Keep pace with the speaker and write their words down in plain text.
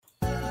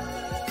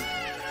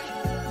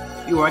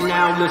You are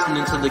now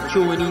listening to the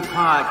Q&E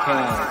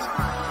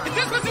podcast. Is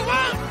this what you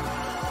want?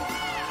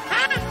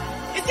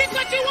 Huh? Is this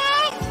what you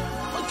want?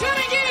 Well, come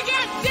and get it,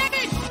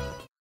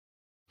 goddammit!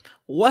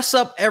 What's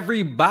up,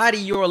 everybody?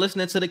 You're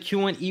listening to the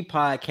Q&E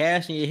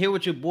podcast, and you're here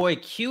with your boy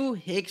Q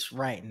Hicks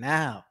right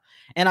now.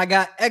 And I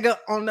got Edgar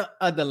on the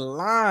other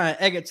line.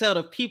 Edgar, tell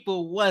the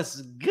people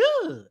what's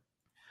good.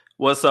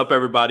 What's up,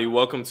 everybody?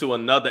 Welcome to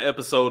another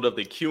episode of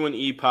the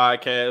Q&E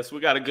podcast. We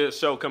got a good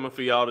show coming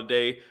for y'all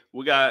today.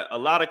 We got a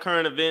lot of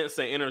current events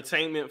and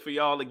entertainment for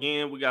y'all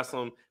again. We got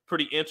some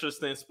pretty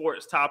interesting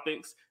sports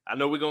topics. I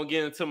know we're going to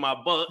get into my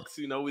Bucks.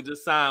 You know, we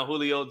just signed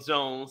Julio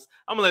Jones.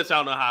 I'm going to let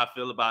y'all know how I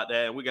feel about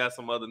that. And we got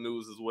some other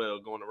news as well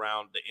going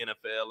around the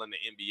NFL and the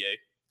NBA.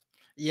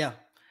 Yeah.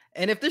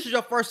 And if this is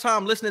your first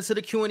time listening to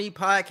the Q&E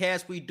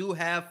podcast, we do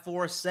have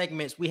 4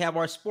 segments. We have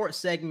our sports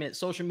segment,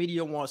 Social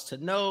Media Wants to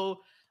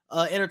Know,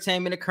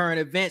 entertainment and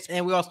current events,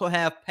 and we also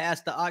have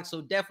Past the Ox.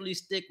 So definitely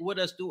stick with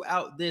us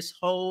throughout this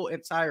whole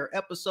entire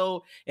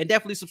episode, and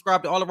definitely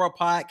subscribe to all of our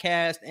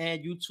podcast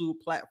and YouTube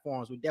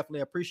platforms. We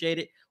definitely appreciate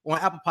it on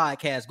Apple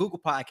Podcasts, Google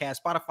Podcasts,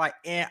 Spotify,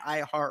 and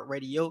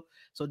iHeartRadio.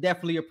 So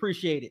definitely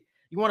appreciate it.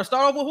 You want to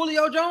start off with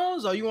Julio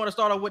Jones, or you want to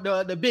start off with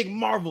the big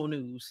Marvel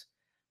news?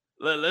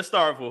 Let's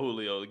start with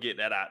Julio to get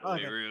that out of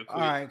the way real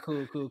quick. All right,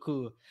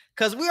 cool.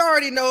 Because we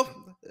already know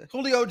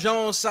Julio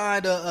Jones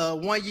signed a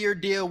 1-year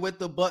deal with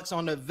the Bucks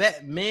on the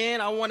vet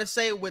man. I want to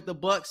say with the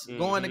Bucks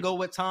going to go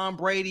with Tom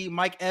Brady,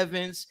 Mike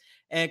Evans,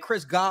 and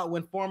Chris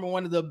Godwin, forming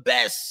one of the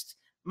best,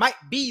 might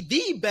be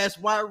the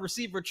best wide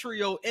receiver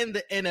trio in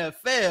the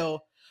NFL.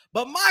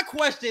 But my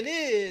question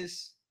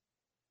is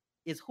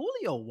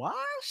Julio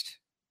washed?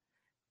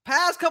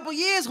 Past couple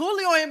years,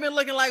 Julio ain't been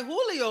looking like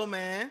Julio,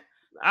 man.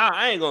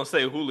 I ain't going to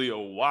say Julio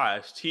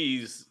washed.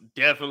 He's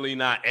definitely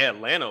not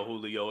Atlanta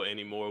Julio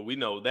anymore. We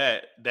know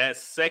that. That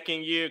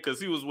second year, because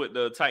he was with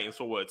the Titans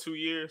for what, 2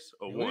 years?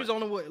 Or he was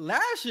only with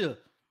last year.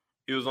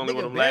 He was only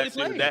with them last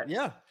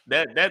year.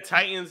 That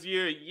Titans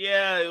year,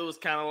 it was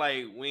kind of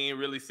like we ain't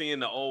really seeing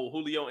the old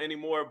Julio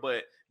anymore.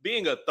 But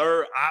being a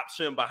third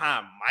option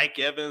behind Mike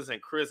Evans and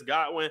Chris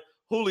Godwin,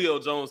 Julio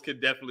Jones could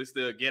definitely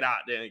still get out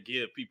there and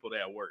give people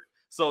that work.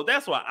 So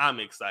that's why I'm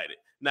excited.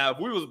 Now, if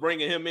we was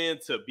bringing him in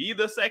to be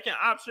the second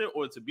option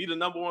or to be the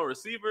number one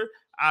receiver,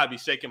 I'd be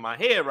shaking my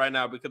head right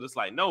now because it's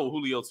like, no,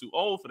 Julio's too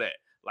old for that.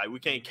 Like, we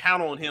can't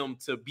count on him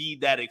to be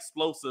that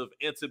explosive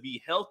and to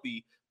be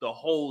healthy the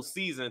whole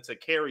season to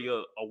carry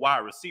a wide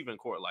receiving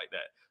core like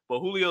that.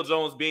 But Julio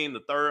Jones being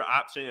the third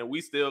option, and we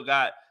still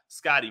got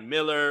Scotty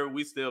Miller,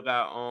 we still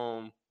got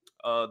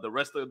the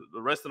rest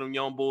of them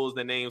young bulls.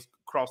 Their names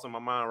crossing my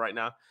mind right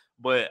now.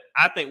 But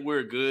I think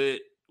we're good.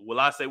 Will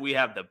I say we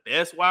have the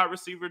best wide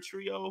receiver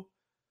trio?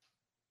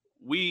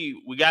 We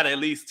got at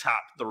least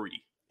top 3.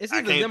 I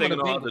can't think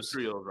of all the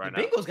trios right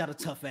now. Bengals got a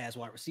tough ass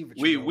wide receiver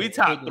trio. We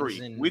top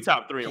 3. We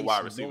top 3 in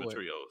wide receiver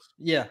trios.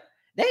 Yeah,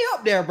 they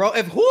up there, bro.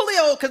 If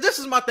Julio, because this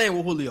is my thing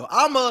with Julio,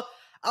 I'm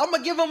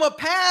gonna give him a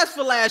pass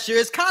for last year.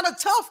 It's kind of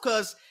tough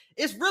because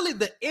it's really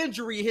the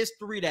injury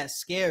history that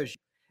scares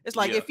you. It's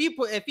like if he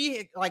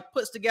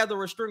puts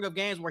together a string of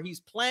games where he's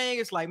playing,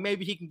 it's like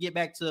maybe he can get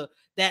back to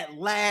that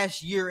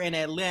last year in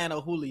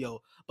Atlanta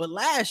Julio. But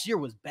last year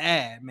was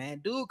bad, man.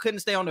 Dude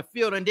couldn't stay on the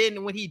field, and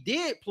then when he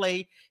did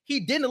play,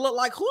 he didn't look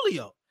like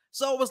Julio.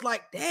 So it was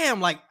like,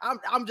 damn, like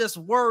I'm just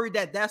worried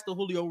that that's the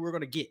Julio we're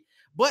gonna get.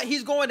 But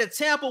he's going to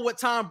Tampa with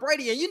Tom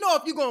Brady, and you know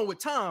if you're going with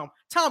Tom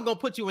gonna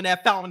put you in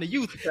that fountain of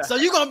youth, so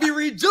you're gonna be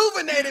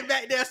rejuvenated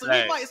back there. So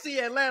you might see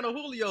Atlanta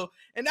Julio,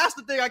 and that's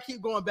the thing I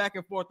keep going back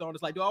and forth on.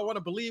 It's like, do I want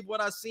to believe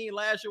what I seen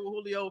last year with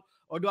Julio,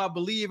 or do I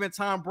believe in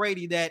Tom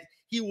Brady that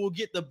he will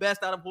get the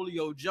best out of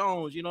Julio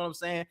Jones? You know what I'm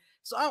saying?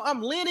 So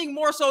I'm leaning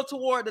more so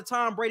toward the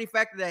Tom Brady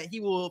factor that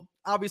he will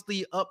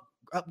obviously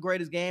upgrade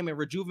his game and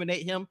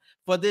rejuvenate him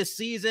for this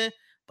season.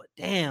 But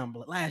damn,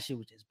 last year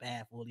was just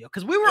bad for Julio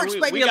because we were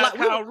expecting a lot.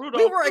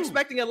 We were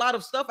expecting a lot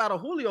of stuff out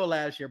of Julio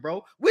last year,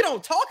 bro. We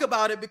don't talk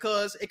about it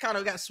because it kind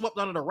of got swept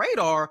under the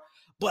radar.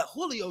 But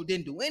Julio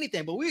didn't do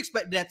anything. But we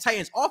expected that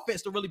Titans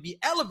offense to really be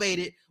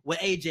elevated with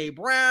AJ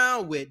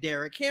Brown, with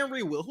Derrick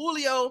Henry, with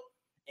Julio,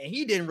 and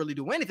he didn't really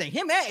do anything.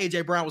 Him and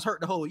AJ Brown was hurt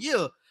the whole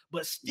year,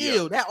 but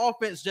still, that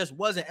offense just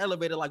wasn't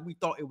elevated like we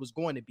thought it was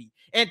going to be.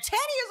 And Teddy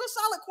is a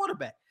solid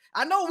quarterback.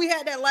 I know we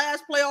had that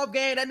last playoff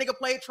game. That nigga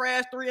played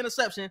trash, 3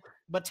 interceptions,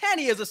 but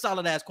Tanny is a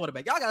solid-ass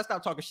quarterback. Y'all got to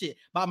stop talking shit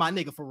about my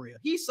nigga for real.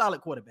 He's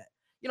solid quarterback.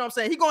 You know what I'm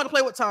saying? He's going to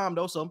play with Tom,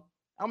 though, so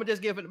I'm going to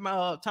just give it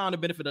Tom the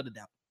benefit of the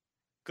doubt.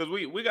 Because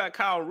we got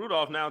Kyle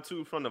Rudolph now,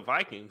 too, from the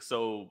Vikings.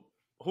 So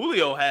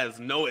Julio has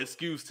no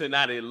excuse to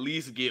not at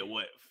least get,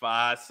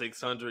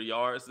 500-600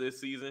 yards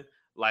this season?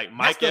 Like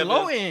Mike Evans. That's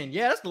the low end.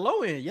 Yeah, that's the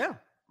low end, yeah.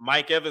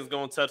 Mike Evans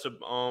going to touch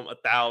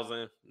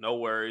 1,000. No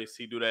worries.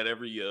 He do that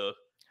every year.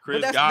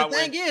 Chris Godwin. The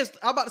thing is,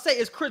 I'm about to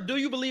say, do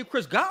you believe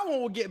Chris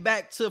Godwin will get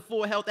back to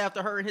full health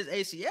after hurting his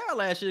ACL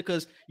last year?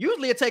 Because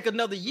usually it take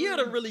another year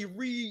to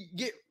really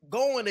get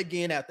going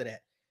again after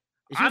that.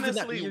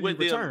 Honestly, with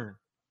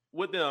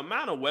the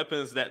amount of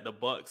weapons that the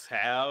Bucks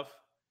have,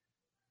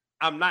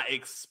 I'm not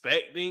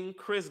expecting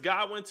Chris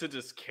Godwin to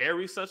just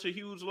carry such a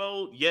huge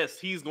load. Yes,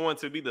 he's going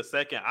to be the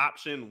second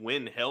option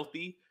when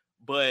healthy,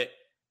 but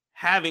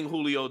having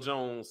Julio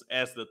Jones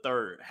as the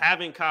third,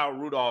 having Kyle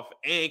Rudolph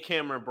and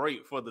Cameron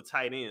Brate for the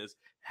tight ends,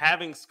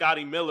 having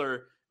Scotty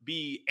Miller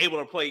be able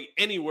to play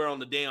anywhere on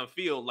the damn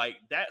field, like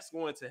that's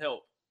going to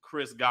help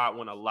Chris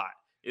Godwin a lot.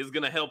 It's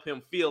going to help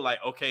him feel like,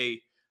 okay,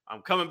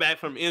 I'm coming back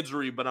from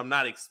injury, but I'm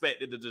not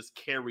expected to just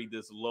carry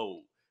this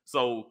load.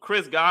 So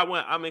Chris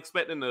Godwin, I'm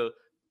expecting to,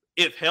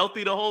 if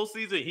healthy the whole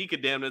season, he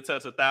could damn near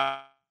touch 1,000.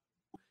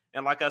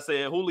 And like I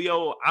said,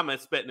 Julio, I'm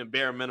expecting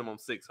bare minimum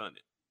 600.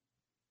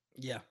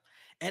 Yeah.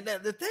 And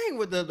the thing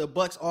with the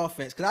Bucs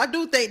offense, because I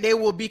do think they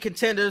will be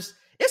contenders.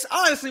 It's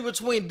honestly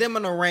between them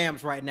and the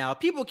Rams right now.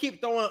 People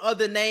keep throwing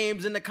other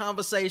names in the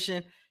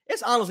conversation.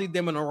 It's honestly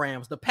them and the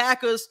Rams. The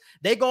Packers,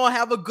 they're going to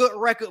have a good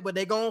record, but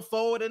they're going to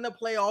forward in the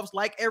playoffs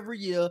like every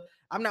year.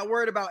 I'm not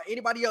worried about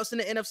anybody else in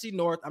the NFC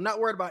North. I'm not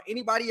worried about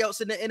anybody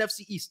else in the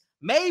NFC East.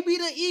 Maybe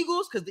the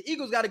Eagles, because the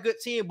Eagles got a good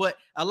team, but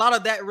a lot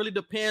of that really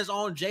depends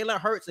on Jalen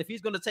Hurts if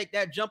he's going to take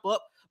that jump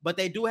up. But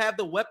they do have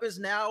the weapons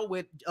now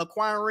with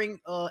acquiring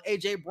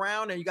A.J.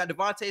 Brown, and you got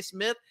Devontae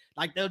Smith.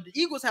 Like the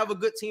Eagles have a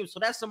good team, so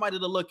that's somebody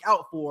to look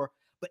out for.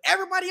 But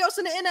everybody else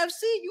in the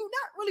NFC, you're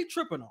not really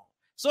tripping on.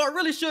 So it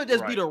really should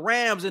just be the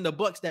Rams and the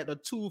Bucs that are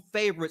two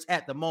favorites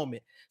at the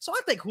moment. So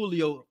I think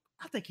Julio,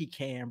 I think he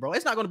can, bro.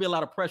 It's not going to be a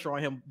lot of pressure on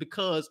him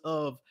because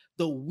of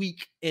the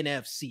weak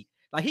NFC.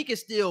 Like he can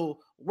still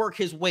work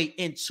his way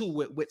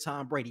into it with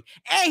Tom Brady.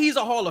 And he's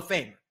a Hall of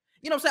Famer.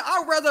 You know what I'm saying?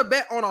 I'd rather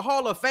bet on a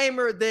Hall of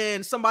Famer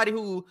than somebody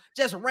who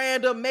just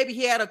random. Maybe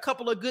he had a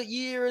couple of good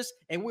years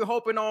and we're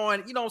hoping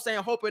on, you know what I'm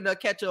saying, hoping to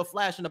catch a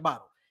flash in the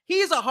bottle.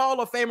 He's a Hall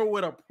of Famer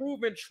with a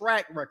proven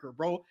track record,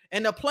 bro.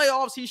 In the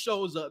playoffs, he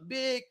shows up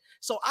big.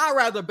 So I'd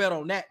rather bet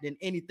on that than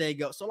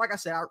anything else. So like I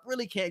said, I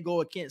really can't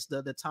go against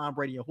the Tom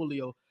Brady and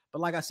Julio.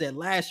 But like I said,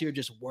 last year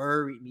just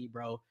worried me,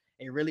 bro.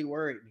 It really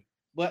worried me.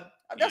 But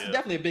that's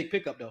definitely a big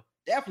pickup, though.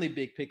 Definitely a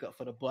big pickup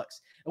for the Bucs.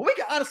 And we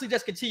can honestly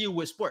just continue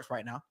with sports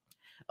right now.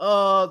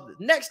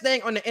 Next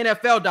thing on the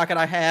NFL docket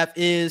I have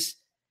is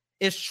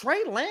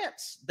Trey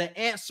Lance the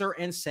answer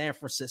in San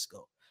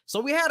Francisco? So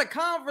we had a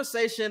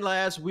conversation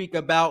last week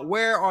about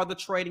where are the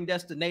trading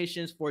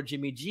destinations for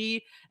Jimmy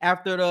G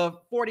after the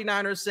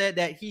 49ers said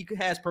that he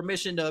has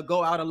permission to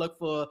go out and look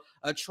for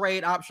a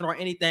trade option or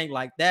anything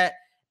like that.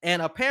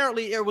 And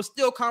apparently there was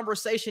still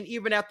conversation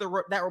even after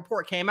that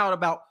report came out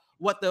about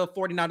what the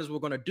 49ers were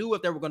going to do,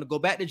 if they were going to go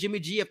back to Jimmy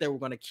G, if they were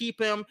going to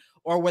keep him,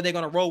 or were they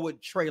going to roll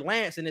with Trey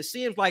Lance. And it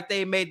seems like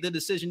they made the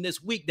decision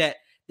this week that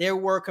they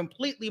were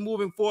completely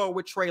moving forward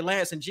with Trey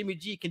Lance, and Jimmy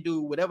G can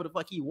do whatever the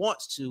fuck he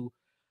wants to.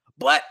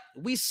 But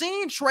we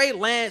seen Trey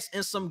Lance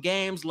in some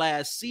games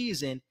last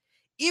season.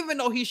 Even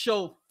though he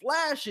showed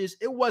flashes,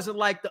 it wasn't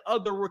like the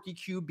other rookie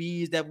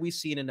QBs that we've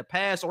seen in the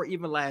past or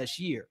even last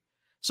year.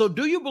 So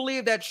do you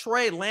believe that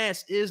Trey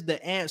Lance is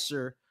the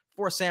answer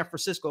for San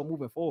Francisco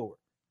moving forward?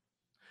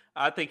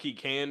 I think he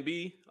can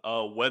be.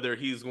 Whether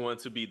he's going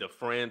to be the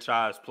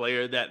franchise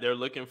player that they're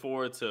looking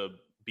for to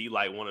be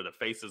like one of the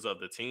faces of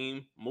the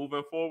team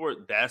moving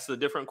forward, that's a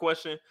different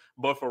question.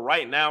 But for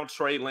right now,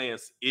 Trey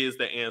Lance is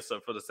the answer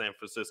for the San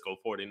Francisco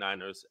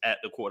 49ers at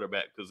the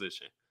quarterback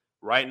position.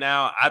 Right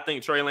now, I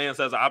think Trey Lance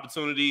has an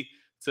opportunity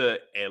to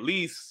at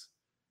least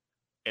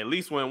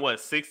win,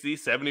 60,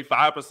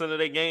 75% of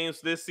their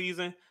games this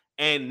season.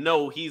 And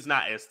no, he's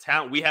not as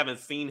talented. We haven't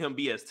seen him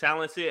be as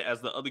talented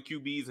as the other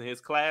QBs in his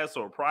class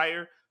or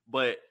prior,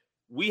 but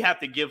we have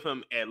to give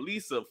him at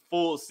least a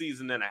full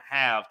season and a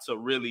half to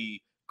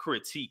really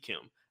critique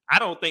him. I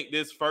don't think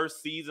this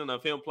first season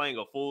of him playing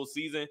a full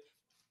season,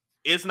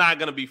 it's not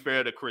going to be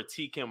fair to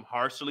critique him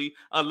harshly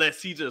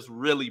unless he just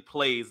really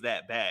plays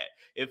that bad.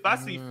 If I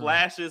see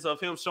flashes of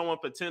him showing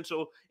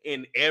potential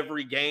in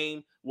every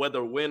game,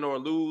 whether win or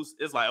lose,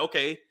 it's like,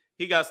 okay,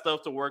 he got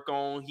stuff to work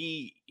on.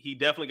 He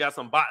definitely got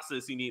some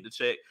boxes he need to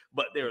check,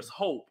 but there's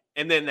hope.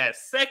 And then that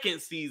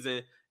second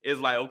season is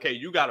like, okay,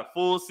 you got a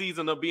full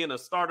season of being a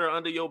starter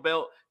under your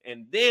belt,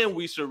 and then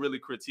we should really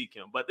critique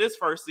him. But this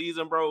first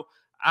season, bro,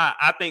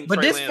 I think.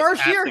 But this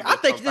first year, I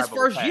think this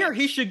first year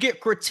he should get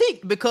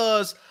critiqued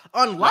because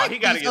unlike he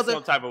got to get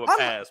some type of a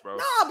pass, bro.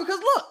 Nah, because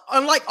look,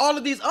 unlike all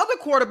of these other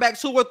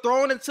quarterbacks who were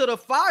thrown into the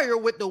fire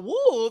with the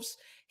Wolves,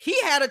 he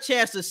had a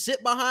chance to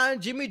sit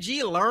behind Jimmy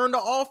G, learn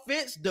the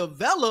offense,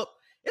 develop.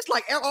 It's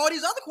like all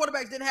these other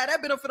quarterbacks didn't have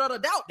that benefit of the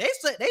doubt. They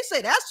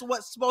say that's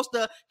what's supposed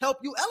to help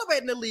you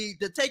elevate in the league,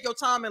 to take your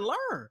time and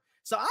learn.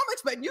 So I'm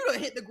expecting you to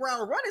hit the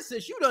ground running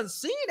since you done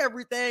seen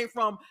everything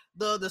from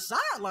the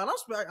sideline.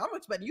 I'm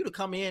expecting you to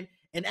come in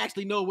and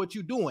actually know what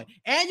you're doing.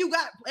 And you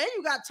got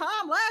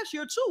time last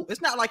year too.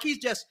 It's not like he's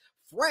just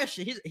fresh.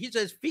 He's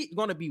his feet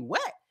going to be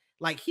wet.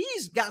 Like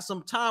he's got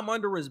some time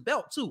under his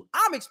belt too.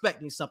 I'm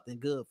expecting something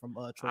good from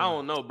Trey. I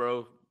don't know,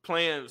 bro.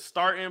 Playing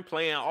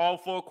all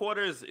 4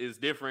 quarters is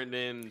different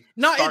than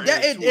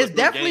it's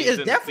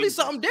definitely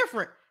something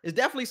different. It's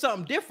definitely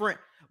something different.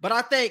 But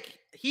I think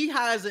he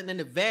has an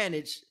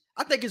advantage.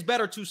 I think it's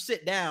better to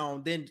sit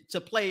down than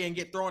to play and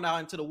get thrown out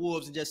into the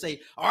wolves and just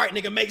say, all right,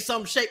 nigga, make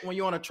something shake when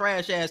you're on a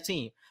trash ass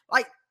team.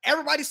 Like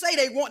everybody say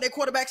they want their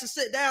quarterbacks to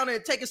sit down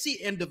and take a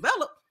seat and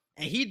develop,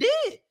 and he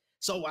did.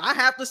 So I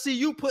have to see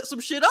you put some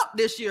shit up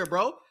this year,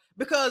 bro.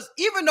 Because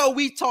even though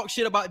we talk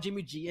shit about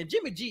Jimmy G, and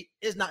Jimmy G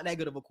is not that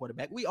good of a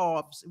quarterback, we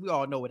all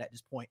know it at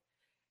this point.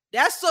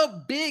 That's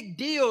a big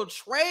deal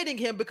trading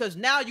him because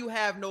now you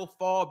have no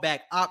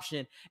fallback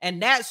option.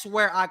 And that's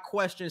where I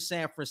question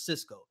San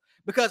Francisco.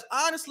 Because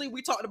honestly,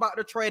 we talked about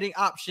the trading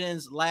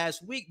options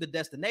last week, the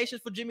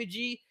destinations for Jimmy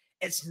G.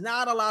 It's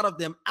not a lot of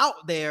them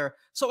out there.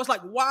 So it's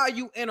like, why are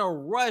you in a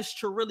rush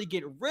to really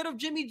get rid of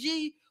Jimmy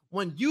G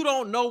when you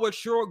don't know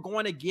what you're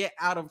going to get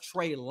out of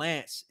Trey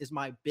Lance is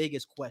my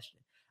biggest question.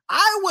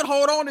 I would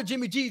hold on to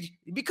Jimmy G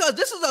because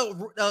this is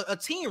a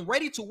team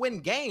ready to win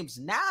games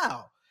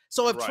now.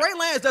 So if Trey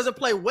Lance doesn't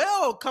play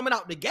well coming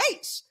out the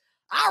gates,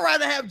 I'd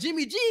rather have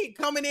Jimmy G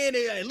coming in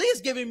and at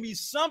least giving me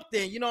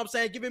something, you know what I'm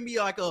saying? Giving me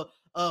like a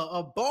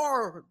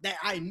bar that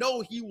I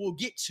know he will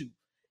get to.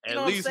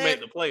 At least make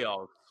the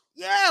playoffs.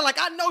 Yeah, like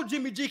I know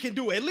Jimmy G can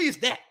do at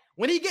least that.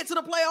 When he gets to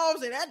the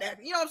playoffs and that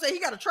you know what I'm saying?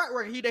 He got a track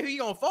record. He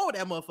gonna fold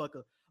that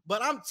motherfucker.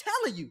 But I'm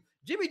telling you,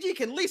 Jimmy G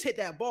can at least hit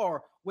that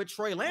bar with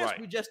Trey Lance.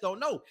 We just don't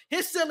know.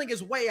 His ceiling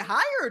is way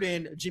higher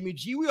than Jimmy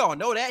G. We all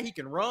know that. He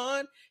can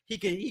run. He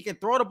can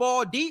throw the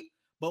ball deep,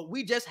 but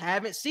we just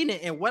haven't seen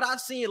it. And what I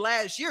seen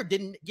last year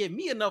didn't give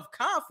me enough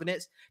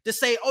confidence to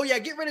say, oh yeah,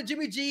 get rid of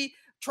Jimmy G.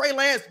 Trey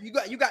Lance, you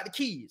got the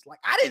keys. Like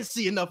I didn't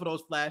see enough of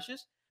those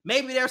flashes.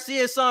 Maybe they're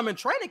seeing some in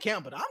training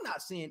camp, but I'm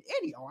not seeing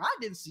any, or I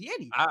didn't see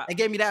any. That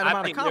gave me that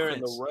amount of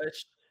confidence.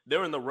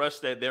 They're in the rush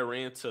that they're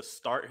in to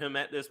start him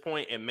at this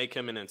point and make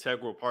him an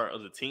integral part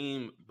of the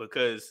team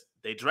because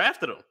they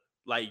drafted him.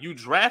 Like you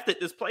drafted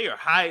this player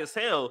high as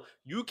hell.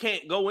 You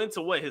can't go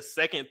into his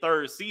second,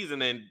 third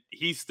season and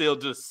he's still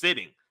just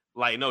sitting.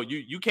 Like, no,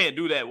 you can't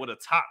do that with a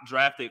top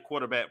drafted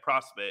quarterback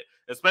prospect,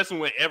 especially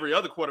when every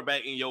other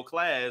quarterback in your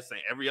class and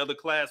every other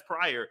class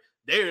prior,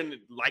 they're in,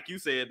 like you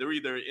said, they're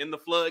either in the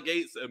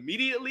floodgates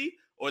immediately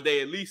or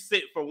they at least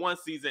sit for one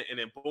season and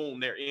then boom,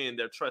 they're in.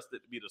 They're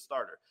trusted to be the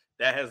starter.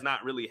 That has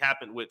not really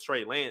happened with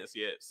Trey Lance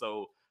yet.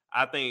 So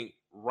I think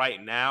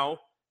right now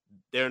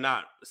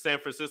San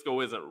Francisco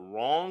isn't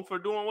wrong for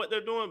doing what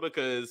they're doing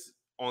because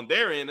on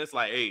their end, it's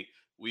like, hey,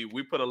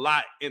 we put a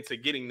lot into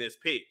getting this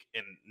pick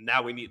and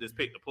now we need this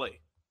pick to play.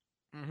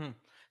 Mm-hmm.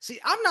 See,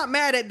 I'm not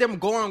mad at them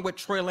going with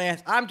Trey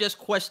Lance. I'm just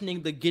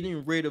questioning the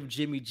getting rid of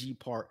Jimmy G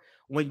part.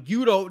 When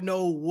you don't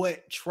know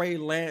what Trey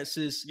Lance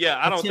is,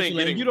 I don't think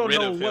getting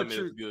rid of him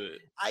is good.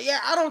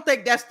 I don't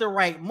think that's the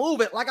right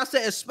move. Like I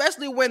said,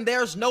 especially when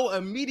there's no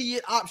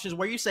immediate options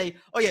where you say,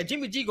 "Oh yeah,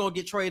 Jimmy G gonna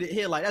get traded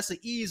here." Like that's an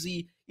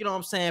easy, you know what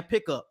I'm saying,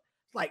 pickup.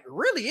 Like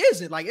really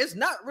isn't. Like it's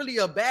not really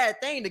a bad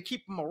thing to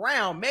keep him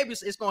around. Maybe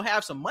it's gonna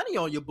have some money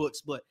on your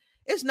books, but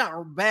it's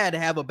not bad to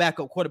have a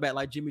backup quarterback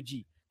like Jimmy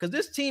G because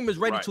this team is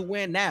ready to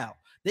win now.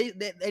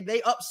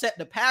 They upset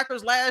the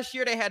Packers last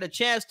year. They had a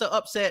chance to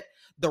upset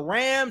the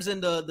Rams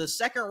in the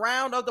second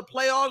round of the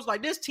playoffs.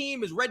 Like this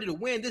team is ready to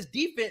win. This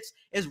defense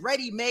is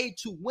ready made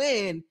to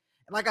win.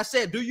 And like I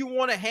said, do you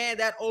want to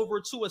hand that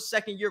over to a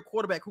second-year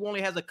quarterback who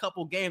only has a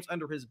couple games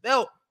under his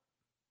belt?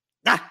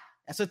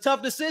 That's a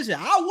tough decision.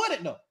 I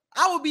wouldn't know.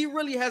 I would be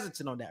really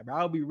hesitant on that, bro.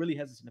 I would be really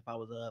hesitant if I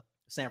was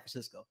San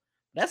Francisco.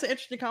 That's an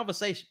interesting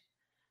conversation.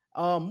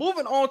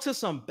 Moving on to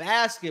some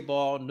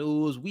basketball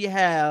news, we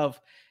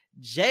have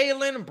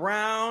Jaylen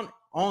Brown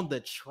on the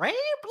trade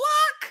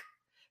block.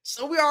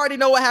 So we already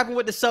know what happened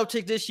with the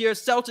Celtics this year.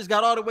 Celtics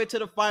got all the way to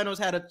the finals,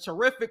 had a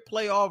terrific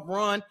playoff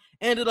run,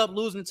 ended up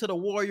losing to the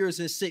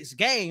Warriors in 6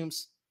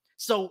 games.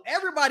 So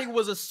everybody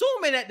was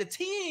assuming that the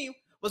team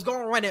was going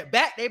to run it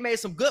back. They made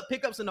some good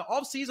pickups in the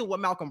offseason with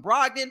Malcolm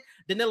Brogdon,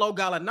 Danilo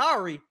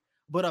Gallinari.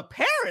 But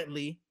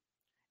apparently,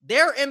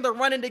 they're in the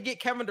running to get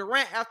Kevin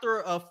Durant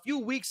after a few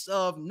weeks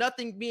of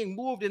nothing being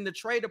moved in the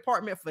trade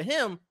department for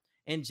him.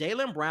 And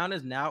Jaylen Brown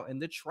is now in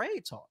the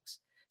trade talks.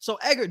 So,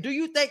 Edgar, do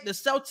you think the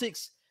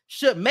Celtics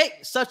should make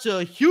such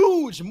a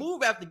huge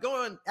move after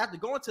going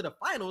to the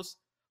finals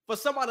for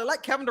somebody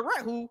like Kevin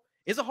Durant, who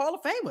is a Hall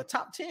of Famer,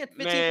 top 10,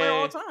 15 player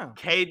all time?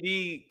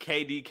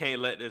 KD can't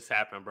let this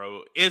happen,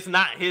 bro. It's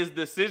not his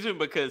decision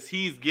because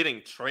he's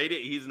getting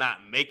traded. He's not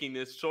making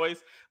this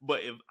choice.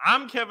 But if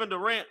I'm Kevin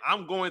Durant,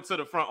 I'm going to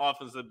the front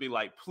office and be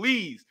like,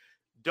 please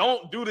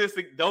don't do this.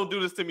 Don't do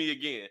this to me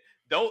again.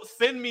 Don't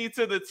send me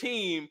to the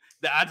team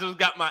that I just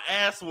got my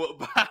ass whooped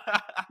by.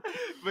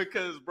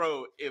 Because,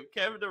 bro, if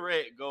Kevin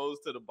Durant goes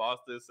to the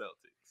Boston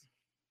Celtics,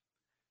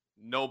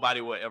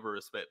 nobody will ever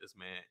respect this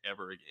man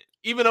ever again.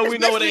 Even though we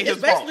know it ain't his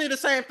fault. It's basically the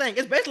same thing.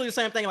 It's basically the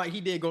same thing like he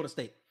did go to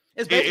State.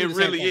 It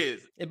really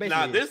is.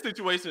 Now, this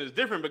situation is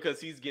different because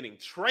he's getting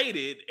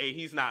traded and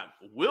he's not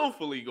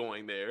willfully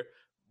going there.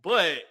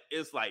 But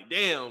it's like,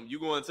 damn, you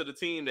going to the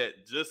team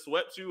that just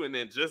swept you and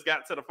then just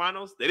got to the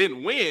finals. They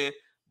didn't win,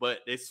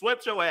 but they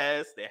swept your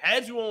ass. They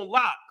had you on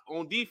lock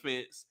on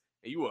defense,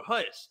 and you were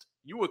hushed.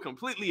 You were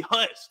completely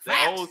hushed the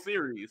whole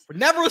series. We've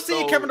never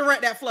seen Kevin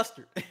Durant that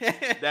flustered.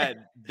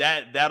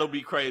 that'll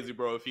be crazy,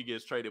 bro, if he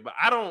gets traded. But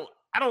I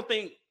don't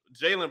think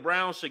Jaylen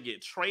Brown should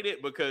get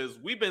traded because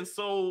we've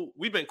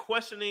been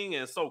questioning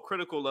and so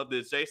critical of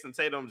this Jason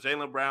Tatum,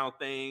 Jaylen Brown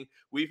thing.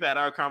 We've had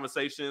our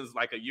conversations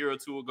like a year or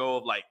two ago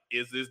of like,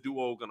 is this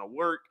duo going to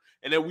work?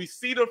 And then we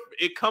see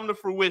it come to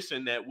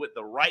fruition that with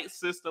the right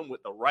system,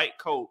 with the right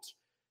coach,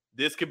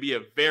 this could be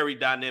a very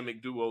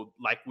dynamic duo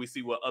like we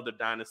see with other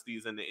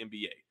dynasties in the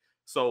NBA.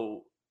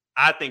 So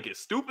I think it's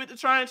stupid to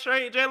try and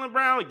trade Jaylen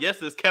Brown.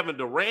 Yes, it's Kevin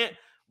Durant,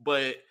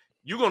 but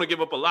you're going to give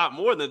up a lot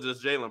more than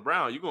just Jaylen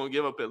Brown. You're going to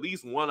give up at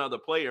least one other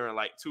player and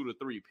like 2 to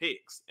 3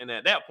 picks. And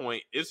at that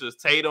point, it's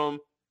just Tatum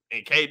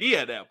and KD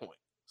at that point.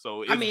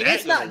 So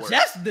it's not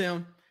just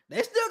them.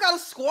 They still got a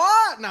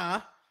squad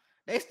now.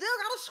 They still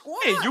got a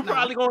squad. And you're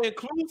probably going to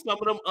include some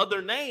of them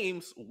other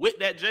names with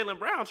that Jaylen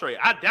Brown trade.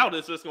 I doubt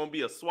it's just going to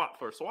be a swap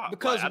for swap.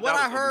 Because what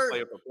I heard,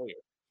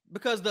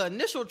 because the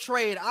initial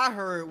trade I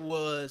heard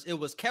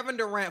was Kevin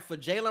Durant for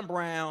Jaylen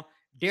Brown,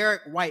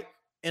 Derek White,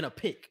 and a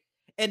pick.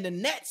 And the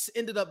Nets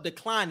ended up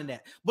declining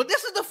that. But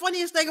this is the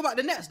funniest thing about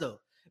the Nets,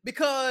 though,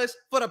 because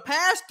for the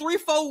past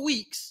 3-4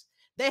 weeks,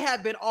 they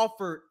have been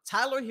offered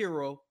Tyler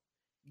Hero,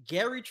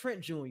 Gary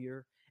Trent Jr.,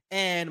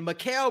 and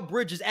Mikal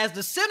Bridges as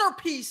the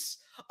centerpiece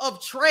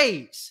of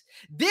trades.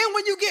 Then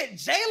when you get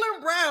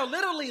Jaylen Brown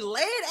literally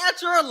laid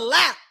at your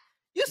lap,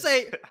 you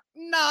say,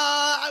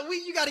 nah,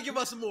 you got to give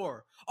us some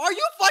more. Are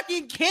you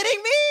fucking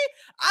kidding me?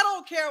 I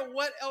don't care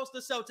what else the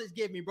Celtics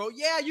give me, bro.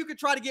 Yeah, you could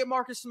try to get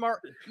Marcus Smart.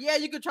 Yeah,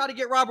 you could try to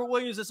get Robert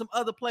Williams and some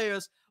other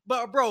players.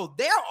 But, bro,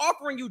 they're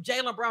offering you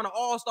Jaylen Brown an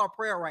all-star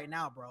player right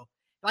now, bro.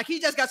 Like, he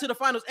just got to the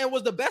finals and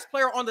was the best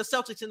player on the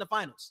Celtics in the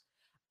finals.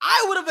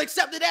 I would have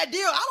accepted that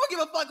deal. I don't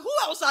give a fuck who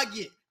else I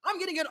get. I'm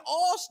getting an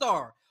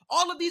all-star.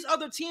 All of these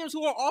other teams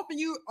who are offering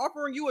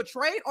you a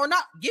trade are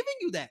not giving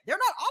you that. They're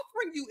not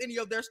offering you any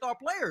of their star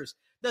players.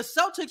 The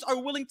Celtics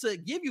are willing to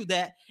give you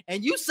that,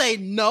 and you say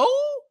no?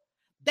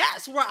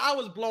 That's where I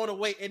was blown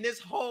away in this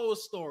whole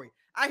story.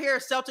 I hear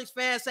Celtics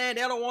fans saying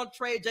they don't want to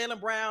trade Jaylen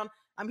Brown.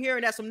 I'm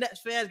hearing that some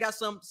Nets fans got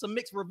some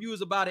mixed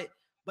reviews about it,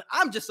 but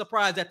I'm just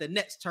surprised that the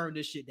Nets turned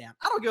this shit down.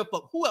 I don't give a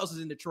fuck who else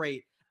is in the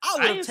trade. I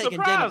would have taken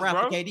Jaylen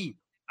Brown for KD.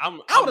 I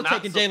would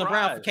have taken Jaylen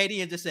Brown for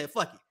KD and just said,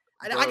 fuck it.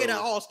 I get an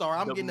all-star.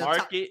 I'm getting a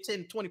top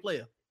 10, 20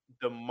 player.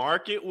 The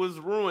market was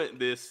ruined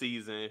this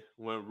season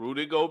when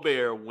Rudy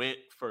Gobert went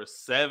for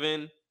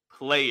 7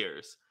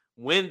 players.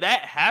 When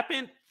that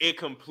happened, it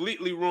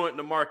completely ruined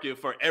the market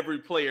for every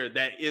player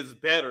that is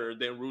better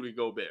than Rudy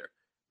Gobert.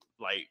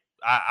 Like,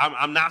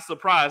 I'm not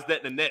surprised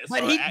that the Nets.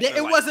 But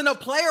it wasn't a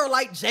player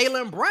like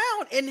Jaylen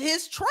Brown in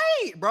his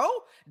trade, bro.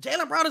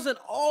 Jaylen Brown is an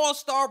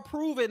all-star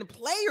proven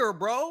player,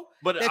 bro.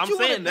 But I'm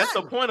saying that's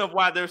the point of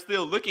why they're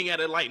still looking at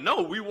it like,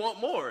 no, we want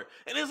more.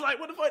 And it's like,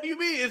 what the fuck do you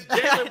mean? It's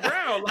Jaylen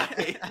Brown.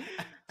 Like,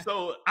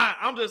 so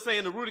I'm just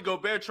saying the Rudy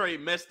Gobert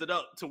trade messed it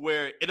up to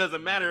where it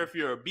doesn't matter if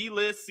you're a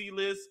B-list,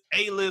 C-list,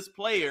 A-list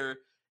player.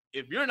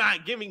 If you're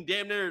not giving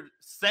damn near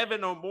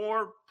 7 or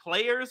more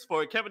players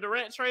for a Kevin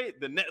Durant trade,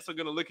 the Nets are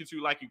going to look at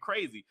you like you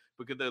crazy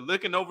because they're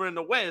looking over in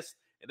the West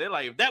and they're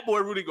like, if that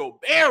boy Rudy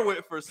Gobert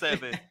went for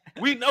 7,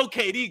 we know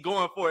KD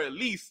going for at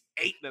least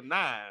 8 to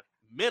 9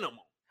 minimum.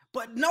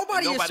 But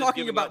nobody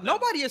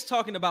is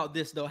talking about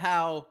this though,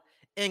 how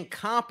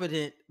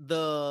incompetent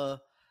the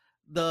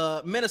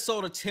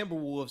Minnesota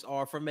Timberwolves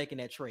are for making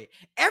that trade.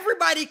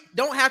 Everybody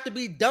don't have to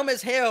be dumb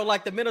as hell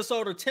like the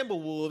Minnesota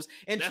Timberwolves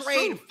and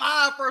trade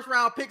 5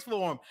 first-round picks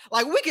for them.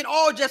 Like, we can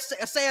all just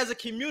say as a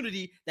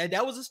community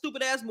that was a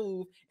stupid-ass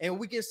move, and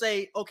we can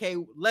say, okay,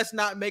 let's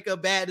not make a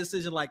bad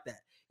decision like that.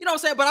 You know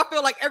what I'm saying? But I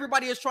feel like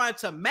everybody is trying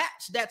to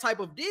match that type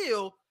of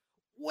deal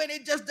when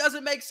it just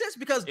doesn't make sense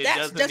because it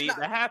doesn't need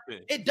to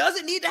happen. It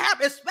doesn't need to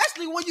happen,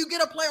 especially when you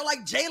get a player like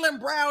Jaylen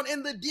Brown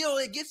in the deal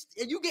and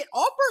you get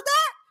offered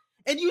that.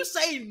 And you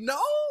say no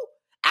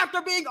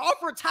after being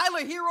offered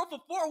Tyler Hero for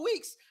 4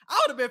 weeks.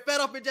 I would have been fed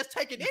up and just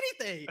taking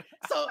anything.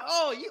 So,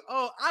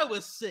 I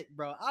was sick,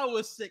 bro. I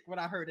was sick when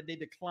I heard that they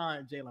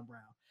declined Jaylen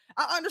Brown.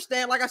 I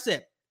understand, like I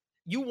said,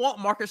 you want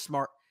Marcus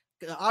Smart.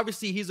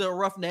 Obviously, he's a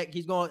roughneck.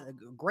 He's a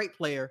great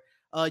player.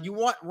 You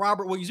want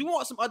Robert Williams. You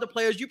want some other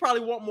players. You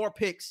probably want more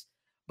picks.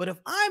 But if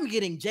I'm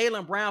getting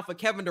Jaylen Brown for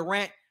Kevin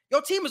Durant,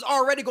 your team is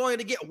already going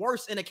to get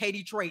worse in a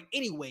KD trade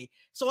anyway.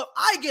 So if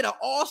I get an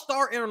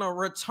all-star in a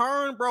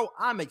return, bro,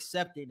 I'm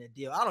accepting the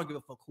deal. I don't give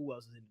a fuck who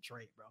else is in the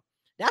trade, bro.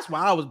 That's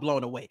why I was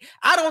blown away.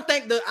 I don't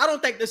think the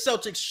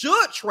Celtics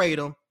should trade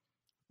him,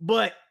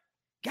 but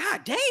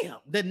god damn,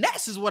 the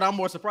Nets is what I'm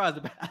more surprised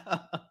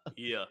about.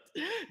 Yeah.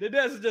 The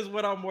Nets is just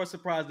what I'm more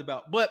surprised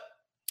about. But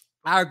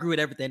I agree with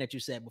everything that you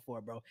said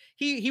before, bro.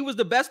 He was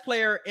the best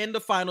player in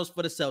the finals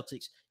for the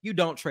Celtics. You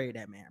don't trade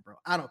that man, bro.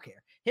 I don't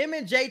care. Him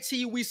and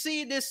JT, we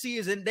see this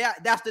season,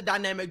 that's the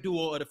dynamic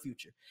duo of the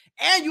future.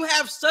 And you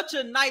have such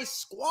a nice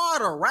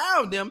squad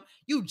around them.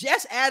 You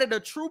just added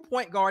a true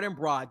point guard in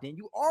Brogdon.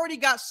 You already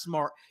got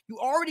Smart. You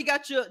already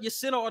got your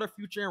center of the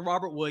future in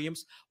Robert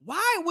Williams.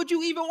 Why would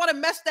you even want to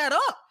mess that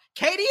up?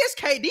 KD is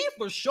KD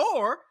for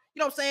sure.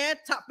 You know what I'm saying?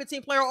 Top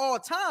 15 player all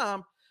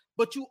time.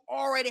 But you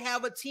already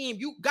have a team.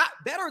 You got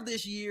better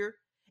this year,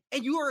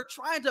 and you are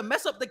trying to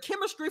mess up the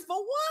chemistry for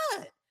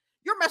what?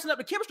 you're messing up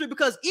the chemistry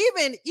because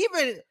even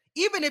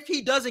if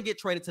he doesn't get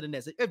traded to the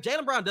Nets, if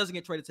Jaylen Brown doesn't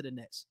get traded to the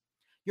Nets,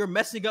 you're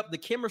messing up the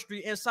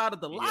chemistry inside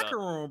of the locker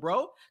room,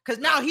 bro. Because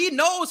now he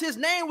knows his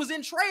name was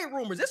in trade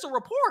rumors. It's a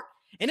report.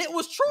 And it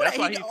was true. That's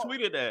why he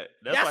tweeted that.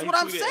 That's what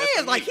I'm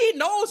saying. Like, he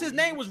knows his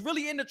name was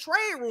really in the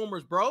trade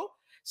rumors, bro.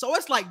 So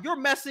it's like you're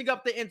messing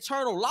up the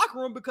internal locker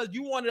room because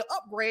you wanted to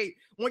upgrade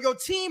when your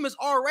team is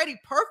already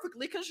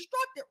perfectly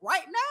constructed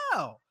right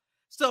now.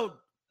 So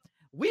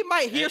we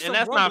might hear some and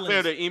that's rumblings.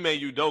 Not fair to Ime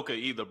Udoka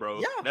either, bro.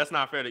 Yeah. That's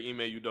not fair to Ime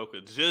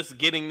Udoka. Just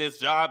getting this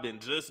job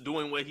and just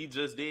doing what he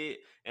just did.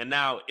 And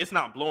now it's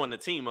not blowing the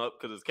team up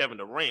because it's Kevin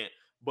Durant,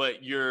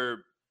 but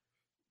you're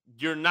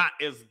not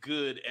as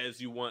good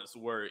as you once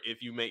were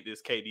if you make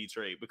this KD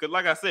trade. Because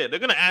like I said, they're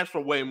going to ask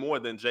for way more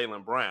than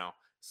Jaylen Brown.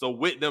 So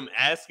with them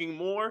asking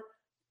more,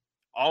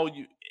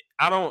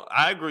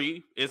 I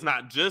agree. It's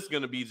not just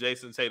going to be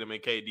Jason Tatum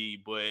and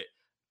KD, but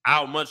I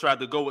would much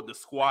rather go with the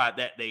squad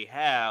that they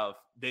have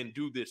than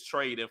do this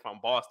trade if I'm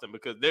Boston,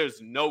 because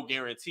there's no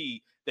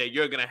guarantee that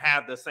you're going to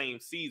have the same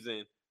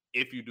season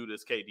if you do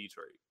this KD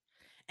trade.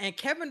 And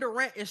Kevin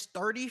Durant is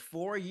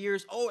 34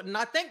 years old. And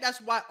I think that's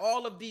why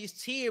all of these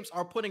teams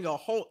are putting a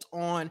halt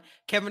on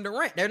Kevin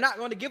Durant. They're not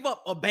going to give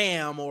up a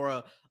Bam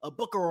or a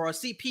Booker or a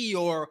CP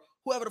or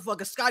whoever the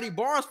fuck is Scotty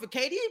Barnes for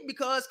KD,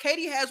 because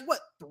KD has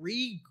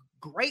 3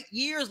 great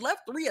years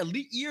left, 3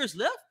 elite years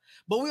left.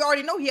 But we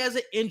already know he has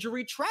an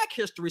injury track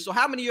history. So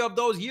how many of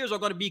those years are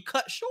going to be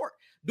cut short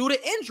due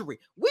to injury?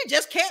 We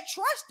just can't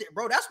trust it,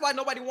 bro. That's why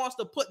nobody wants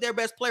to put their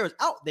best players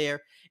out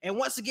there. And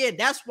once again,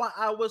 that's why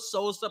I was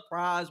so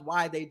surprised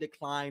why they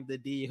declined the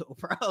deal,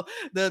 bro.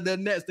 The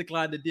Nets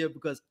declined the deal,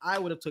 because I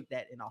would have took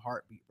that in a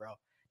heartbeat, bro.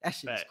 That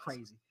shit is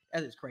crazy.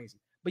 That is crazy.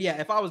 But yeah,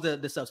 if I was the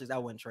Celtics, I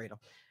wouldn't trade them.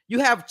 You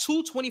have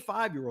 2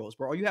 25-year-olds,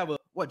 bro. You have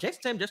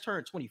Jason Tatum just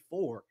turned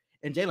 24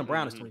 and Jaylen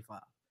Brown is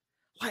 25.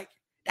 Like,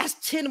 that's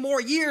 10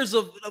 more years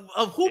of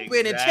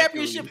hooping and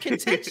championship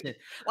contention.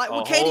 Like,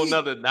 a whole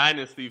nother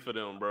dynasty for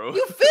them, bro.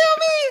 You feel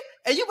me?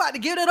 And you about to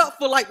give it up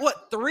for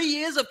 3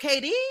 years of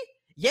KD?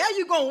 Yeah,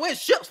 you're going to win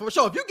ships for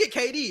sure. If you get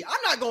KD,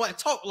 I'm not going to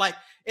talk like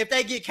if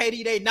they get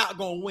KD, they not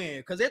going to win.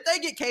 Because if they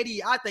get KD,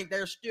 I think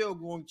they're still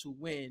going to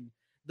win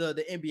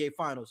the NBA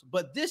Finals.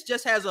 But this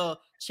just has a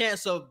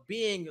chance of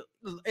being,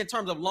 in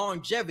terms of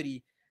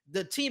longevity,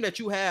 the team that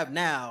you have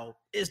now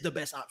is the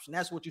best option.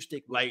 That's what you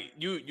stick with. Like,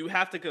 you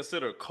have to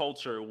consider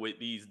culture with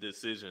these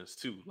decisions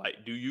too. Like,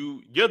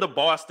 you're the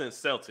Boston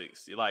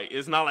Celtics. Like,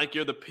 it's not like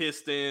you're the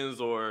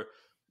Pistons or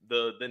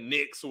the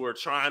Knicks who are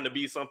trying to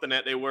be something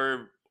that they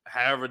were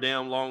however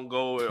damn long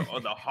ago, or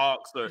the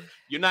Hawks, or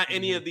you're not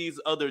any of these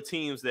other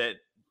teams that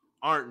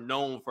aren't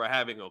known for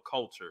having a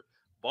culture.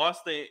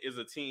 Boston is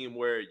a team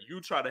where you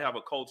try to have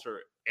a culture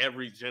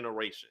every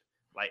generation.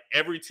 Like,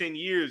 every 10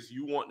 years,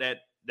 you want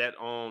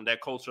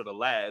that culture to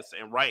last.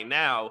 And right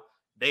now,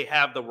 they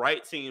have the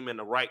right team and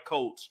the right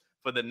coach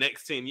for the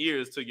next 10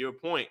 years, to your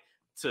point,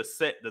 to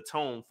set the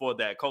tone for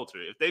that culture.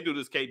 If they do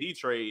this KD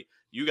trade,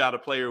 you got a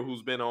player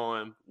who's been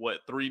on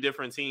 3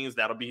 different teams.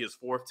 That'll be his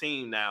 4th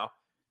team now.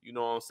 You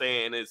know what I'm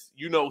saying? It's,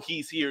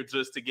 he's here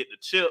just to get the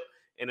chip,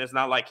 and it's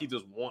not like he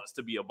just wants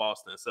to be a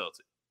Boston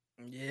Celtic.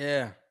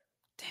 Yeah.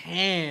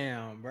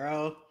 Damn,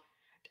 bro.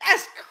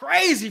 That's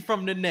crazy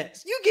from the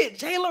Nets. You get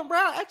Jaylen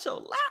Brown at your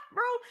lap,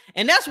 bro.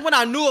 And that's when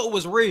I knew it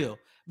was real,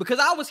 because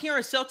I was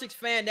hearing Celtics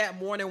fan that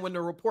morning when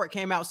the report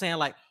came out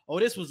saying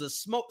this was a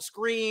smoke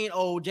screen.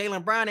 Oh,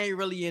 Jaylen Brown ain't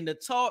really in the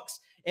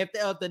talks. If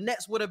the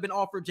Nets would have been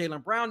offered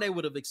Jaylen Brown, they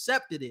would have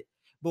accepted it.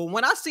 But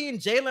when I seen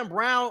Jaylen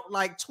Brown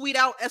tweet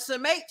out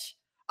SMH,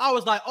 I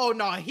was like, oh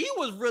no, he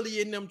was really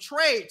in them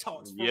trade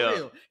talks for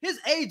real. His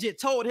agent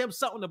told him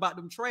something about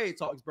them trade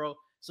talks, bro.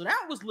 So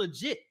that was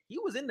legit. He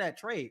was in that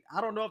trade.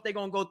 I don't know if they're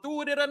going to go through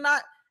with it or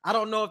not. I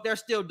don't know if they're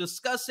still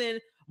discussing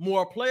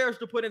more players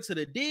to put into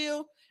the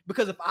deal.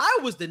 Because if I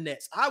was the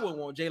Nets, I would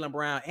want Jaylen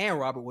Brown and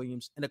Robert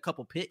Williams and a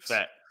couple picks.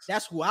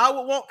 That's who I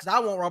would want, because I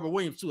want Robert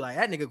Williams too. Like,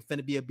 that nigga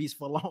finna be a beast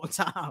for a long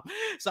time.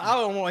 So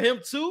I would want him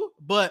too.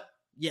 But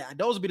yeah,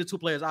 those would be the 2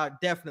 players I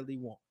definitely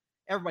want.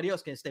 Everybody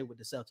else can stay with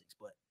the Celtics.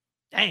 But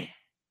damn,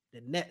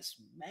 the Nets,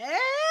 man.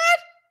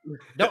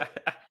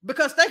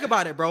 Because think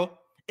about it, bro.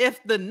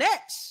 If the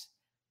Nets...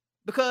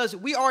 Because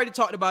we already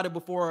talked about it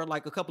before,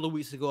 a couple of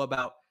weeks ago,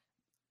 about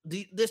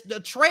the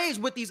trades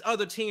with these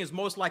other teams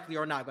most likely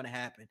are not going to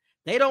happen.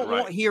 They don't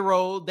want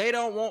Hero. They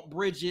don't want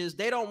Bridges.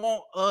 They don't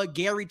want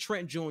Gary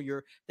Trent Jr.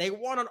 They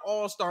want an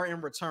all-star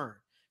in return.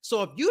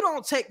 So if you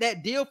don't take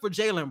that deal for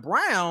Jaylen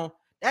Brown,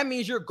 that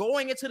means you're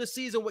going into the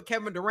season with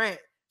Kevin Durant,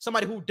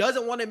 somebody who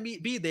doesn't want to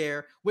be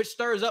there, which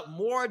stirs up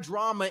more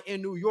drama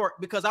in New York,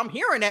 because I'm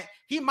hearing that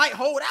he might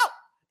hold out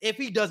if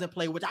he doesn't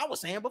play, which I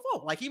was saying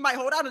before. He might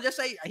hold out and just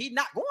say he's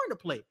not going to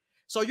play.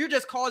 So you're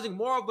just causing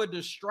more of a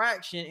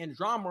distraction and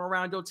drama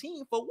around your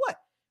team for what?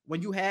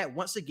 When you had,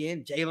 once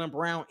again, Jaylen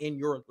Brown in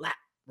your lap,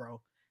 bro.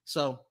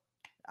 So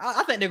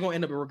I think they're going to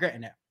end up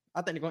regretting that.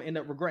 I think they're going to end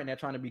up regretting that,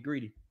 trying to be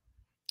greedy.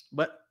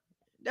 But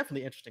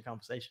definitely interesting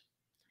conversation.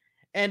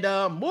 And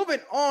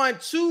moving on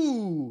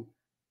to,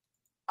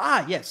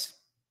 yes.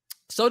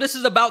 So this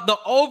is about the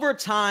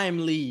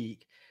Overtime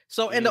League.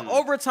 So in the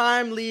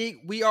overtime league,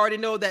 we already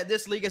know that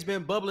this league has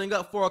been bubbling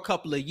up for a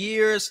couple of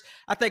years.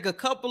 I think a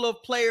couple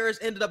of players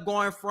ended up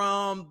going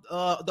from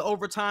the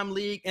overtime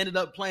league, ended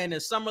up playing in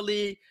summer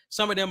league.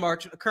 Some of them are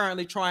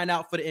currently trying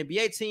out for the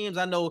NBA teams.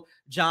 I know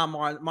John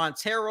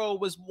Montero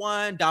was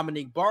one.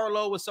 Dominique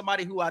Barlow was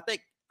somebody who I think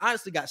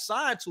honestly got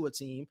signed to a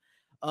team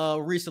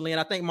recently.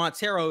 And I think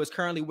Montero is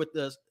currently with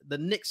the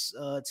Knicks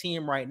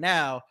team right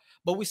now.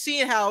 But we're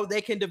seeing how they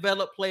can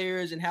develop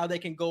players and how they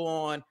can go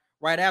on.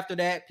 Right after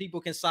that, people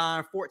can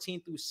sign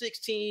 14 through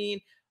 16.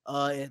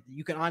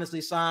 You can honestly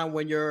sign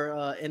when you're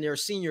in your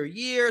senior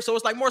year. So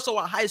it's like more so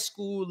a high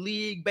school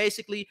league,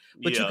 basically.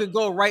 But you can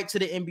go right to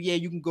the NBA.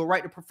 You can go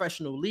right to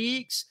professional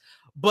leagues.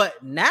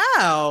 But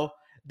now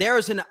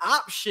there's an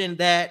option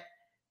that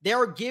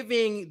they're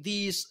giving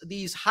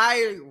these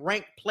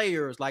high-ranked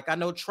players. Like I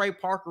know Trey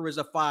Parker is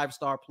a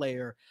 5-star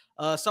player.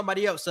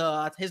 Somebody else,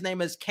 his name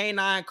is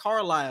K9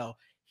 Carlisle.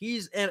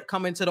 He's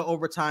coming to the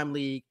overtime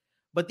league.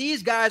 But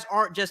these guys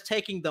aren't just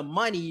taking the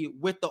money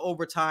with the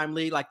overtime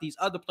league like these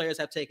other players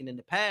have taken in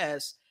the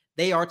past.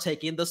 They are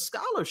taking the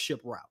scholarship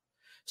route.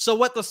 So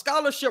what the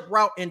scholarship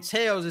route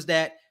entails is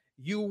that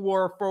you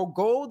will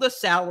forego the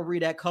salary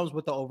that comes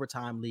with the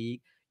overtime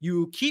league.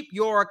 You keep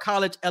your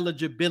college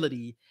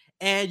eligibility,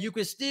 and you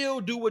can still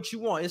do what you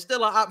want. It's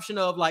still an option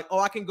of like,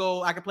 I can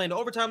play in the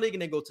overtime league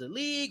and then go to the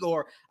league,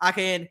 or I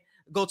can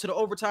go to the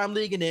overtime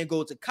league and then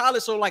go to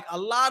college. So like a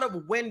lot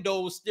of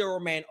windows still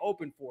remain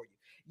open for you.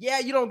 Yeah,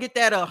 you don't get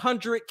that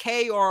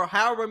 100K or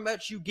however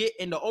much you get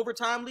in the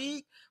overtime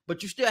league,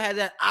 but you still have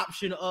that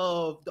option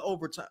of the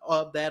overtime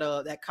of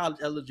that college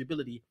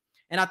eligibility.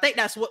 And I think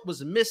that's what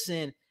was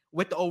missing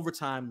with the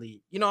overtime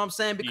league. You know what I'm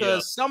saying?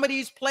 Because some of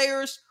these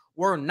players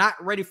were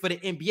not ready for the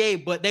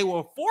NBA, but they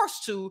were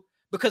forced to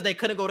because they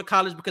couldn't go to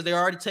college because they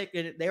already took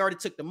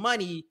the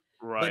money.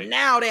 Right. But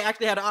now they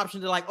actually had the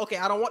option to like, okay,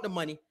 I don't want the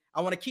money.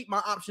 I want to keep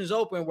my options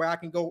open where I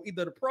can go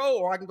either the pro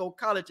or I can go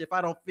college if I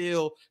don't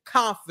feel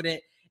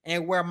confident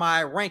and where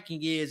my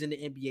ranking is in the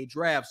NBA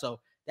draft.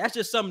 So that's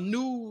just some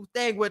new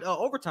thing with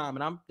overtime,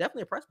 and I'm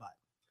definitely impressed by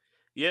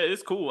it. Yeah,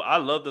 it's cool. I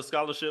love the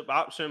scholarship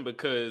option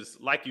because,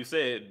 like you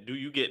said, do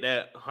you get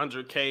that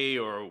 100K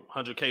or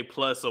 100K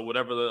plus or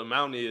whatever the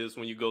amount is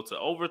when you go to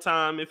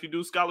overtime if you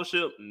do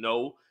scholarship?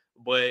 No.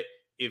 But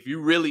if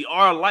you really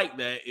are like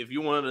that, if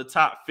you're one of the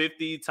top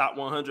 50, top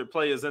 100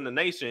 players in the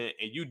nation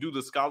and you do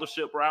the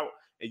scholarship route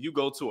and you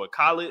go to a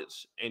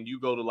college and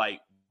you go to like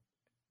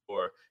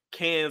or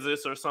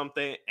Kansas or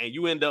something, and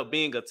you end up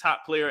being a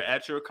top player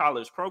at your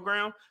college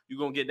program, you're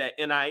going to get that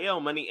NIL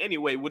money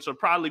anyway, which will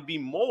probably be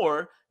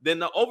more than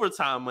the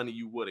overtime money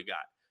you would have got.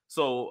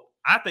 So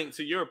I think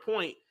to your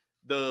point,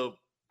 the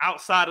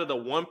outside of the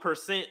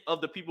 1% of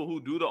the people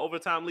who do the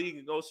overtime league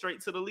and go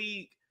straight to the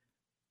league,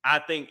 I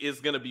think it's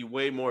going to be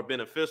way more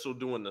beneficial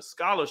doing the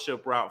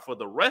scholarship route for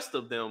the rest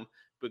of them,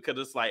 because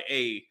it's like,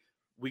 hey,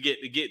 we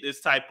get to get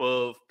this type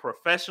of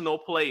professional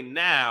play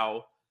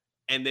now,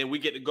 and then we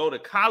get to go to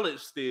college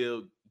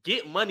still,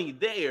 get money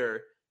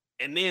there,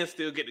 and then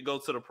still get to go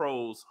to the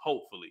pros,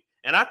 hopefully.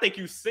 And I think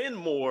you send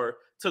more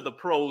to the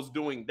pros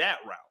doing that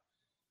route.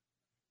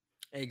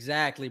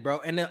 Exactly, bro.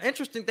 And the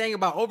interesting thing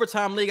about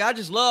overtime league, I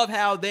just love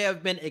how they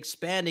have been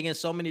expanding in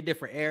so many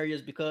different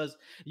areas, because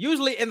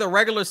usually in the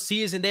regular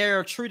season,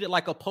 they're treated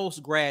like a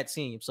post-grad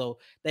team. So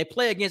they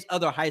play against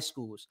other high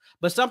schools.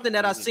 But something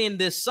that I've seen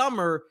this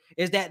summer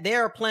is that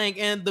they're playing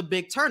in the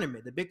big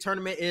tournament. The big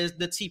tournament is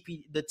the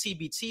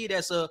TBT.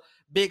 That's a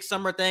big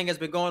summer thing that's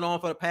been going on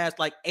for the past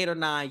like 8 or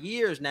 9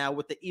 years now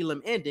with the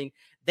Elam ending.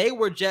 They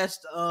were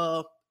just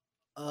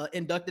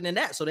inducted in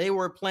that. So they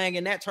were playing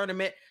in that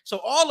tournament. So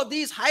all of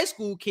these high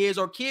school kids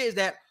or kids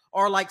that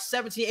are like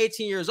 17,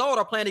 18 years old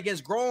are playing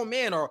against grown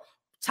men or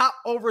top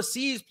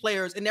overseas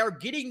players, and they're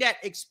getting that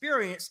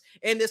experience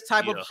in this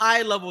type of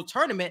high level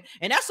tournament.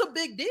 And that's a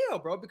big deal,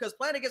 bro, because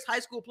playing against high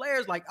school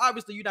players, like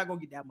obviously you're not going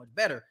to get that much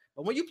better.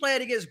 But when you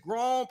playing against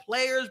grown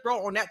players,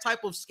 bro, on that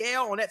type of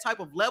scale, on that type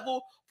of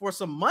level for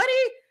some money,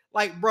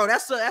 like, bro,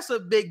 that's a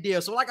big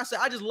deal. So like I said,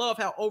 I just love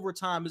how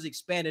overtime is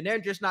expanding. They're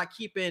just not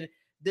keeping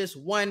this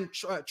one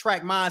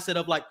track mindset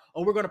of like,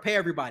 oh, we're going to pay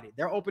everybody.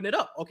 They're opening it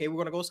up. Okay, we're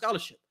going to go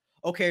scholarship.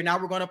 Okay, now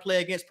we're going to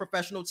play against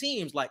professional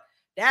teams. Like,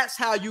 that's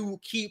how you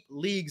keep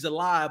leagues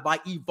alive, by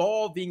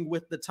evolving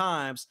with the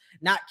times,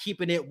 not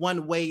keeping it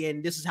one way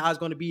and this is how it's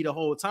going to be the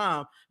whole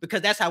time,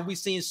 because that's how we've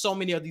seen so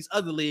many of these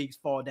other leagues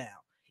fall down.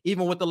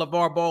 Even with the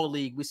LeVar Ball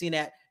League, we've seen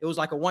that it was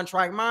like a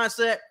one-track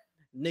mindset.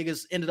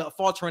 Niggas ended up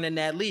faltering in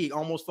that league,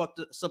 almost fucked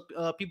some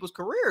people's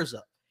careers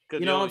up. You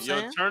know what I'm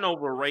saying?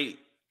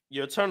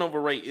 Your turnover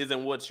rate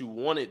isn't what you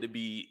want it to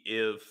be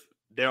if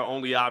their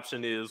only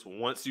option is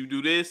once you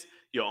do this,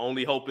 your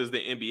only hope is the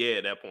NBA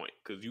at that point,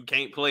 because you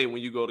can't play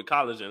when you go to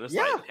college, and it's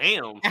like,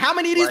 damn. And how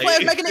many of these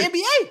players making the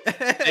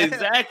NBA?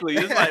 Exactly.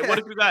 It's like, what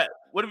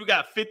if you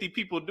got 50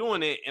 people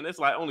doing it, and it's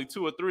like only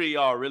 2 or 3 of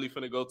y'all really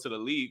finna go to the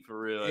league for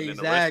real, and then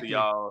the rest of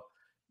y'all,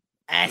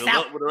 good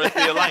luck with the rest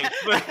of your life.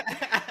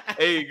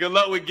 Hey, good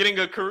luck with getting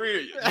a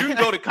career. You can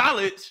go to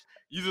college.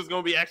 you just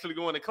gonna be actually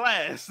going to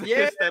class.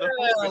 Yeah, instead of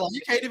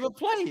you can't even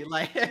play.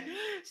 Like,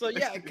 so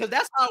yeah, because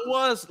that's how it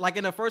was. Like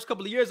in the first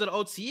couple of years of the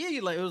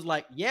OTE, like it was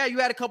like, yeah, you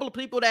had a couple of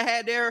people that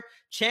had their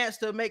chance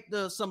to make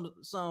some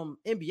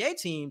NBA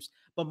teams,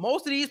 but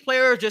most of these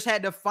players just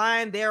had to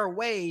find their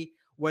way,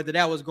 whether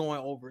that was going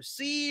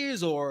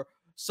overseas or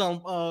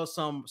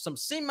some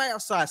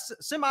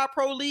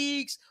semi-pro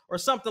leagues or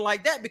something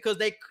like that, because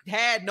they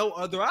had no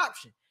other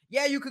option.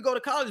 Yeah, you could go to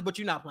college, but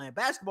you're not playing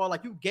basketball.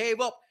 Like, you gave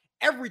up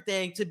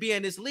everything to be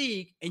in this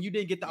league, and you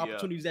didn't get the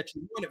opportunities that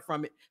you wanted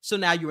from it. So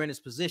now you're in this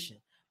position.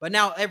 But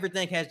now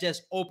everything has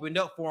just opened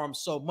up for them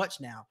so much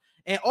now.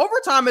 And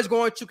overtime is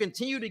going to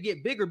continue to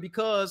get bigger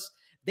because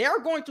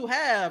they're going to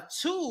have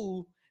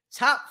 2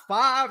 top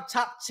 5,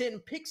 top 10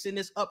 picks in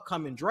this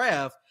upcoming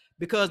draft,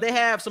 because they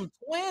have some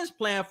twins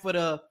playing for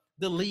the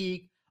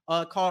league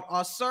called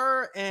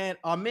Ausar and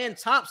Amen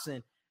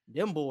Thompson.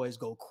 Them boys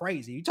go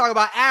crazy. You talk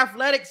about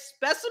athletic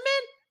specimen,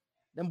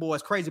 them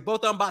boys crazy.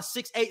 Both of them about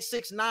 6'8",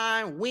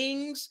 6'9",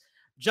 wings,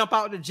 jump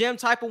out the gym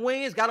type of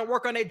wings. Got to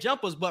work on their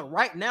jumpers, but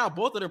right now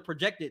both of them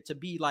projected to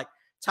be like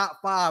top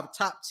 5,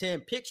 top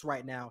 10 picks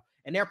right now,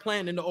 and they're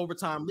playing in the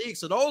overtime league.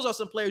 So those are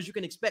some players you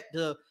can expect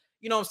to,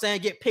 you know what I'm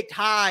saying, get picked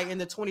high in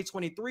the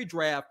 2023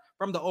 draft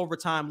from the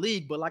overtime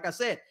league. But like I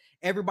said,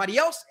 everybody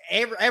else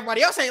ain't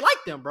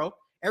like them, bro.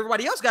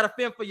 Everybody else got to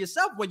fend for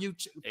yourself when you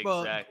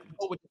go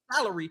with the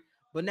salary.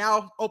 But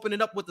now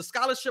opening up with the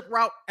scholarship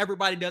route,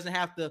 everybody doesn't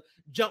have to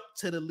jump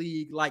to the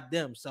league like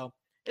them. So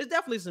it's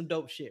definitely some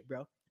dope shit,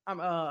 bro.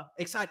 I'm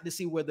excited to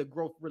see where the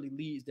growth really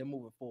leads them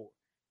moving forward.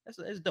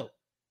 It's dope.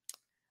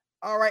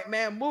 All right,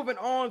 man. Moving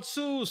on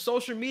to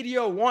social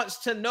media wants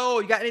to know.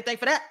 You got anything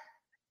for that?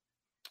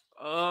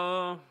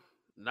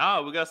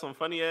 Nah, we got some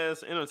funny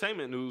ass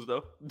entertainment news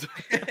though.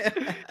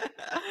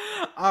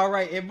 All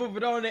right, and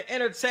moving on to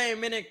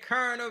entertainment and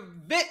current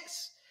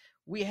events,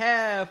 we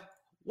have,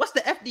 what's the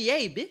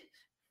FDA, bitch?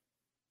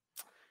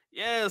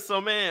 Yeah,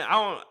 so man,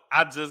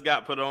 I just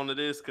got put onto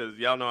this because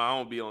y'all know I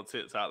don't be on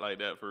TikTok like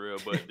that for real,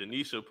 but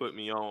Denisha put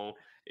me on.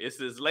 It's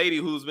this lady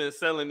who's been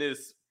selling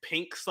this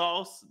pink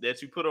sauce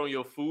that you put on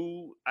your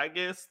food, I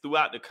guess,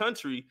 throughout the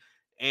country.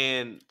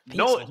 And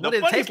the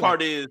funny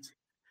part is,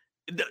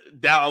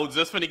 that I was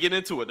just finna get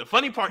into it. The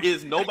funny part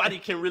is nobody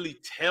can really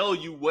tell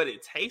you what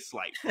it tastes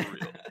like for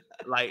real.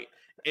 Like,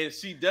 and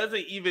she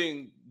doesn't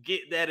even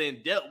get that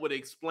in depth with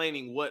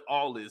explaining what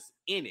all is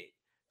in it.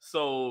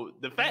 So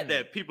the fact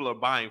that people are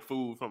buying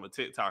food from a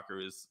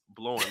TikToker is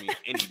blowing me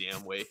any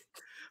damn way.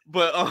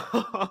 But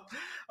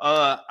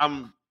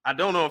I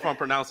don't know if I'm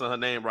pronouncing her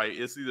name right.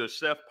 It's either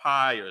Chef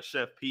Pie or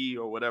Chef P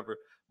or whatever.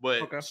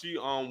 But she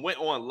went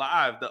on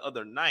live the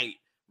other night,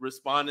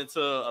 responding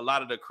to a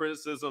lot of the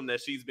criticism that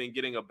she's been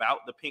getting about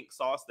the pink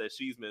sauce that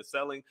she's been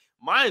selling.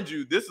 Mind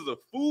you, this is a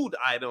food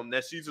item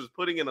that she's just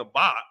putting in a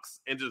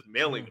box and just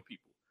mailing to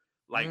people.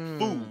 Like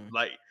food.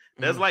 Like,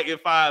 that's like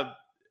if I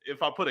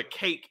put a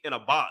cake in a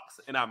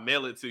box and I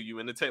mail it to you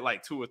and it take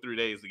like 2 or 3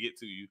 days to get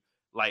to you.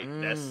 Like,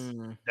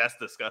 that's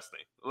disgusting.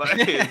 Like,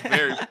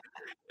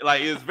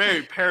 it's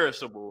very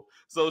perishable.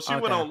 So she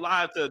went on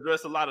live to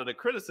address a lot of the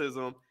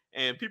criticism,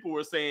 and people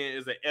were saying,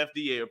 is it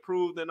FDA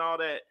approved and all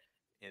that?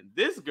 And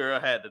this girl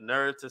had the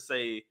nerve to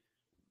say,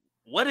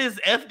 what is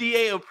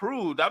FDA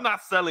approved? I'm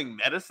not selling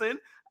medicine.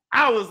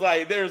 I was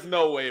like, there's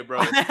no way,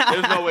 bro.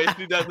 There's no way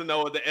she doesn't know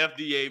what the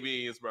FDA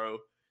means, bro.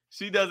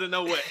 She doesn't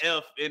know what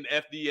F in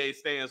FDA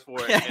stands for.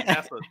 And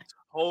that's a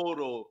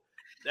total.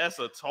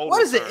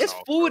 What is it? It's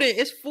food.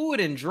 It's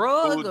Food and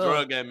Drug. Food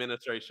Drug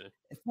Administration.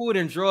 Food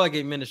and Drug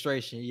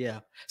Administration.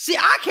 Yeah. See,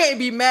 I can't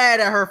be mad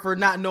at her for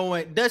not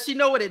knowing. Does she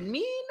know what it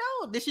means?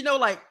 No. Did she know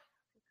like?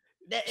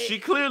 She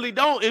clearly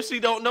don't. If she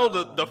don't know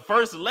the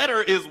first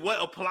letter is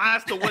what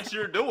applies to what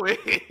you're doing.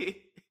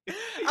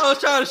 I was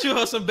trying to shoot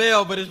her some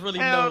bail, but it's really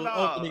no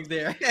openings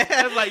there.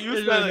 It's like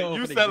you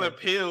selling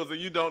pills and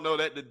you don't know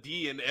that the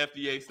D in the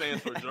FDA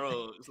stands for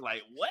drugs.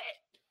 Like, what?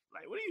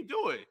 Like, what are you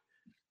doing?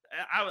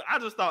 I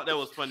just thought that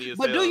was funny as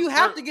hell. But do you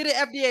have to get it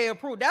FDA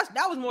approved? That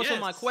was more so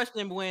my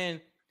question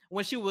when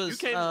she was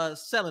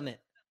selling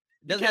it.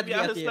 Doesn't have to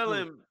be FDA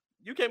approved.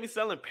 You can't be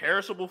selling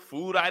perishable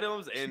food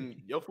items and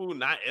your food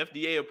not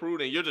FDA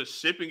approved, and you're just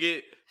shipping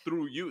it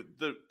through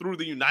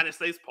the United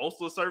States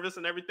Postal Service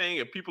and everything,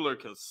 and people are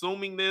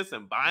consuming this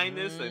and buying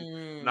this,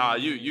 and nah,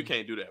 you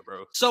can't do that,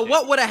 bro. So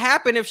what would have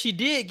happened if she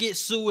did get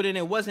sued and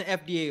it wasn't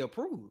FDA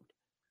approved?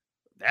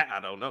 That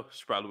I don't know.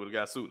 She probably would have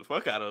got sued the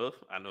fuck out of.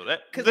 I know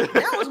that. Because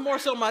that was more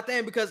so my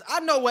thing, because I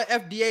know what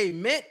FDA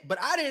meant, but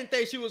I didn't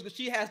think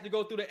she has to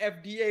go through the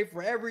FDA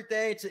for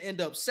everything to end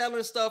up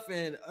selling stuff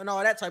and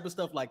all that type of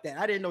stuff like that.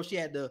 I didn't know she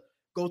had to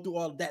go through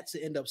all of that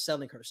to end up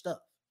selling her stuff.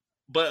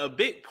 But a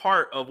big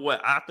part of what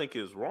I think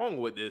is wrong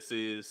with this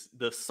is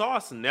the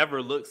sauce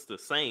never looks the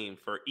same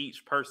for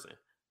each person.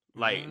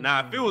 Like,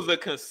 now, if it was a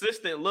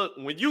consistent look,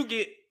 when you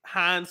get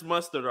Heinz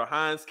mustard or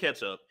Heinz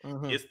ketchup,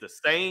 it's the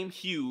same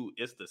hue,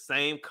 it's the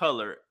same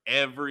color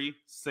every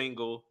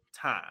single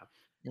time.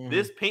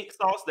 This pink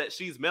sauce that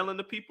she's mailing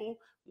to people,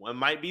 one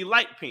might be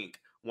light pink,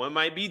 one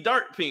might be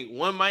dark pink,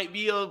 one might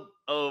be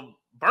a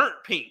burnt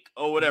pink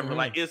or whatever.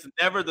 Like it's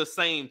never the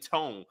same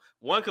tone.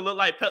 One could look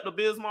like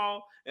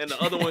Pepto-Bismol and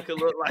the other one could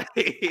look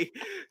like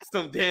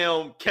some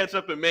damn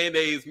ketchup and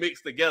mayonnaise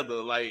mixed together.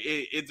 Like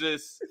it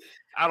just,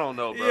 I don't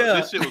know, bro.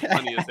 This shit was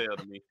funny as hell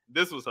to me.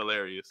 This was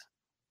hilarious.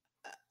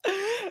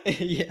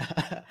 Yeah,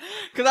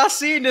 because I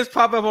seen this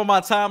pop up on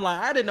my timeline.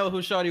 I didn't know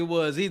who Shorty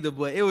was either,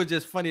 but it was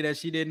just funny that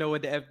she didn't know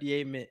what the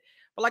FDA meant.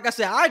 But like I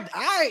said,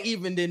 I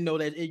even didn't know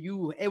that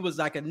it was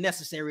like a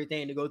necessary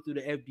thing to go through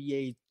the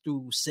FDA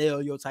to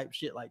sell your type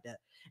shit like that.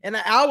 And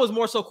I was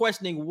more so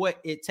questioning what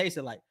it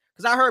tasted like,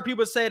 because I heard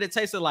people say it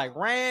tasted like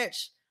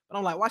ranch, but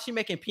I'm like, why she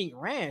making pink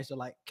ranch? Or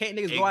like, can't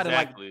niggas go out and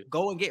like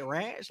go and get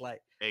ranch?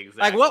 Like,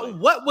 like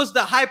what was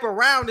the hype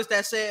around this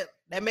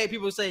that made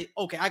people say,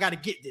 okay, I got to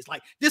get this?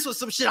 Like, this was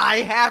some shit I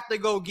have to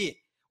go get.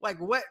 Like,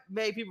 what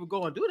made people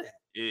go and do that?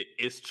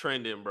 It's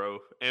trending, bro,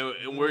 and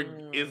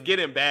it's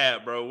getting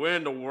bad, bro. We're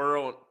in the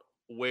world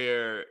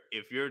where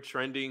if you're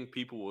trending,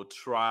 people will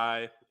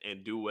try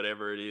and do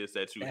whatever it is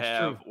that you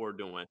have or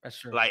doing. That's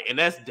true. Like, and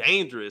that's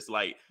dangerous.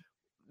 Like,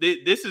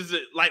 this is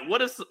like,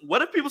 what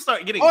if people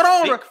start getting hold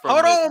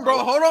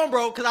on,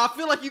 bro, because I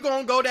feel like you're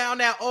gonna go down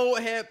that old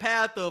head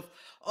path of,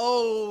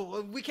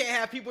 oh, we can't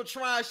have people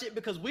trying shit,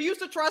 because we used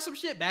to try some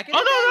shit back in the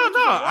day.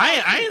 No.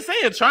 I ain't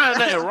saying trying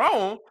nothing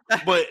wrong,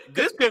 but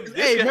this could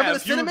remember have the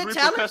cinnamon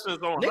challenge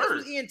on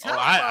her.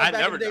 I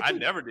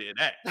never did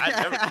that.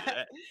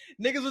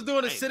 Niggas was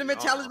doing the cinnamon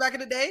challenge back in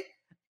the day.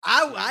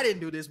 I didn't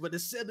do this, but the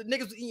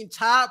niggas was eating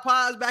Tide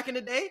Pods back in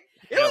the day.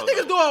 It was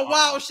niggas doing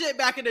wild shit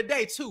back in the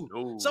day too.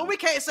 Ooh. So we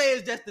can't say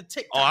it's just the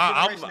TikTok.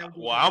 I'm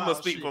gonna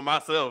speak for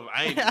myself.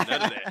 I ain't do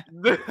none of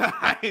that.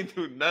 I ain't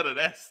do none of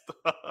that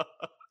stuff.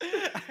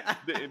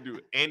 Didn't do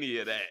any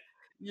of that.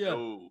 Yeah.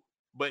 No.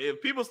 But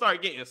if people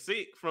start getting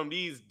sick from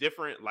these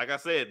different, like I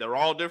said, they're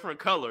all different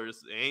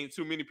colors. There ain't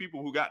too many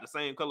people who got the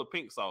same color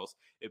pink sauce.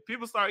 If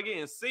people start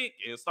getting sick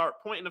and start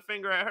pointing the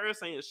finger at her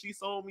saying she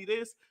sold me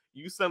this,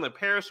 you selling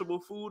perishable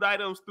food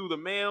items through the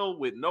mail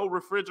with no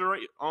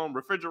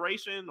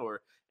refrigeration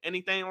or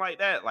anything like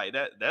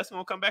that's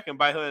gonna come back and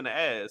bite her in the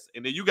ass.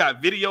 And then you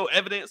got video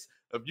evidence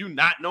of you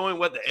not knowing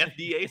what the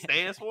FDA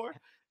stands for.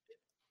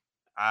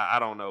 I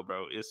don't know,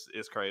 bro.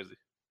 It's crazy.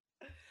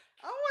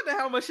 I wonder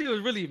how much she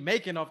was really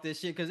making off this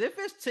shit, because if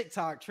it's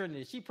TikTok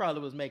trending, she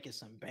probably was making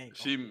some bank.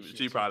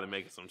 She probably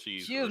making some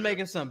cheese. She was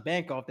making some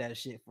bank off that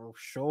shit for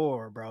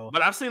sure, bro.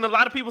 But I've seen a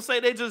lot of people say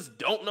they just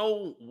don't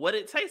know what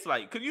it tastes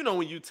like. Because you know,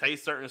 when you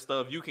taste certain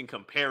stuff, you can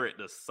compare it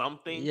to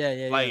something.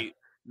 Yeah. Like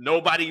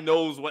nobody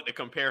knows what to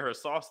compare her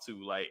sauce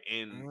to. Like,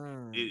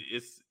 and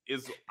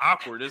it's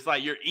awkward. It's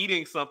like you're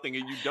eating something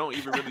and you don't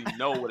even really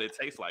know what it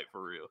tastes like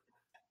for real.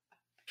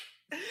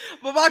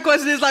 But my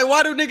question is, like,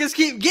 why do niggas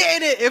keep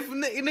getting it if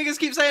niggas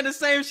keep saying the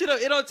same shit?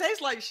 It don't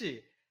taste like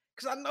shit.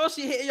 Because I know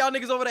she hit y'all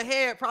niggas over the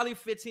head, probably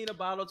 15 a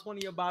bottle,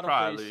 20 a bottle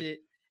for this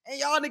shit. And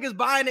y'all niggas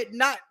buying it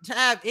not to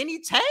have any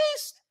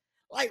taste?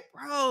 Like,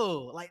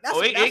 bro, like that's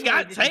it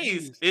got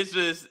taste. It's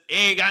just it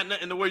ain't got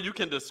nothing to where you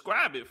can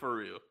describe it for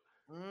real.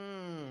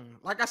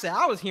 Like I said,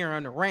 I was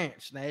hearing the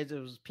ranch. Now it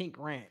was pink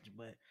ranch,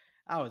 but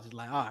I was just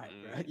like, all right,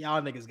 bro,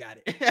 y'all niggas got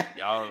it.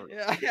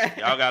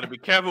 y'all got to be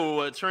careful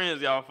with what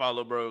trends y'all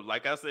follow, bro.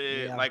 Like I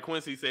said, like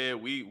Quincy said,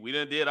 we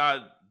done did our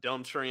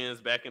dumb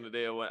trends back in the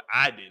day. What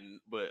I didn't,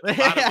 but a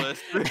lot of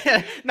us.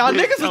 No,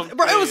 niggas was,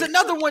 bro. It was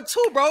another one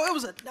too, bro. It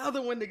was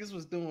another one niggas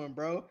was doing,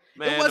 bro.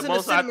 Man, it wasn't the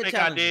most I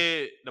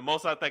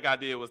think I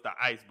did was the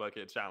ice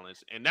bucket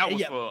challenge, and that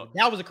was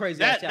that was a crazy.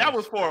 That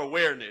was for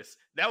awareness.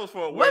 Was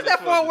that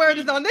for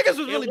awareness? No, niggas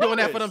was really doing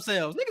that for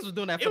themselves. Niggas was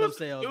doing that for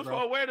themselves. It was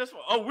for awareness.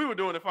 We were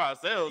doing it for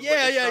ourselves.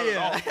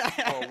 Yeah.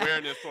 For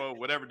awareness for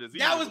whatever disease.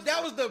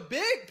 That was the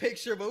big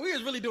picture, but we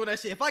was really doing that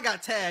shit. If I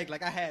got tagged,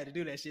 like I had to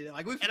do that shit.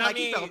 Like we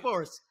fell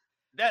force.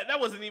 That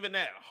wasn't even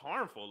that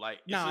harmful. Like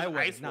it's just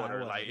ice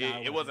water. Like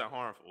it wasn't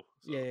harmful.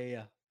 So.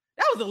 Yeah.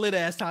 That was a lit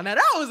ass time. Now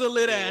that was a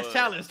lit ass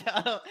challenge.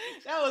 That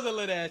was a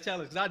lit ass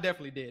challenge. Cause I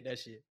definitely did that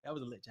shit. That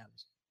was a lit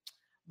challenge.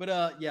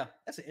 But yeah,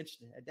 that's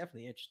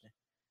definitely interesting.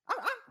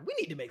 We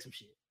need to make some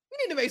shit. We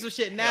need to make some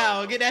shit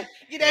now. Get that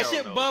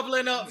shit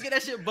bubbling up. Get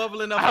that shit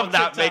bubbling up. I'm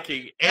not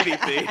making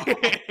anything.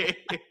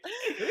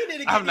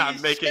 I'm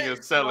not making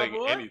or selling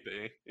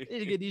anything. We need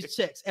to get these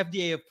checks.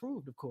 FDA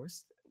approved, of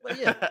course. But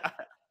yeah.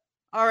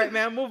 All right,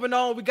 man. Moving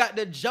on. We got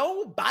the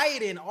Joe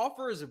Biden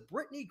offers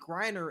Brittany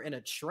Griner in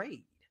a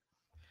trade.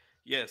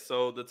 Yeah,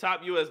 so the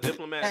top U.S.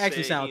 diplomat that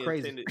actually sounds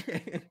crazy.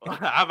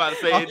 I'm about to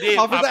say it did.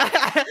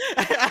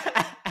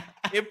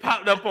 It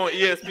popped up on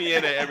ESPN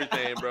and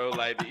everything, bro.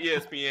 Like the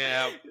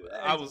ESPN,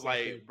 I was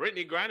like,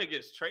 Brittany Griner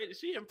gets traded.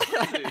 She in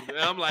prison. And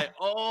I'm like,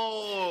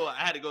 oh,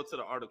 I had to go to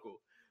the article.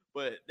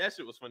 But that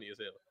shit was funny as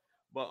hell.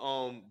 But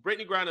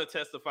Brittany Griner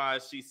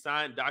testifies she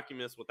signed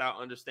documents without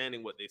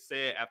understanding what they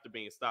said after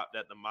being stopped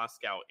at the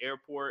Moscow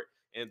airport.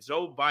 And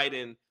Joe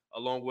Biden,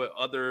 along with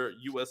other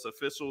U.S.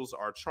 officials,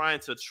 are trying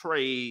to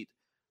trade,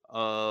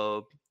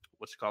 what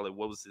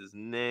was his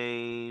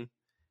name?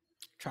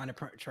 Trying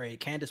to trade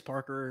Candace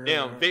Parker.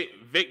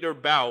 Victor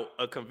Bout,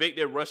 a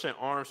convicted Russian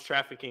arms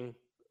trafficking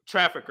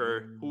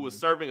trafficker who was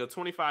serving a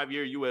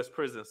 25-year U.S.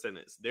 prison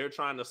sentence. They're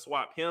trying to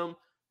swap him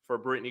for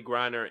Brittany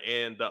Griner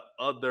and the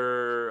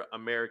other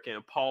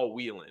American, Paul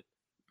Whelan.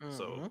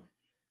 So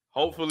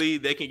hopefully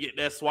they can get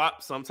that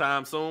swap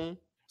sometime soon.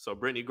 So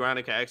Brittany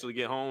Griner can actually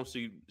get home.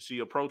 She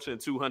approaching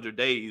 200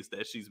 days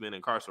that she's been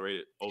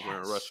incarcerated over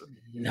in Russia.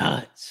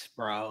 Nuts,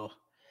 bro.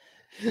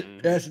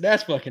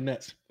 That's fucking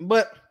nuts.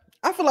 But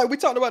I feel like we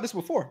talked about this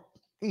before.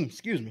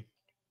 Excuse me.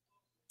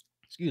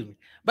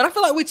 But I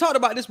feel like we talked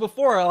about this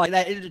before, like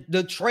that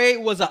the trade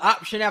was an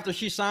option after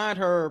she signed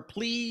her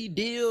plea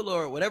deal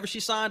or whatever she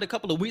signed a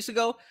couple of weeks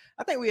ago.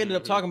 I think we ended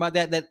up talking about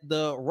that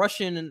the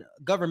Russian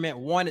government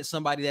wanted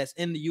somebody that's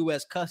in the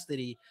U.S.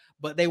 custody,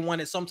 but they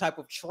wanted some type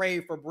of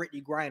trade for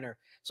Brittany Griner.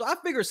 So I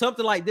figured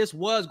something like this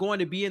was going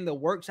to be in the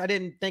works. I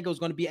didn't think it was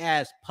going to be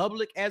as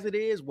public as it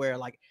is, where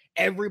like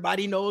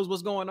everybody knows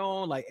what's going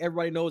on. Like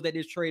everybody knows that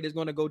this trade is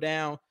going to go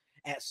down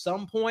at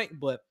some point,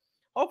 but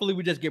hopefully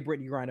we just get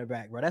Brittany Griner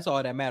back, bro. That's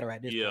all that matter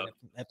at this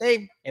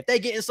point. If they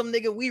getting some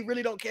nigga we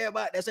really don't care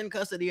about that's in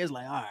custody, it's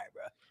like, all right,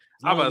 bro.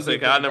 I'm about to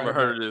say, I never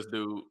heard of this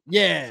dude.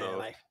 Yeah, so.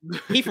 Like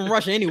he from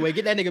Russia anyway.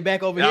 Get that nigga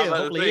back over here.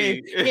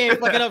 Hopefully he ain't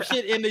fucking up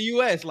shit in the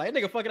U.S. Like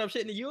nigga fucking up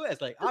shit in the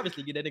U.S. Like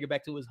obviously get that nigga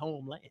back to his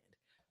homeland.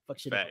 Fuck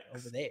shit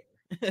over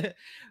there.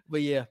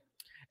 But yeah.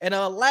 And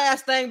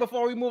last thing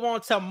before we move on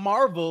to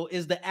Marvel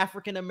is the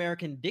African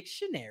American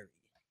Dictionary.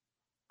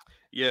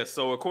 Yes,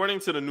 so according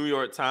to the New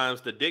York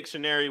Times, the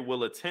dictionary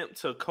will attempt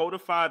to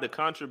codify the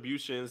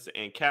contributions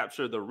and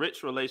capture the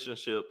rich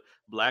relationship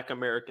Black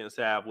Americans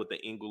have with the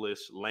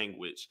English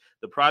language.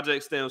 The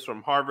project stems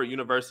from Harvard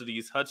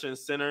University's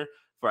Hutchins Center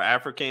for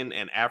African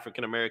and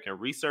African American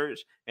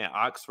Research and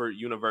Oxford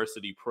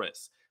University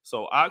Press.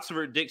 So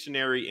Oxford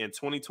Dictionary in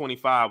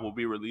 2025 will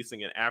be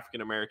releasing an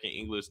African American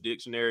English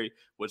dictionary,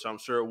 which I'm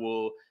sure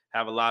will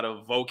have a lot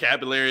of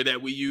vocabulary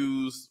that we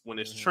use when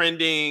it's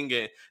trending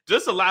and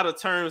just a lot of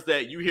terms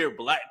that you hear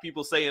Black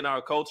people say in our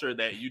culture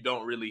that you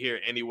don't really hear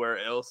anywhere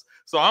else.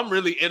 So I'm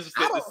really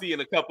interested to see in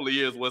a couple of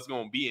years what's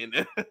going to be in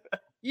there.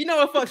 You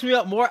know what fucks me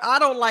up more? I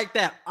don't like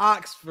that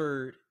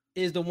Oxford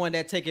is the one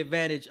that take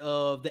advantage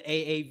of the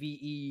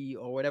AAVE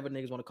or whatever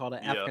niggas want to call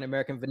it, African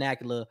American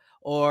vernacular,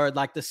 or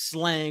like the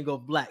slang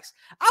of Blacks.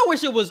 I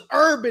wish it was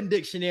Urban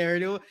Dictionary,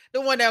 the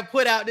one that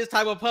put out this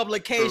type of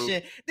publication.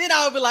 True. Then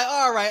I would be like,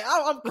 all right,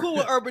 I'm cool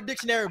with Urban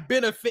Dictionary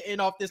benefiting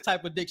off this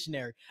type of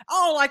dictionary. I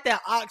don't like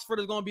that Oxford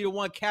is going to be the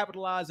one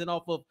capitalizing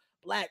off of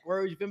Black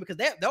words, you feel me?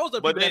 Because those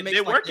are people that make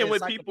they're working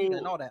with people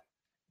and all that.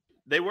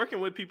 They're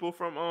working with people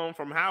from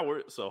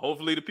Howard, so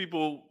hopefully the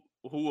people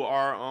who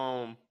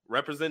are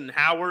representing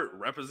Howard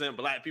represent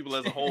Black people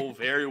as a whole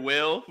very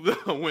well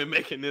when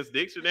making this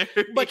dictionary.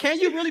 But can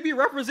you really be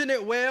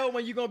represented well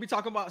when you're gonna be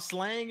talking about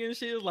slang and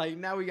shit? Like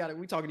now we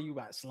talking to you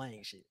about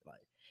slang shit, like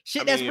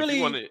shit that's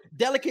really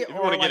delicate. If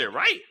you want to get it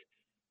right,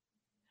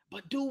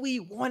 but do we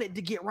want it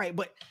to get right?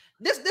 But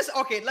this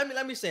okay.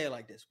 Let me say it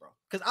like this, bro.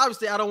 Because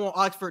obviously I don't want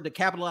Oxford to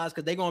capitalize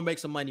because they're gonna make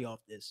some money off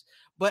this.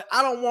 But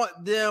I don't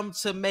want them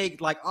to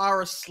make like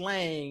our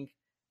slang.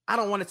 I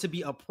don't want it to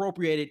be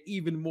appropriated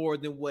even more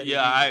than what.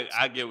 Yeah,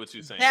 I get what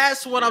you're saying.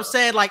 That's what I'm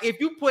saying. Like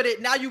if you put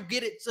it now, you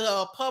get it to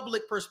a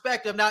public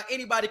perspective. Now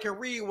anybody can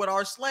read what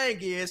our slang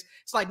is.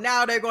 It's like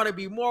now they're going to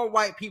be more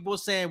white people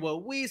saying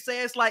what we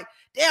say. It's like,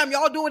 damn,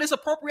 y'all doing this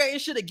appropriating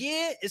shit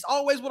again. It's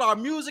always with our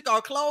music,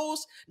 our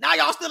clothes. Now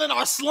y'all still in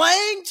our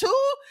slang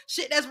too.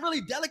 Shit that's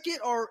really delicate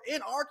or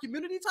in our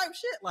community type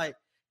shit. Like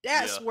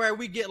that's where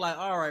we get like,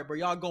 all right, bro,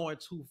 y'all going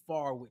too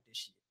far with this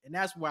shit. And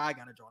that's where I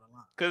gotta draw the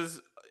line.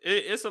 Because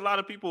it's a lot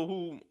of people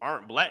who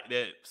aren't Black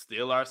that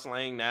steal our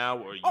slang now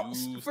or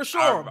use for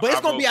sure, but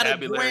it's gonna be at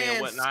a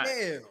grand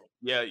scale.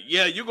 Yeah,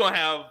 you're gonna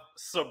have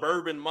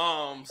suburban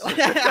moms saying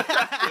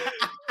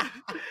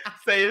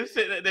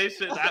shit that they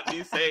should not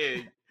be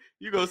saying.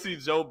 You're gonna see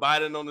Joe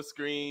Biden on the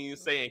screen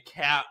saying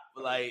cap,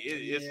 like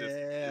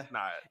it's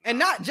not. And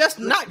not just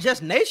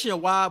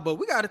nationwide, but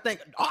we gotta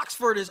think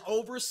Oxford is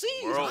overseas.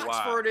 Worldwide.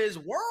 Oxford is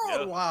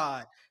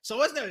worldwide. Yep. So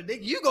it's there.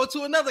 You go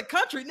to another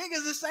country,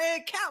 niggas is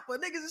saying cap,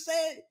 but niggas is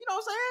saying, you know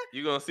what I'm saying?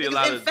 You're gonna see a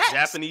lot of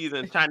Japanese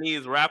and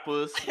Chinese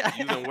rappers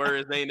using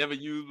words they ain't never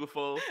used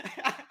before.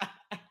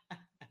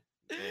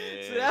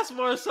 So that's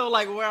more so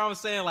like where I'm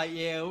saying, like,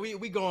 yeah,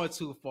 we going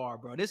too far,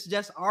 bro. This is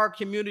just our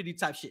community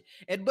type shit.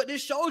 But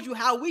this shows you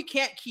how we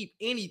can't keep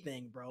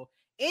anything, bro.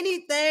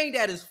 Anything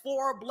that is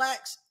for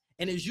Blacks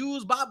and is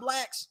used by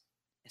Blacks,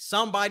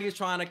 somebody is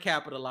trying to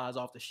capitalize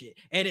off the shit.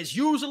 And it's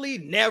usually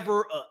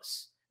never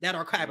us that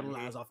are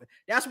capitalized off it.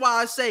 That's why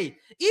I say,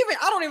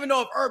 I don't even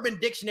know if Urban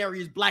Dictionary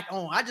is Black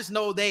owned. I just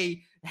know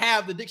they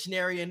have the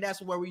dictionary and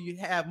that's where we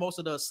have most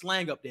of the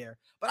slang up there.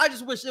 But I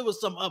just wish it was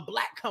a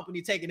Black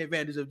company taking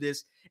advantage of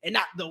this and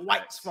not the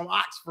whites from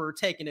Oxford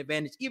taking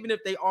advantage. Even if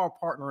they are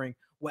partnering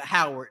with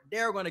Howard,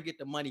 they're going to get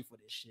the money for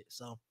this shit.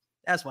 So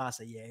that's why I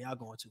say, yeah, y'all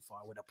going too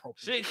far with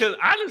appropriate shit. Because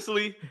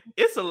honestly,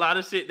 it's a lot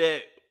of shit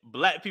that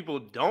Black people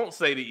don't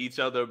say to each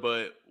other,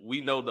 but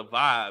we know the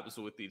vibes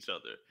with each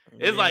other.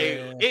 It's like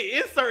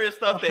it's certain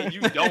stuff that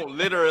you don't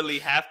literally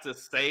have to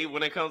say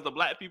when it comes to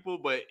Black people,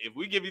 but if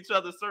we give each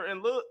other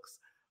certain looks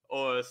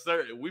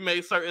we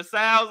made certain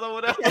sounds or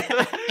whatever.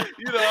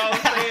 You know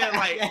what I'm saying?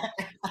 Like,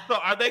 so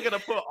are they gonna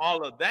put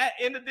all of that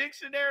in the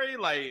dictionary?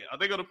 Like, are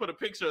they gonna put a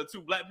picture of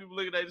two black people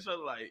looking at each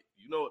other like,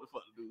 you know what the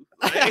fuck to do?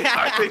 Like,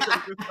 are they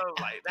gonna do something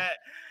like that?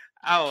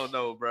 I don't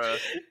know, bro.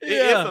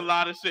 It's a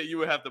lot of shit you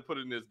would have to put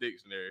in this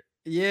dictionary.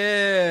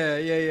 Yeah.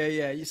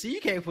 You see,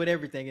 you can't put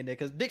everything in there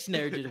because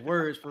dictionary just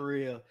words for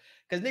real.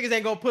 Because niggas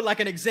ain't gonna put like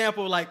an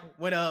example like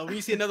when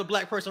you see another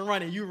black person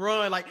running, you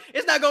run. Like,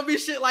 it's not gonna be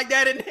shit like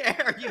that in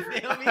there. You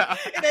feel me?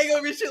 It ain't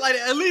gonna be shit like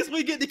that. At least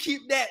we get to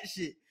keep that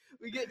shit.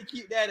 We get to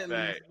keep that at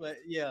least. But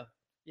yeah,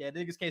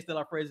 niggas can't steal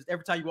our phrases.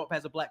 Every time you walk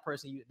past a black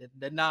person,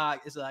 the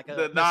nod is like a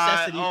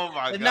necessity. Oh my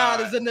god, the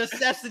nod is a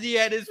necessity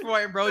at this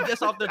point, bro.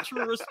 Just off the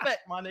true respect,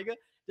 my nigga.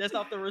 Just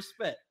off the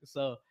respect.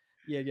 So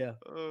yeah.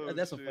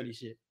 That's some funny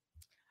shit.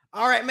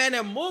 All right, man.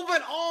 And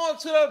moving on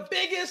to the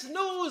biggest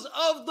news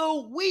of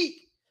the week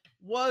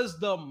was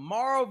the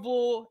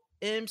Marvel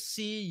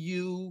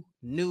MCU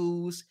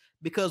news,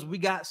 because we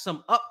got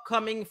some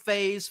upcoming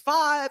Phase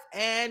 5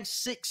 and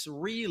 6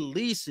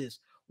 releases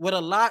with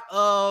a lot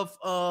of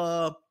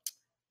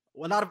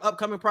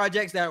upcoming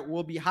projects that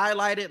will be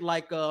highlighted,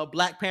 like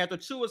Black Panther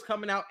 2 is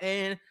coming out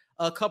in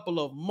a couple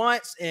of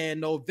months. In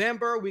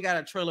November, we got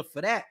a trailer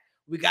for that.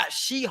 We got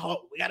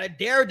She-Hulk. We got a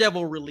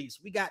Daredevil release.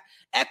 We got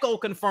Echo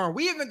confirmed.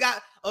 We even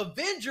got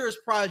Avengers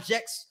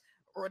projects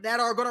that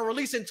are going to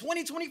release in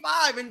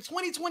 2025 and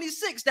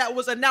 2026 that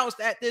was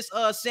announced at this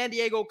San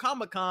Diego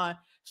Comic-Con.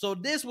 So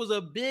this was a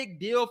big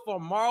deal for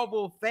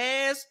Marvel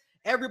fans.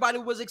 Everybody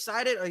was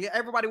excited.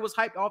 Everybody was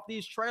hyped off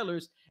these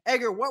trailers.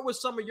 Edgar, what was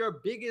some of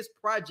your biggest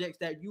projects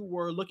that you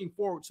were looking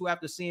forward to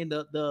after seeing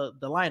the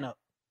lineup?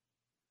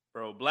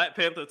 Bro, Black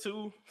Panther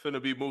 2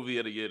 finna be movie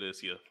of the year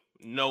this year.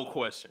 No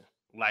question.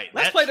 Like,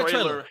 let's play the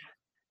trailer.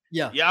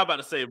 Yeah, I'm about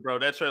to say, bro,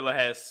 that trailer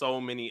has so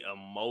many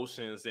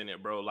emotions in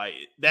it, bro. Like,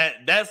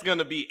 that's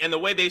gonna be, and the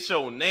way they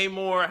show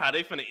Namor, how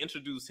they finna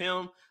introduce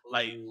him,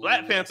 like,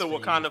 Black Panther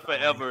Wakanda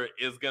Forever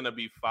is gonna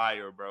be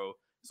fire, bro.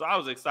 So I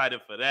was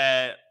excited for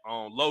that.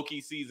 Loki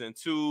season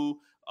 2,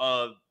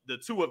 the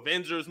 2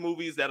 Avengers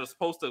movies that are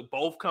supposed to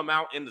both come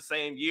out in the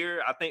same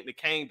year. I think the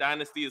Kang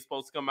Dynasty is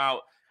supposed to come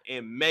out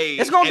in May.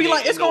 It's gonna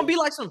be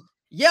like some.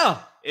 Yeah.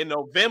 In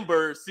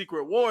November,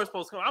 Secret War is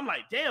supposed to come. I'm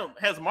like, damn,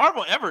 has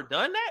Marvel ever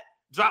done that?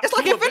 It's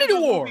like Infinity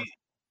War.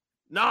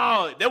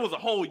 No, there was a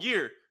whole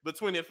year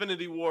between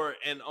Infinity War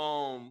and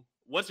Endgame.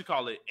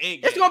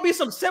 It's gonna be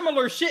some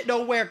similar shit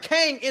though, where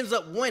Kang ends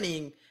up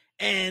winning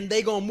and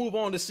they gonna move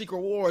on to Secret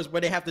Wars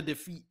where they have to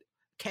defeat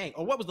Kang.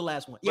 Or what was the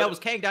last one? Yeah, it was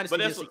Kang Dynasty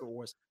and Secret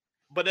Wars.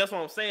 But that's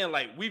what I'm saying.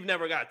 Like, we've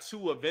never got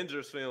 2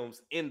 Avengers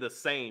films in the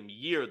same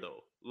year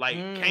though. Like,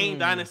 Kang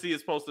Dynasty is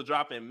supposed to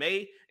drop in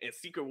May, and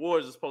Secret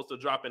Wars is supposed to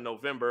drop in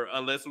November,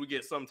 unless we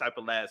get some type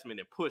of last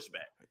minute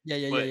pushback. Yeah.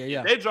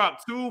 If they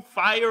drop two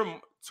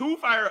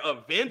fire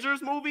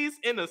Avengers movies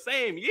in the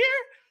same year,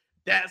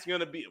 that's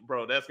gonna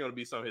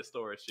be some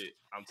historic shit.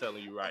 I'm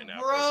telling you right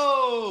now,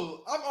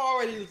 bro. I'm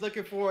already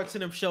looking forward to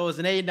them shows,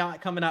 and they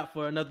not coming out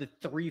for another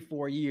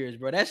 3-4 years,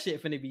 bro. That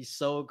shit finna be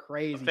so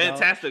crazy.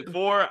 Fantastic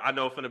Four, I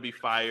know finna be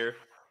fire.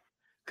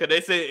 Cause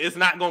they say it's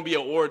not gonna be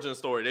an origin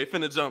story. They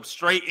finna jump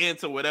straight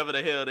into whatever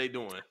the hell they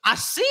doing. I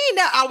seen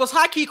that. I was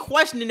high-key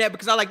questioning that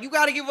because I like, you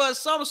gotta give us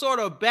some sort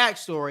of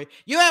backstory.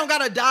 You ain't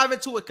gotta dive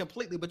into it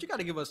completely, but you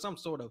gotta give us some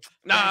sort of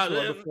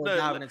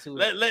diving into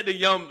it. Let the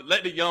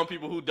young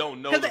people who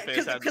don't know the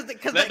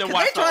Fantastic, let them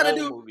watch the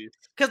old movies.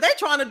 Cause they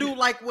trying to do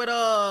like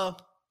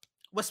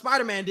what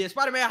Spider-Man did.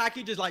 Spider-Man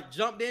high-key just like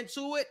jumped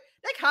into it.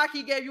 They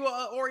high-key gave you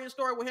an origin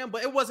story with him,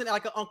 but it wasn't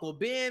like an Uncle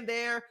Ben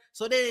there.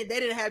 So they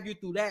didn't have you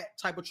through that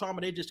type of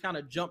trauma. They just kind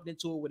of jumped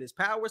into it with his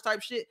powers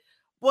type shit.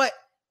 But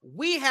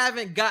we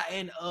haven't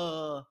gotten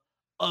a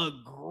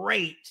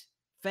great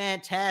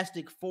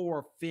Fantastic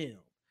Four film.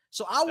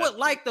 So I would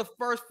like the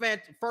first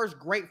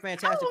great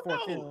Fantastic Four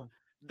film.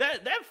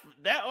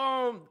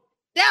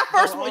 That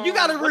first one, you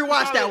gotta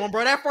rewatch that one,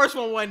 bro. That first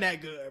one wasn't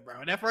that good,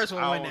 bro. That first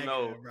one wasn't that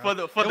good,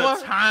 bro. For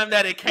the time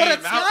that it came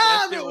out,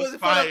 that shit was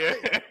fire.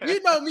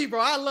 You know me, bro.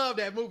 I love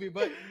that movie,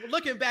 but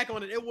looking back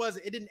on it,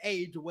 it didn't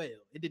age well.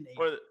 It didn't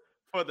age.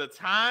 For the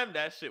time,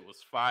 that shit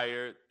was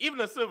fire. Even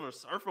the Silver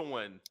Surfer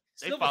one,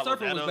 Silver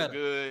Surfer was better.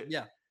 Good.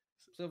 Yeah,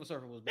 Silver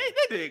Surfer was better.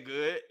 They did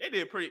good. They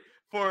did pretty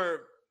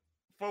for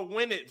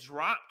when it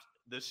dropped.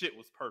 The shit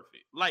was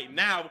perfect. Like,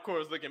 now, of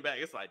course, looking back,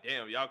 it's like,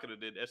 damn, y'all could have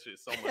did that shit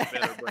so much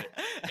better. But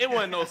it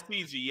wasn't no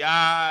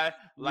CGI.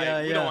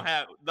 Like, we don't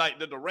have, like,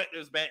 the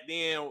directors back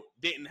then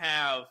didn't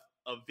have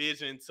a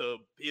vision to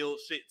build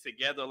shit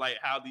together like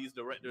how these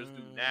directors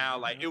do now.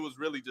 Like, it was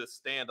really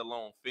just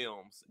standalone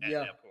films at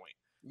that point.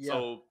 Yeah.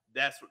 So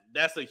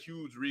that's a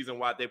huge reason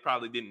why they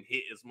probably didn't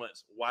hit as much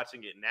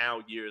watching it now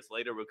years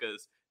later,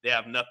 because they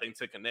have nothing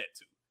to connect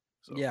to.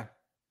 So. Yeah.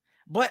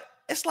 But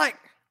it's like,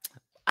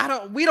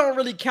 we don't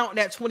really count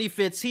that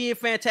 2015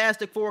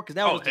 Fantastic Four because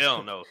that was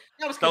hell no.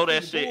 Throw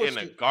that shit bullshit.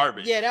 In the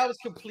garbage. Yeah, that was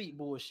complete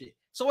bullshit.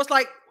 So it's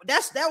like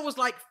that was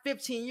like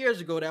 15 years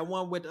ago. That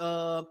one with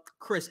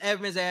Chris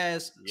Evans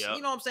as you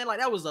know what I'm saying? Like,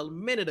 that was a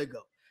minute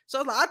ago.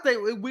 So it's like, I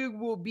think we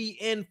will be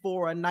in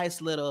for a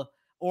nice little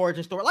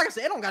origin story. Like I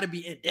said, it don't got to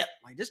be in depth.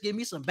 Like, just give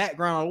me some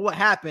background on what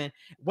happened.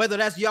 Whether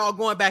that's y'all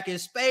going back in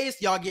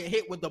space, y'all get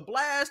hit with the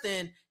blast,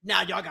 and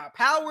now y'all got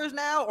powers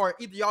now, or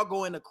either y'all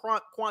go in the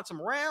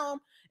quantum realm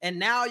and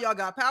now y'all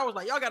got powers.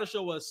 Like, y'all got to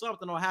show us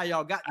something on how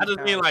y'all got. I just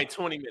powers. need like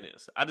 20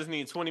 minutes. I just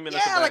need 20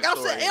 minutes. Yeah, like I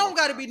said, it don't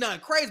got to be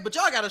nothing crazy, but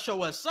y'all got to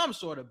show us some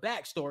sort of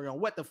backstory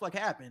on what the fuck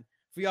happened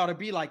for y'all to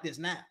be like this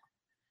now.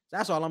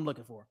 That's all I'm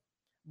looking for.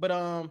 But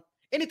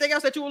anything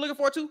else that you were looking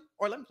forward to?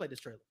 Or let me play this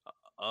trailer.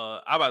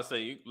 I'm about to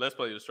say, let's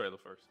play this trailer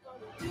first.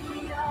 I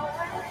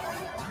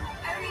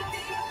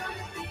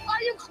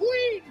am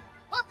queen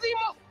of the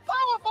most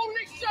powerful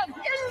nation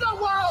in the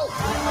world,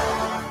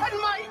 and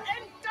my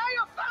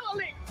entire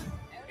family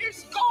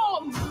is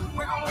gone.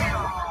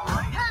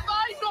 Have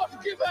I not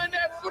given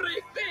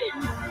everything?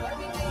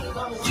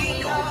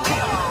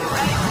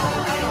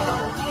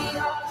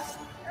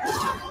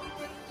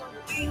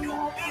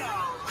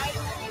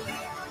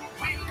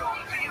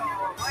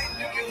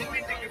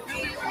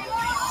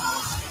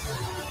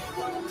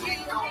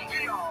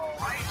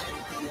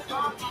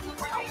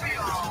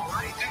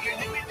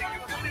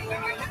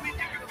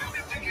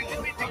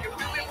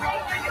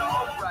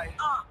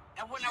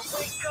 And when I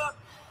wake up,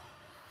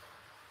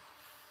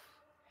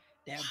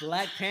 that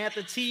Black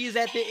Panther tease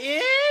at the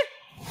end.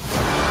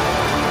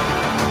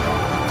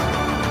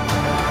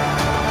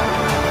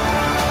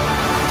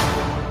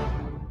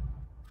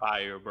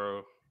 Fire,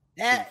 bro.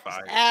 That's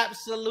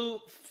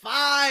absolute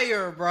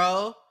fire,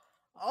 bro.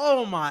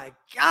 Oh my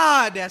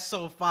God, that's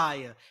so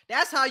fire.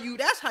 That's how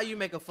you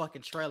make a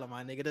fucking trailer,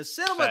 my nigga. The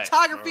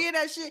cinematography in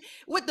that shit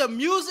with the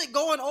music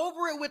going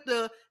over it with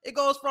it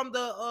goes from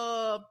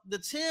the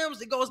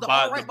Timbs, it goes to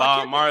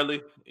Bob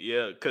Marley.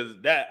 Yeah, cause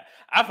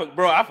I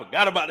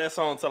forgot about that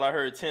song until I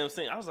heard Tim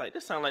sing. I was like,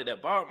 this sound like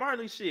that Bob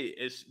Marley shit.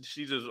 And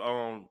she just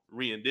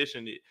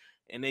re-editioned it.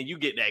 And then you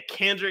get that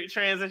Kendrick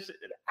transition.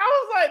 I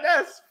was like,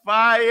 that's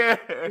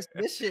fire.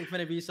 This shit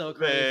finna be so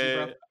crazy,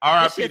 bro.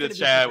 R.I.P. to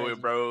Chadwick,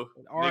 bro.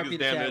 R.I.P.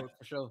 to Chadwick,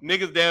 for sure.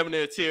 Niggas damn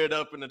near teared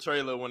up in the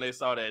trailer when they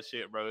saw that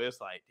shit, bro.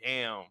 It's like,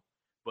 damn.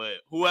 But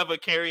whoever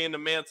carrying the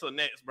mantle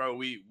next, bro,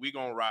 we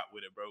gonna rock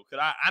with it, bro.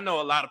 Because I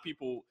know a lot of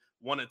people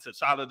wanted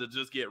T'Challa to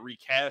just get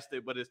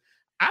recasted, but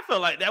I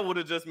feel like that would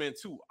have just been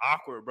too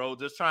awkward, bro.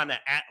 Just trying to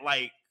act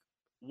like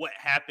what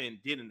happened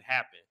didn't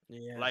happen.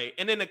 Yeah. Like,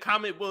 and in the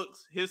comic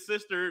books, his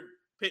sister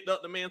picked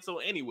up the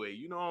mantle anyway,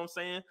 you know what I'm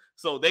saying?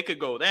 So they could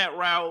go that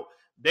route.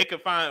 They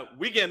could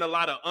we getting a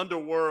lot of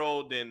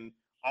underworld and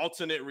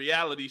alternate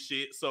reality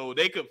shit, so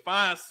they could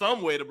find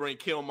some way to bring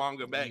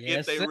Killmonger back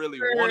if they really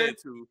wanted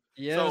to.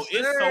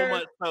 It's so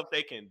much stuff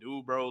they can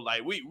do, bro.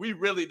 Like we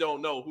really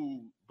don't know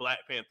who Black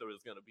Panther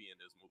is gonna be in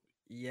this movie.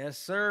 Yes,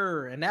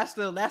 sir. And that's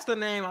the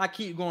name I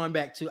keep going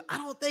back to. I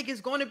don't think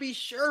it's going to be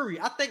Shuri.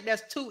 I think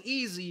that's too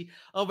easy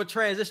of a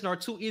transition or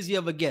too easy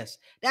of a guess.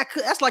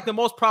 That's like the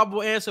most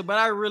probable answer, but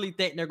I really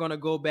think they're going to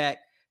go back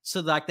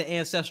to like the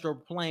ancestral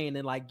plane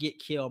and like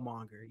get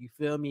Killmonger. You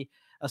feel me?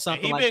 Or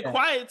something he like been that.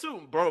 Quiet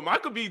too, bro.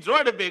 Michael B.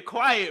 Jordan been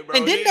quiet, bro.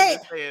 And didn't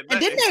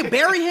they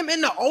bury him in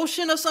the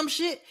ocean or some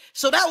shit?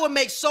 So that would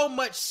make so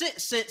much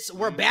sense since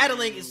we're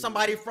battling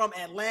somebody from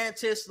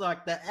Atlantis,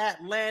 like the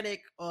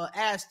Atlantic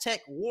Aztec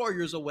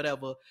warriors or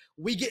whatever.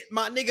 We get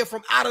my nigga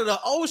from out of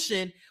the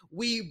ocean,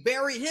 we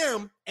bury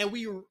him, and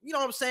you know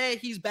what I'm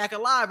saying? He's back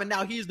alive, and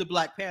now he's the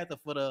Black Panther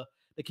for the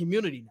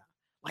community now.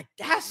 Like,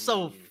 that's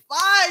so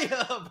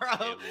fire,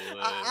 bro.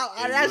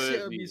 That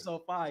shit would be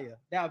so fire.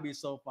 That would be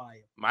so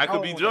fire.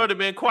 Michael B. Jordan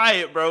been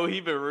quiet, bro.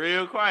 He been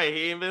real quiet.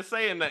 He ain't been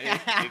saying nothing.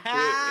 It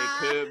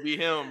could be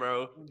him,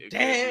 bro.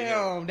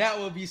 Damn, that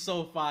would be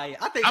so fire.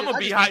 I think I'm gonna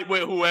be hyped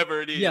with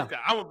whoever it is. Yeah.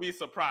 I'm gonna be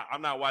surprised.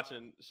 I'm not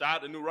watching. Shout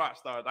out to New Rock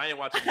Stars. I ain't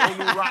watching no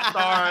New Rock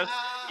Stars,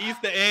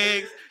 Easter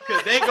eggs,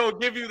 because they gonna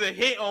give you the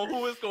hint on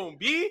who it's gonna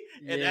be,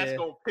 and that's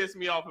gonna piss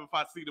me off if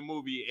I see the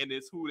movie and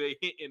it's who they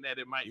hinting that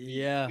it might be.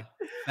 Yeah,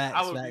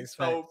 I would be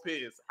so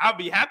pissed. I'll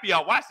be happy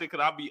I watched it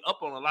because I'll be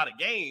up on a lot of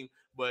games,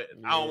 but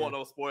I don't want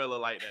no spoiler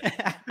like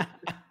that.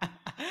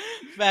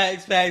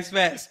 Facts.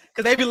 Because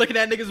they be looking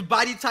at niggas'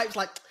 body types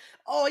like,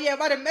 oh yeah,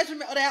 by the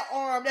measurement of that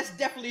arm, that's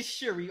definitely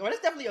Shuri, or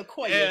that's definitely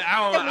Okoye. Yeah,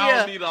 I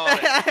don't need all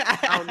that.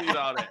 I don't need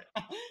all that.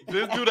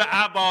 Just do the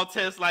eyeball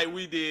test like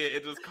we did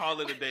and just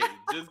call it a day.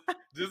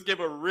 Just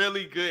give a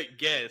really good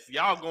guess.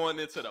 Y'all going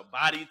into the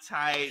body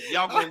type.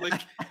 Y'all gonna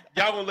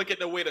look at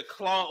the way the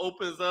claw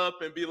opens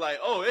up and be like,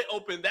 oh, it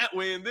opened that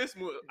way in this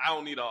movie. I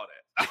don't need all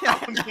that.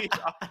 I don't need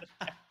all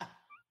that.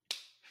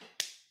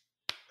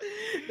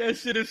 That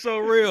shit is so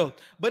real.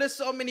 But there's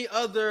so many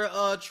other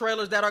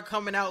trailers that are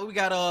coming out. We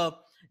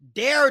got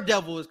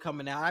Daredevil is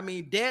coming out. I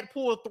mean,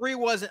 Deadpool 3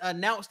 wasn't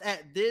announced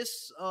at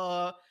this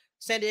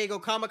San Diego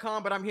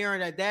Comic-Con, but I'm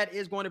hearing that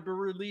is going to be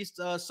released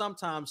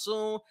sometime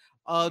soon.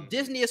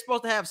 Disney is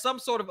supposed to have some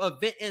sort of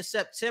event in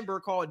September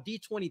called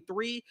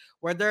D23,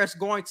 where they're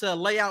going to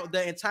lay out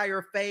the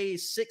entire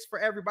phase 6 for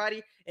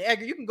everybody. And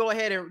Edgar, you can go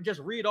ahead and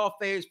just read off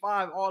phase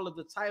 5, all of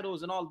the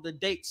titles and all of the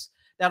dates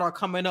that are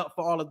coming up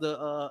for all of the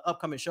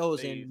upcoming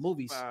shows and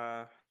movies.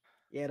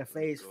 Yeah, the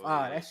phase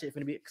 5. That shit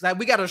finna be, because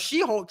we got a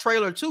She-Hulk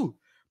trailer too.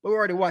 But we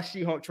already watched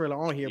She-Hulk trailer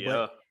on here.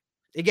 But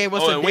It gave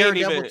us a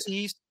Daredevil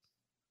tease.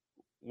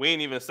 We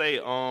ain't even say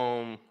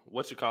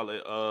what you call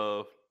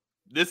it.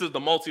 This is the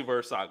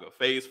multiverse saga.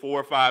 Phase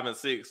 4, 5, and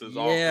 6 is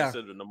all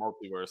considered the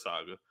multiverse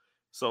saga.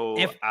 So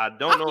I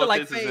don't know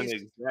if this is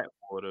an exact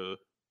order.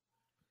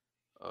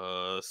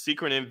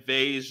 Secret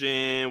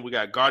Invasion. We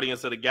got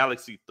Guardians of the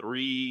Galaxy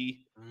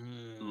 3,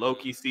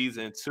 Loki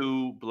season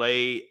 2,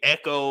 Blade,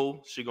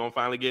 Echo. She gonna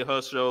finally get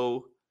her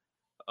show.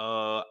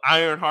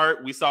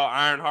 Ironheart. We saw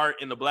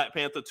Ironheart in the Black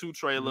Panther 2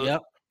 trailer.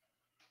 Yep.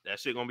 That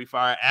shit gonna be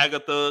fire.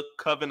 Agatha,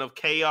 Coven of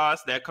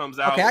Chaos. That comes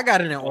out. Okay, I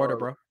got it in order,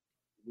 bro.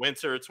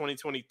 Winter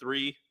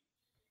 2023.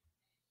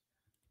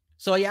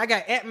 So yeah, I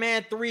got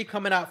Ant-Man 3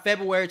 coming out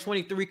February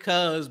 23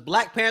 because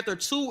Black Panther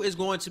 2 is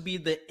going to be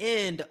the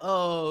end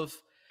of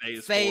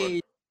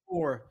Phase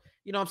 4.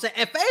 You know what I'm saying?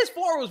 And Phase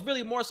 4 was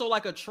really more so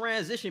like a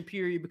transition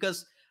period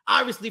because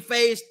obviously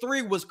Phase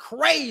 3 was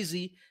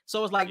crazy.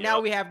 So it's like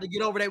now we have to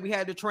get over that. We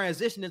had to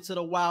transition into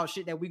the wild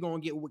shit that we're going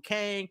to get with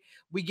Kang.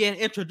 We getting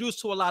introduced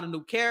to a lot of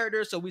new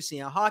characters. So we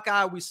seeing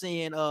Hawkeye. We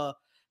seeing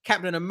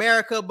Captain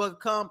America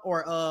become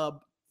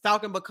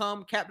Falcon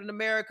become Captain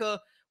America.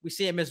 We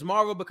see Ms.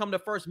 Marvel become the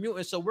first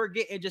mutant. So we're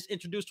getting just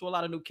introduced to a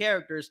lot of new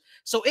characters.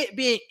 So it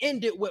being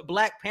ended with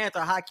Black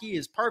Panther high key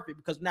is perfect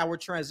because now we're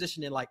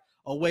transitioning like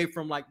away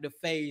from like the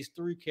Phase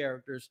 3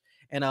 characters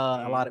and a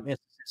lot of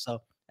instances.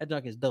 So that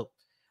junk is dope.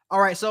 All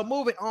right. So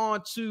moving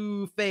on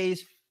to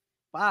Phase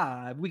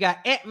 5. We got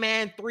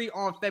Ant-Man 3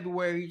 on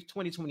February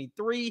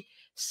 2023.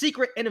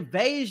 Secret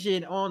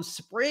Invasion on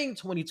spring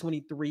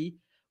 2023.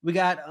 We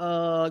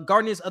got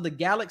Guardians of the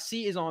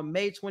Galaxy is on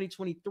May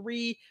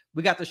 2023.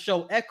 We got the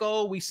show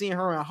Echo. We seen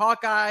her in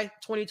Hawkeye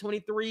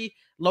 2023.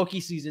 Loki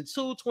season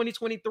 2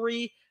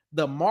 2023.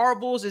 The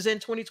Marvels is in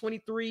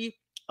 2023.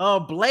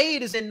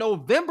 Blade is in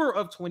November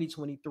of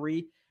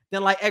 2023.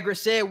 Then, like Edgar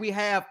said, we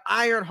have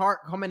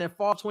Ironheart coming in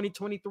fall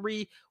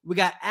 2023. We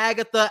got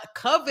Agatha,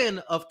 Coven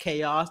of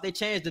Chaos. They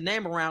changed the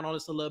name around on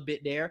us a little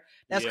bit there.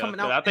 That's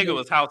coming out. I think it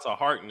was House of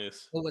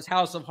Harkness. It was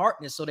House of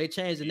Harkness, so they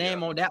changed the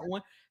name on that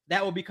one.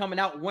 That will be coming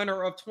out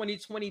winter of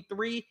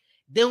 2023.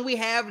 Then we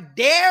have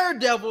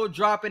Daredevil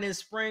dropping in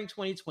spring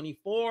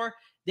 2024.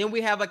 Then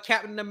we have a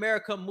Captain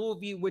America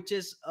movie, which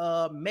is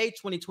May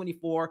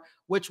 2024,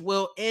 which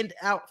will end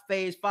out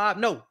Phase 5.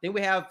 No, then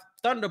we have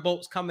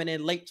Thunderbolts coming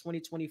in late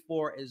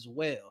 2024 as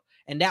well.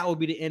 And that will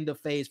be the end of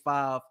Phase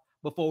 5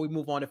 before we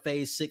move on to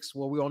Phase 6,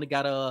 where we only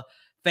got a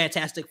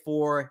Fantastic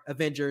Four,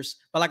 Avengers.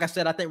 But like I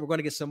said, I think we're going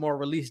to get some more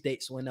release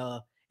dates when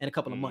in a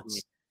couple of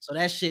months. So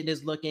that shit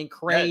is looking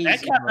crazy.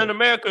 That Captain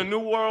America New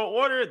World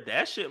Order,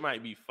 that shit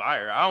might be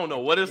fire. I don't know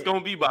what it's going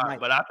to be by,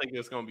 but I think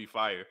it's going to be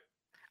fire.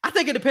 I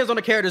think it depends on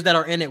the characters that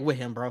are in it with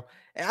him, bro.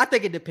 I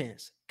think it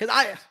depends. Because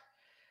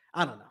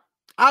I don't know.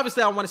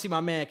 Obviously, I want to see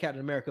my man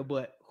Captain America,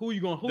 but who's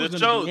going to be in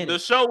it? The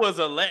show was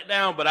a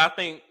letdown, but I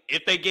think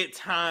if they get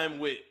time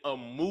with a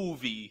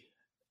movie,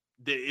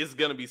 it's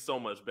going to be so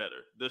much better.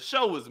 The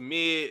show was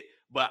mid,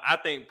 but I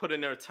think putting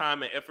their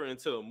time and effort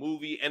into a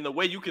movie and the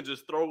way you can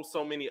just throw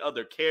so many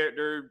other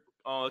character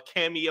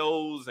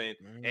cameos and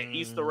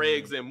Easter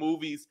eggs in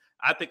movies,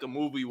 I think a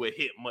movie would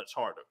hit much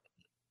harder.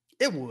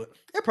 It would.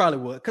 It probably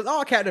would. Because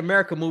all Captain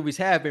America movies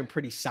have been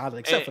pretty solid,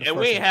 except for the first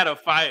we ain't had a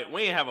fire.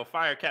 We ain't have a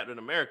fire Captain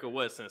America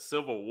since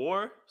Civil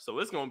War. So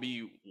it's gonna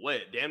be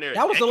damn near.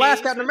 That was the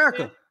last Captain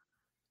America.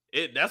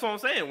 That's what I'm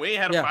saying. We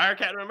ain't had a fire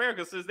Captain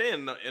America since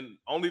then, and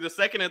only the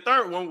second and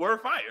third one were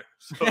fire.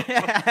 So.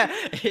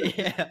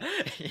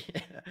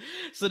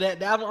 So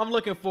that I'm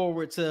looking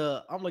forward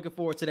to. I'm looking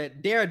forward to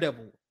that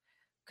Daredevil,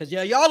 because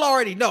y'all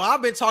already know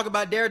I've been talking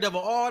about Daredevil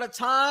all the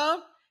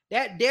time.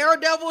 That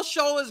Daredevil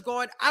show is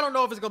going. I don't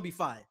know if it's gonna be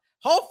fire.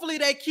 Hopefully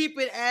they keep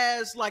it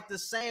as like the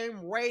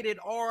same rated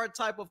R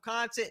type of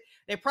content.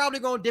 They're probably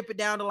gonna dip it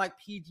down to like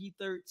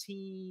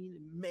PG-13,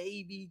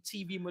 maybe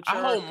TV mature. I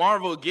hope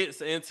Marvel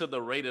gets into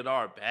the rated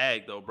R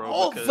bag though, bro.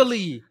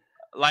 Hopefully,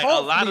 like a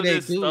lot of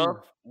this stuff,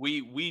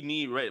 we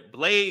need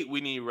Blade.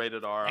 We need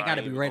rated R. It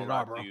gotta be rated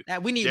R, bro.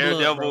 We need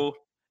Daredevil. Blood,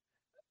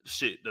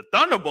 shit, the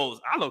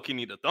Thunderbolts. I low-key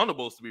need the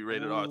Thunderbolts to be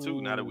rated R too.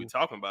 Now that we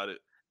talking about it,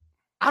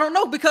 I don't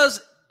know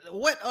because.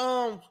 What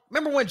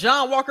remember when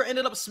John Walker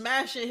ended up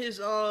smashing his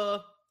he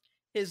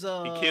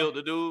killed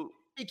the dude.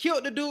 He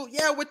killed the dude,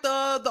 with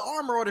the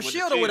armor or the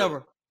shield or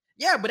whatever.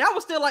 Yeah, but that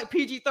was still like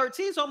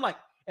PG-13. So I'm like,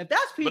 if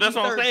that's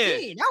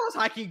PG-13, that was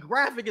like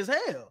graphic as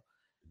hell.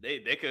 They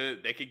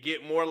could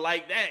get more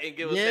like that and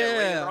give us that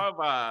rated R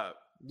vibe.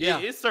 Yeah,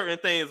 it's certain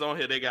things on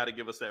here they got to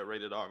give us that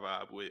rated R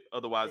vibe with.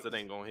 Otherwise, it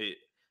ain't gonna hit.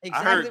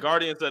 Exactly. I heard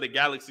Guardians of the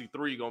Galaxy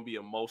 3 gonna be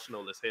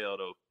emotional as hell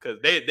though, because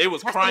they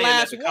was crying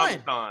at the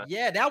Comic-Con.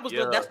 Yeah, that was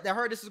I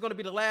heard this is gonna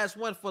be the last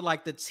one for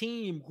like the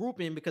team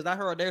grouping, because I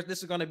heard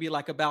this is gonna be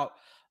like about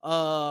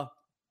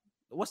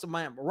what's the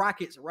man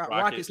Rocket's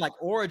like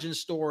origin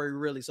story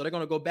really. So they're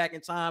gonna go back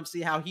in time,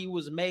 see how he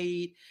was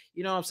made.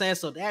 You know what I'm saying?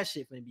 So that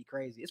shit gonna be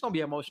crazy. It's gonna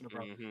be emotional,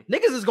 bro.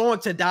 Niggas is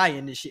going to die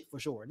in this shit for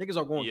sure. Niggas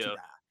are going to die.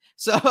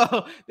 So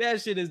that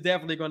shit is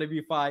definitely going to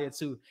be fire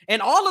too.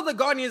 And all of the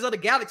Guardians of the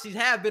Galaxies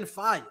have been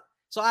fire.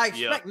 So I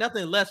expect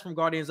nothing less from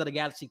Guardians of the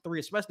Galaxy 3,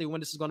 especially when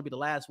this is going to be the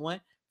last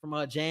one from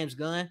James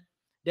Gunn.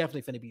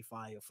 definitely finna be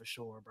fire for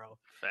sure, bro.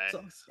 Facts.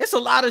 So it's a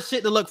lot of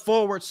shit to look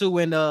forward to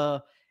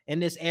in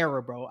this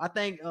era, bro. I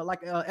think, like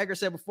Edgar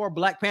said before,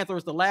 Black Panther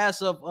is the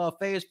last of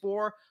Phase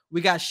 4.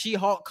 We got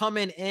She-Hulk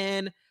coming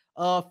in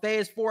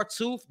Phase 4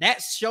 too.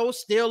 That show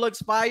still looks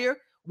fire.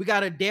 We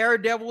got a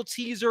Daredevil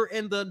teaser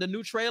in the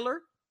new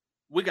trailer.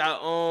 We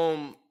got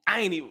I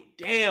ain't even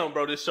damn,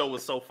 bro. This show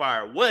was so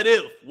fire. What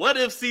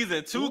if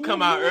season 2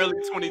 come out early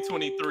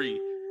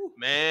 2023?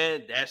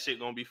 Man, that shit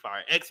gonna be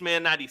fire.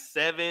 X-Men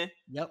 97.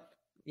 Yep.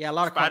 Yeah, a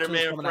lot of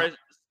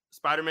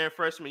Spider-Man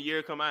freshman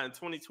year come out in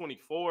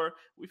 2024.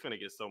 We finna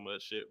get so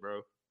much shit,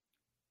 bro.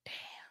 Damn.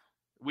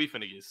 We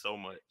finna get so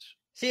much.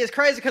 See, it's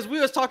crazy because we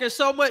was talking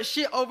so much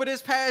shit over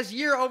this past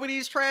year over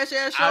these trash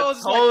ass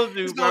shows. I told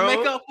you, it's bro. Gonna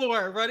make up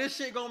for it, bro. This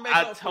shit gonna make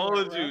up for it.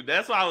 I told you.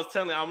 That's why I was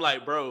telling you. I'm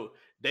like, bro,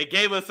 they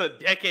gave us a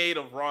decade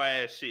of raw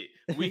ass shit.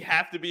 We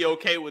have to be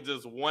okay with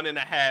just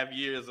 1.5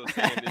 years of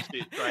saying this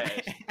shit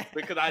trash.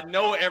 Because I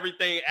know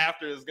everything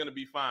after is gonna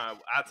be fine.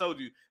 I told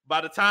you,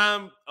 by the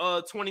time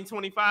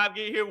 2025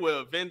 get here with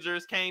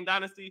Avengers, Kang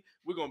Dynasty,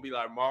 we're gonna be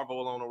like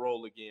Marvel on a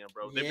roll again,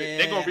 bro.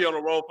 They're gonna be on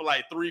a roll for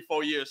like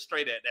 3-4 years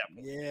straight at that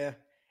point. Yeah.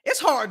 It's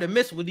hard to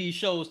miss with these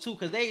shows too,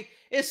 because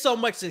it's so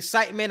much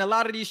excitement. A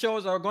lot of these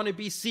shows are going to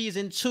be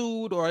season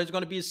 2, or it's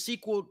going to be a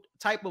sequel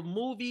type of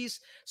movies.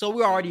 So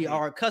we already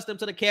are accustomed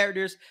to the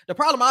characters. The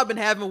problem I've been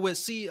having with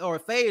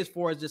Phase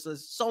 4 is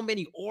just so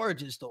many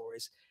origin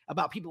stories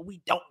about people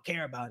we don't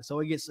care about. So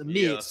it gets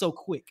mid so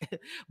quick.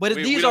 But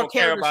we don't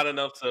care about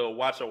enough to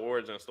watch an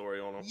origin story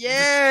on them.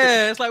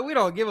 Yeah, it's like we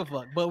don't give a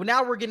fuck. But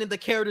now we're getting the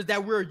characters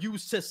that we're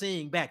used to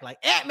seeing back, like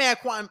Ant-Man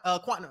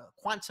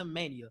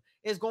Quantumania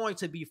is going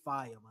to be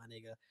fire, my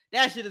nigga.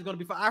 That shit is going to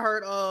be fire. I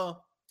heard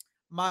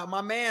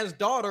my man's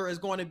daughter is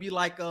going to be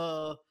like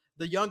the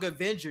young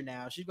Avenger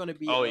now. She's going to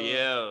be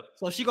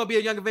so she's going to be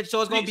a young Avenger. So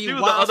it's going to be she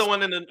was the other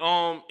one in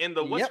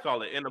the what you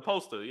call it, in the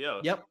poster.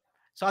 Yep.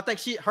 So I think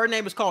her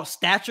name is called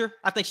Stature.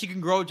 I think she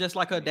can grow just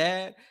like her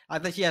dad. I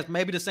think she has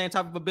maybe the same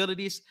type of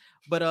abilities,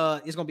 but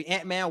it's gonna be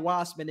Ant-Man,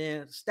 Wasp, and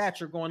then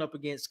Stature going up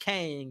against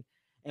Kang.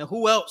 And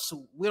who else?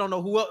 We don't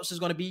know who else is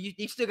gonna be.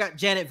 You still got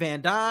Janet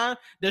Van Dyne.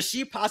 Does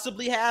she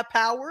possibly have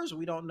powers?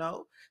 We don't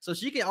know. So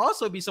she can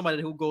also be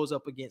somebody who goes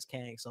up against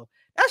Kang. So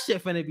that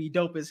shit finna be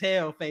dope as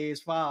hell.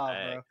 Phase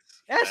 5, bro.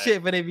 That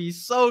shit finna be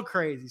so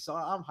crazy. So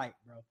I'm hyped,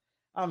 bro.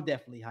 I'm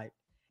definitely hyped.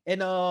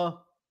 And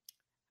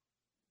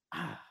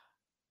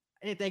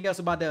anything else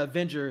about the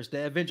Avengers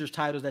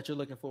titles that you're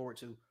looking forward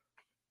to?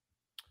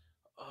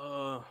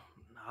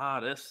 Nah,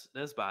 that's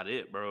about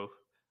it, bro.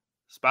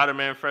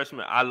 Spider-Man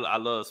freshman. I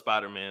love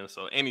Spider-Man,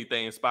 so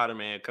anything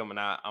Spider-Man coming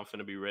out, I'm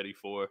finna be ready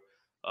for.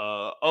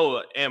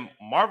 And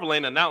Marvel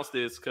ain't announced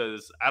this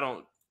because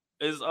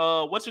is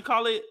what you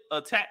call it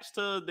attached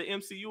to the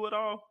MCU at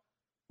all?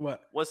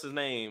 What's his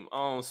name?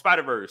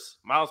 Spider-Verse.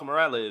 Miles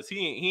Morales.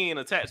 He ain't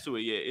attached to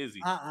it yet, is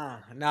he?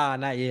 Nah,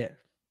 not yet.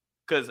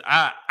 Because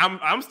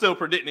I'm still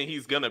predicting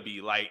he's gonna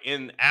be like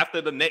after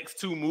the next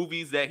 2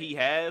 movies that he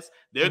has,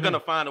 they're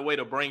gonna find a way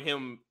to bring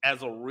him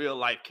as a real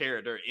life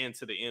character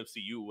into the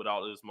MCU with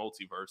all this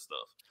multiverse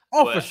stuff.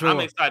 For sure.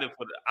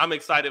 I'm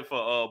excited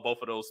for both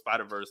of those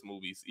Spider-Verse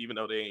movies, even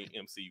though they ain't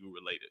MCU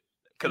related.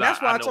 Because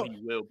I know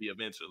he will be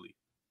eventually.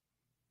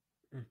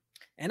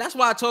 And that's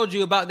why I told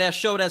you about that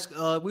show that's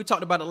we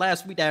talked about it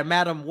last week, that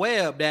Madam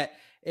Web that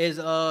is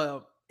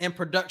in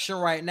production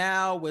right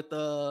now with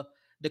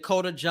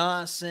Dakota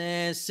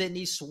Johnson,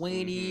 Sydney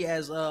Sweeney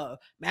as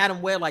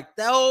Madam Web. Like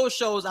those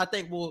shows I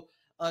think will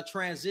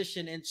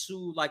transition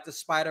into like the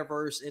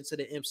Spider-Verse into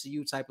the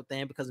MCU type of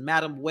thing, because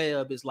Madam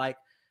Web is like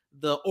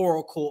the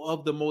oracle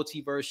of the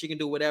multiverse. She can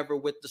do whatever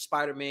with the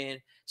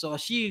Spider-Man. So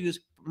she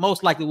is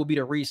most likely will be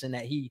the reason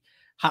that he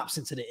hops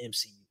into the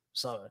MCU.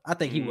 So I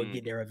think he will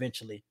get there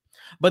eventually.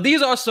 But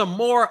these are some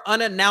more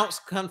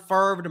unannounced,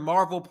 confirmed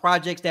Marvel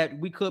projects that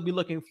we could be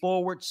looking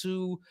forward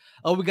to.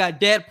 We got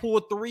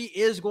Deadpool 3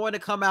 is going to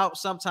come out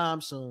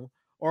sometime soon,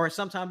 or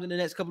sometime in the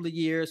next couple of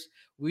years.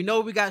 We know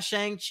we got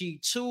Shang-Chi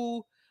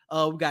 2.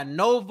 We got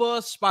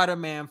Nova,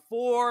 Spider-Man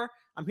 4.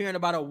 I'm hearing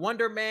about a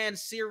Wonder Man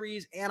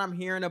series, and I'm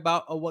hearing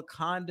about a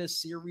Wakanda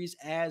series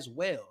as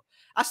well.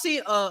 I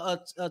see a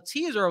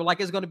teaser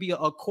like it's going to be a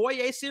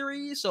Okoye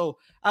series, so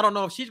I don't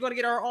know if she's going to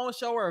get her own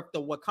show or if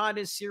the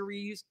Wakanda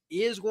series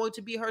is going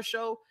to be her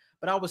show.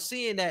 But I was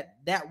seeing that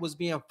was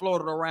being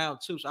floated around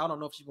too, so I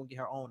don't know if she's going to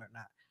get her own or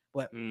not.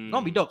 But it's going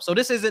to be dope. So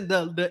this isn't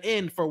the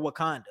end for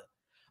Wakanda.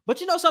 But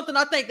you know something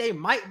I think they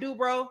might do,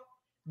 bro?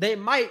 They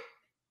might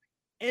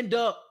end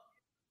up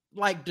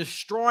like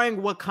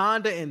destroying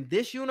Wakanda in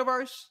this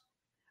universe,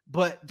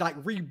 but like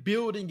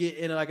rebuilding it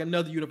in like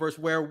another universe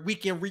where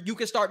you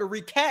can start to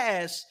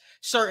recast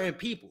certain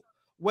people,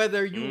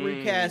 whether you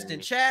recast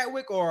in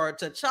Chadwick or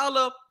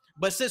T'Challa.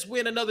 But since we're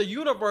in another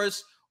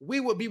universe,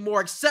 we would be more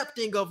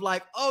accepting of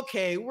like,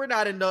 okay, we're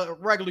not in the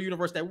regular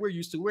universe that we're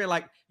used to. We're in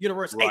like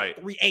universe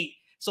 838.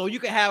 So you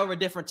can have a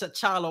different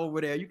T'Challa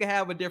over there. You can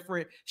have a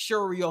different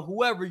Shuri or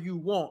whoever you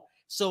want.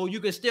 So you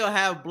can still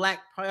have Black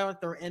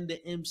Panther in the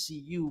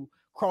MCU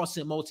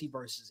crossing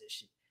multiverses and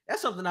shit.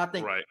 That's something I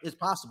think is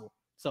possible.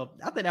 So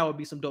I think that would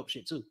be some dope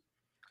shit too.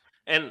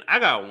 And I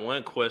got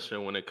one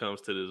question when it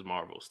comes to this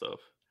Marvel stuff.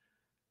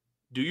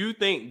 Do you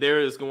think there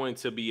is going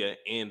to be an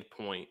end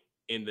point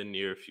in the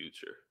near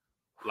future?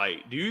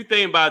 Like, do you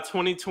think by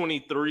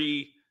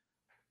 2023,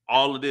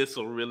 all of this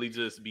will really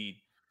just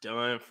be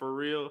done for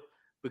real?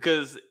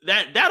 Because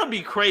that'll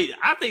be crazy.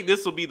 I think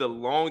this will be the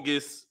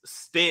longest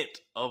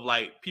stint of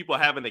like people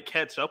having to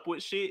catch up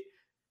with shit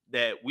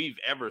that we've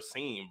ever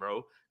seen,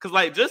 bro. Because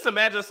like, just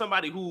imagine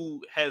somebody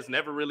who has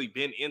never really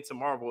been into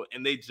Marvel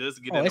and they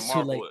just get into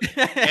Marvel,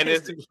 and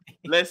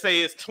let's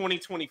say it's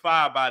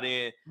 2025 by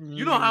then.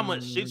 You know how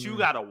much shit you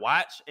gotta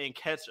watch and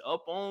catch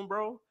up on,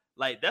 bro.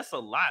 Like, that's a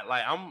lot.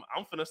 Like, I'm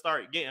finna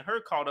start getting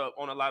her caught up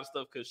on a lot of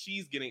stuff because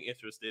she's getting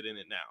interested in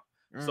it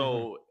now.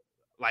 So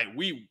like,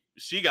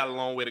 she got a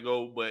long way to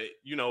go, but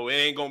you know, it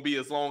ain't gonna be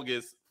as long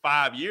as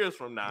 5 years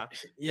from now.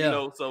 You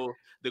know, so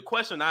the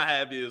question I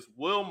have is,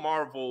 will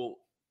Marvel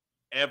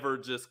ever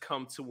just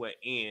come to an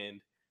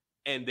end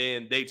and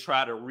then they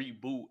try to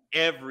reboot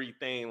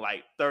everything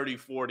like 30,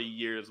 40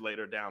 years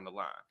later down the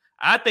line?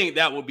 I think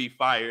that would be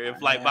fire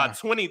if like by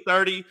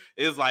 2030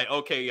 it's like,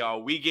 okay,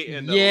 y'all, we get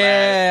in the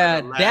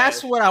last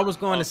that's what I was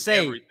going to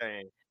say.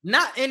 Everything.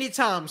 Not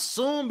anytime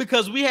soon,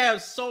 because we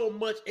have so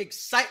much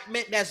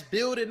excitement that's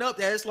building up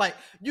that it's like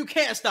you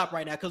can't stop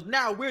right now, because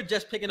now we're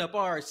just picking up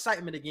our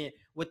excitement again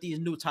with these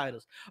new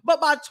titles. But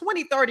by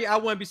 2030, I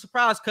wouldn't be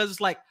surprised, because it's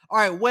like, all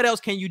right, what else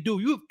can you do?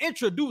 You've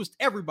introduced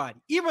everybody,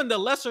 even the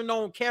lesser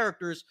known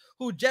characters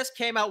who just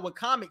came out with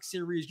comic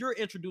series. You're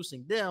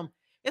introducing them.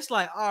 It's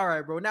like, all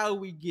right, bro, now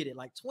we get it.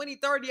 Like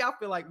 2030, I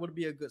feel like would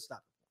be a good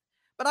stop.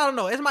 But I don't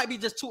know. It might be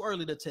just too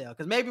early to tell,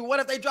 because maybe what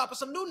if they drop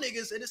some new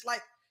niggas and it's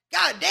like,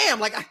 God damn,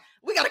 like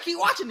we gotta keep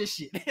watching this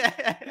shit.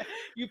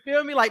 You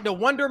feel me? Like the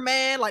Wonder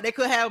Man, like they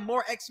could have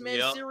more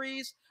X-Men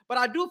series. But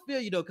I do feel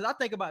you though, because I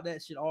think about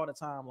that shit all the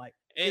time. Like,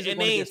 and they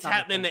ain't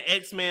tapped into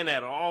X-Men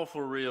at all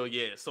for real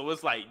yet. So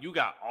it's like you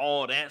got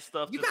all that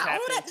stuff to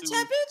tap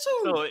into.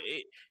 So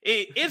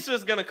it's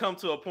just gonna come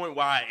to a point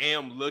where I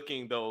am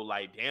looking though,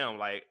 like, damn,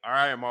 like, all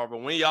right,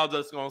 Marvel, when y'all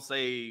just gonna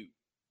say,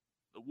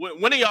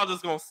 when are y'all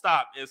just gonna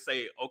stop and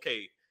say,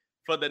 okay,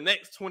 for the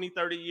next 20,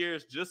 30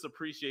 years, just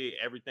appreciate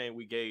everything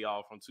we gave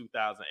y'all from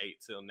 2008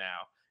 till now.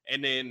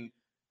 And then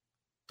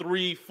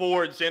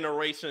 3-4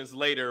 generations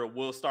later,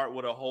 we'll start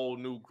with a whole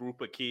new group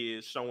of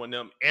kids, showing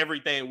them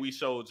everything we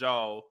showed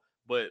y'all,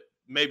 but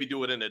maybe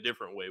do it in a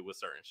different way with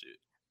certain shit.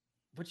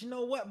 But you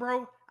know what,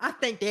 bro? I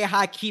think they're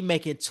high key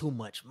making too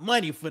much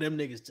money for them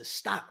niggas to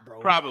stop, bro.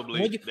 Probably.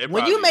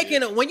 When you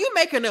making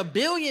 $1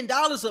 billion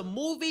a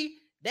movie,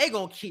 they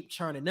gonna keep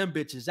churning them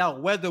bitches out,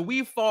 whether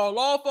we fall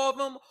off of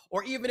them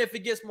or even if it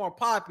gets more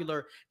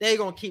popular, they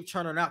gonna keep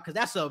churning out, because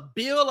that's $1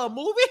 billion a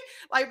movie.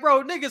 Like,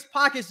 bro, niggas'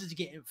 pockets is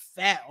getting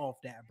fat off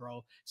that,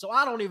 bro. So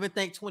I don't even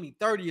think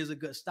 2030 is a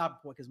good stopping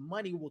point, because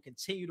money will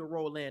continue to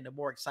roll in the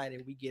more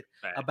excited we get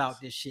about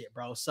this shit,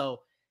 bro.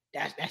 So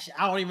that's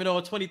I don't even know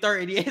what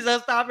 2030 is a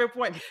stopping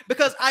point,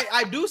 because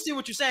I do see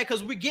what you're saying,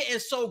 because we're getting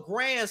so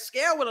grand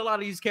scale with a lot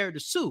of these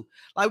characters too.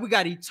 Like, we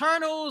got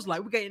Eternals,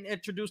 like we're getting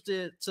introduced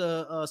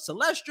to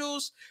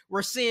Celestials.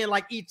 We're seeing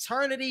like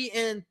Eternity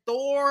in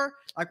Thor.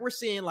 Like, we're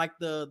seeing like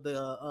we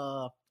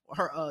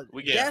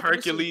get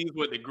Hercules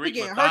with the Greek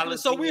mythology.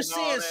 So we're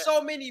seeing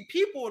so many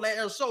people that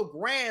are so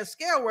grand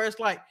scale where it's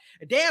like,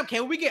 damn,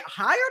 can we get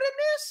higher than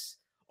this?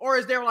 Or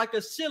is there like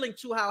a ceiling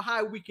to how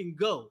high we can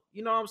go?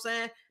 You know what I'm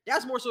saying?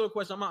 That's more so the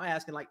question I'm not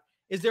asking. Like,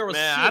 is there a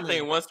ceiling? I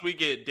think once we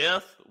get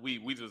death, we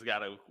just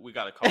gotta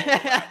call it.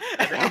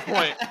 At that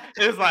point,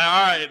 it's like,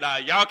 all right, now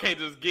y'all can't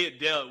just get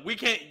death. You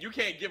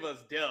can't give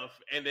us death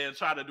and then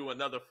try to do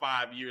another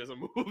 5 years of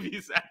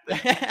movies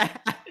after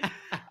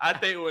that. I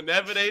think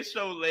whenever they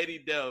show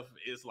Lady Death,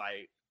 it's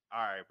like,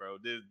 all right, bro,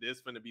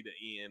 this finna be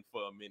the end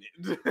for a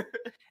minute.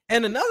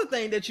 And another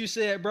thing that you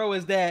said, bro,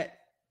 is that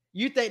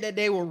you think that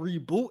they will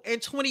reboot in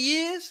 20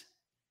 years?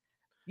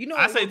 You know,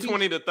 I say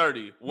 20 to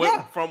 30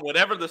 from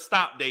whatever the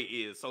stop date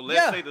is. So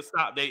let's say the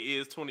stop date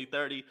is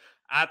 2030.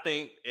 I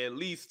think at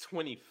least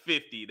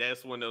 2050,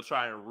 that's when they'll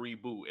try and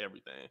reboot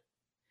everything.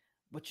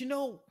 But you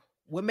know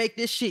what make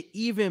this shit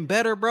even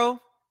better, bro,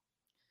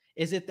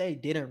 is if they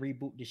didn't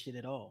reboot this shit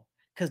at all.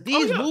 Because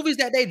these movies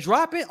that they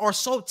dropping are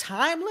so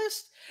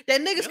timeless that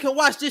niggas can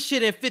watch this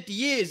shit in 50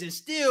 years and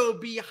still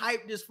be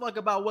hyped as fuck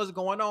about what's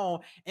going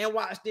on and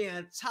watch the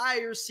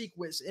entire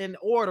sequence in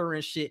order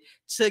and shit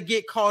to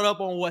get caught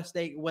up on what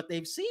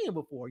they've seen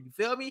before. You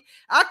feel me?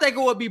 I think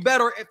it would be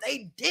better if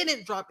they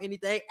didn't drop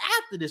anything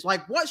after this.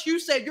 Like, once you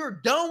say you're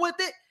done with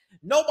it,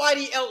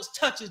 nobody else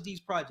touches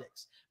these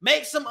projects.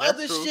 Make some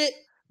other shit.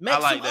 Make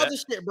some other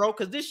shit, bro,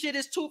 because this shit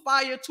is too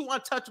fire, too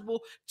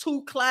untouchable,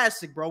 too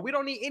classic, bro. We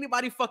don't need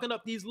anybody fucking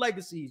up these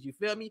legacies. You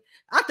feel me?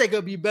 I think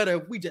it'd be better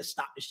if we just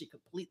stop this shit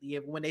completely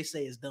when they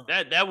say it's done.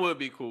 That would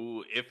be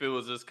cool if it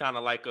was just kind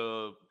of like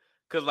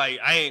because like,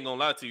 I ain't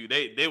gonna lie to you,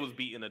 they was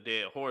beating a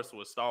dead horse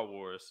with Star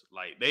Wars.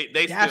 Like they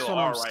That's still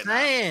what are I'm right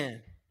saying. now.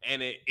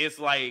 And it's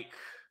like,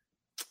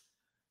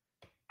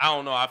 I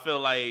don't know. I feel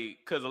like,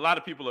 because a lot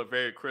of people are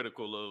very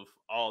critical of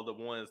all the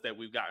ones that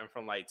we've gotten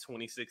from like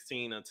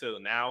 2016 until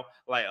now.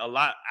 Like a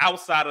lot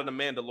outside of the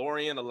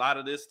Mandalorian, a lot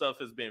of this stuff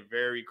has been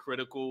very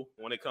critical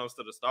when it comes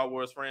to the Star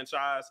Wars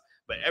franchise.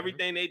 But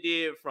everything they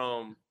did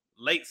from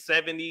late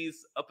 70s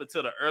up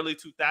until the early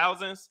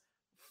 2000s,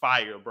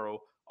 fire, bro.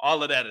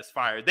 All of that is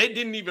fire. They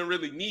didn't even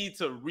really need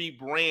to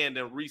rebrand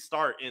and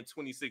restart in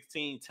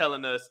 2016,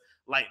 telling us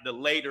like the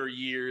later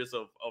years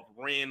of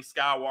Ren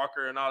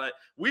Skywalker and all that.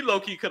 We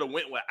low-key could have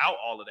went without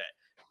all of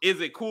that. Is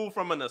it cool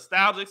from a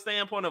nostalgic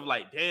standpoint of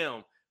like,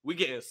 damn, we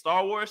getting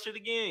Star Wars shit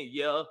again?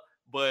 Yeah.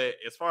 But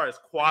as far as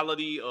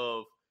quality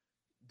of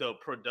the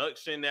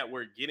production that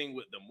we're getting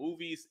with the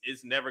movies,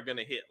 it's never going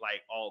to hit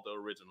like all the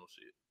original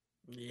shit.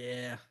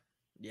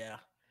 Yeah.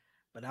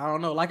 But I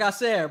don't know. Like I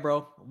said,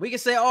 bro, we can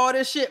say all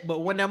this shit, but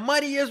when the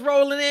money is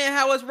rolling in,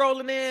 how it's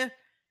rolling in,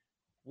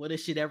 will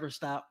this shit ever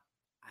stop?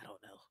 I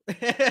don't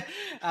know.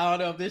 I don't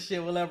know if this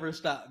shit will ever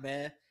stop,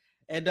 man.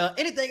 And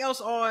anything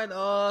else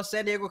on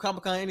San Diego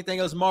Comic-Con? Anything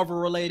else Marvel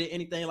related?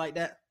 Anything like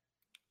that?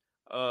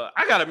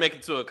 I gotta make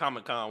it to a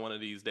Comic-Con one of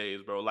these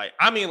days, bro. Like,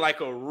 I mean, like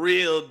a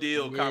real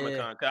deal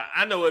Comic-Con. Cause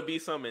I know it'd be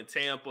some in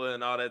Tampa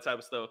and all that type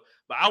of stuff,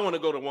 but I want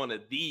to go to one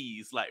of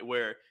these, like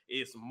where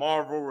it's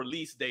Marvel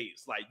release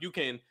dates. Like, you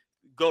can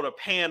go to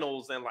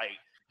panels and like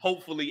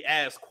hopefully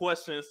ask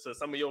questions to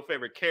some of your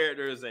favorite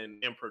characters and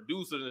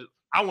producers.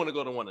 I want to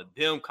go to one of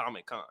them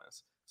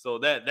Comic-Cons. So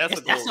that's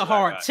a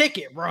hard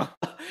ticket, bro.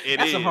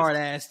 That's a hard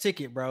ass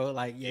ticket, bro.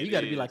 Like, yeah, you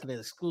got to be like an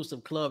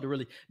exclusive club to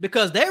really,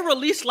 because they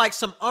released like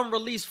some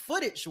unreleased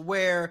footage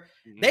where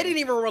they didn't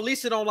even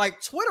release it on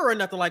like Twitter or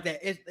nothing like that.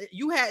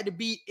 You had to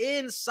be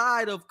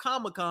inside of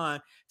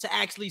Comic-Con to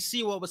actually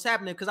see what was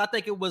happening. Because I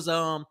think it was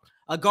a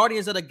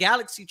Guardians of the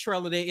Galaxy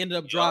trailer they ended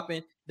up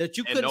dropping that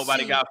you couldn't see.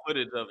 Nobody got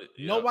footage of it.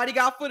 Nobody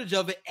got footage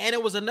of it, and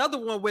it was another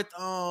one with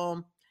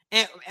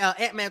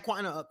Ant-Man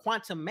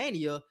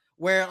Quantumania,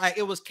 where like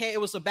it was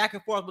a back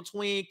and forth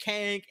between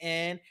Kang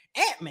and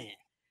Ant-Man,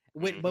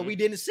 but we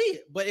didn't see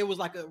it. But it was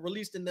like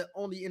released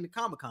only in the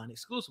Comic-Con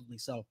exclusively.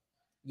 So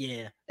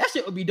yeah, that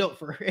shit would be dope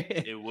for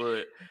it. It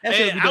would.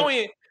 And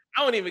I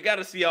don't even got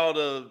to see all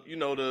the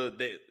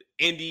the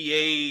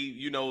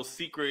NDA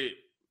secret.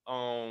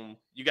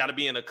 You got to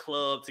be in a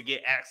club to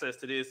get access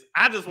to this.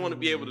 I just want to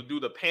be able to do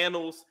the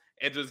panels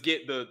and just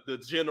get the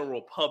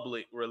general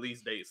public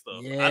release date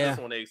stuff. Yeah. I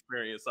just want to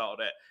experience all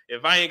that.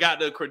 If I ain't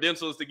got the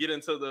credentials to get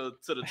into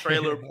the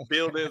trailer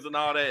buildings and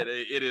all that,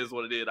 it is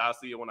what it is. I'll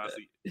see it when I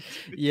see it.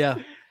 Yeah,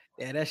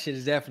 that shit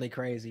is definitely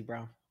crazy,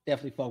 bro.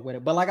 Definitely fuck with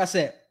it. But like I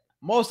said,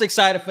 most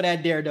excited for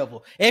that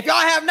Daredevil. If y'all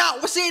have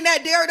not seen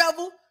that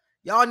Daredevil,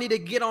 y'all need to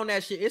get on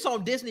that shit. It's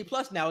on Disney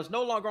Plus now. It's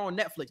no longer on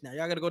Netflix now.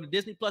 Y'all got to go to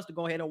Disney Plus to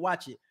go ahead and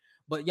watch it.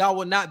 But y'all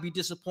will not be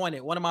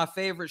disappointed. One of my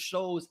favorite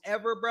shows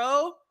ever,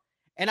 bro.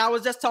 And I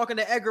was just talking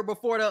to Edgar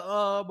before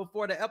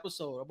the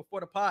episode or before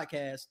the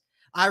podcast.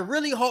 I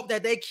really hope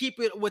that they keep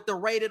it with the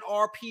rated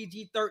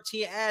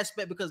PG-13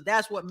 aspect, because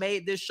that's what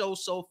made this show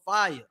so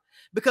fire.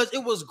 Because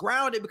it was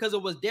grounded, because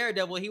it was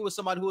Daredevil. He was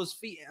somebody who was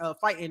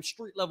fighting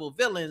street level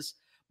villains,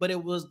 but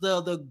it was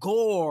the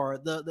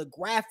gore, the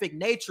graphic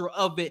nature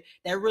of it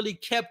that really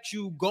kept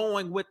you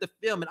going with the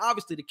film. And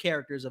obviously the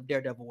characters of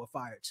Daredevil were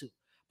fire too.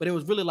 But it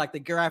was really like the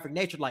graphic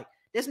nature, like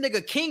this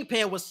nigga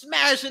Kingpin was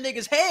smashing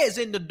niggas' heads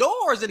in the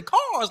doors and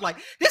cars. Like,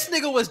 this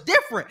nigga was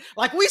different.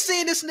 Like, we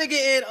seen this nigga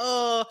in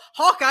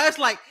Hawkeye. It's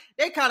like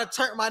they kind of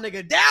turned my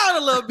nigga down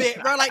a little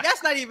bit, bro. Like,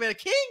 that's not even a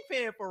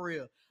Kingpin for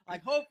real.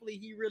 Like, hopefully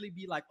he really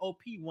be like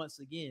OP once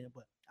again.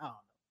 But I don't know.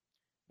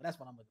 But that's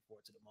what I'm looking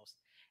forward to the most.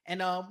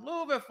 And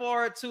moving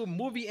forward to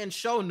movie and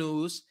show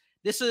news.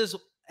 This is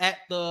at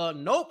the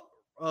Nope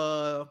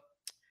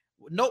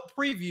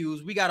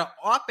previews. We got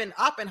an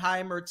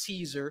Oppenheimer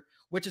teaser,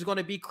 which is going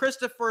to be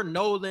Christopher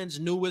Nolan's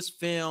newest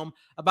film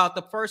about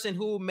the person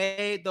who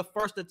made the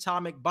first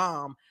atomic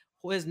bomb.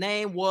 His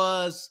name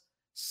was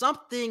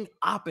something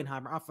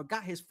Oppenheimer. I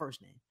forgot his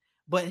first name,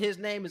 but his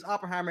name is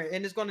Oppenheimer,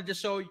 and it's going to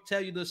just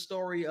tell you the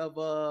story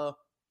of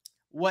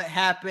what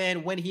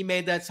happened when he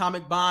made the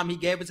atomic bomb. He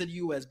gave it to the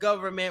U.S.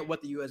 government,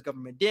 what the U.S.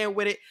 government did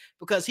with it,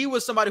 because he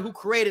was somebody who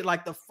created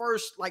like the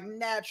first like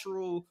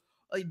natural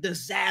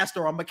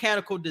disaster or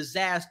mechanical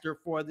disaster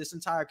for this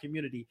entire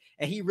community.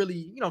 And he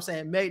really,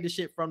 made the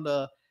shit from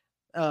the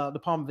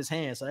palm of his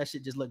hand. So that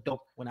shit just looked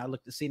dope when I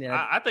looked to see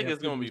that. I think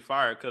it's going to be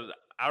fire, because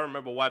I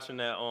remember watching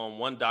that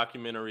one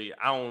documentary.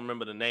 I don't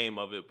remember the name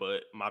of it,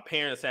 but my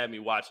parents had me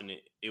watching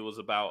it. It was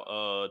about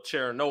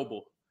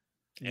Chernobyl.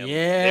 And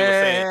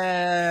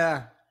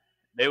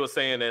they were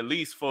saying at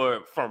least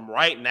from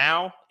right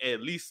now,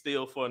 at least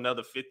still for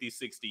another 50,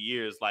 60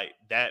 years, like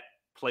that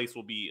place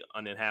will be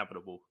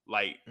uninhabitable.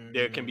 Like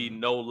there can be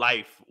no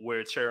life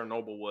where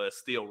Chernobyl was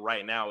still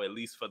right now, at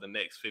least for the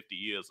next 50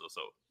 years or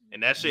so.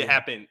 And that shit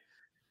happened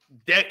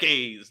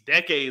decades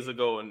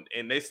ago,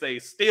 and they say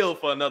still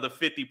for another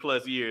 50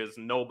 plus years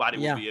nobody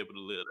will be able to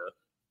live there.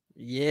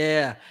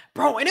 Yeah,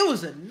 bro. And it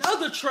was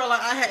another trailer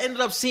I had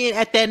ended up seeing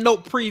at that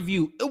Note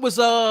preview. It was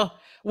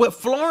with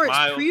Florence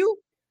Pugh.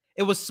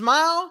 It was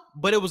Smile,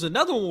 but it was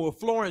another one with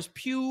Florence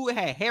Pugh. It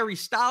had Harry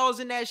Styles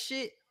in that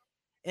shit.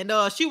 and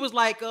she was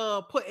like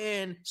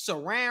putting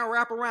saran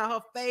wrap around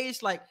her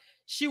face, like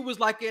she was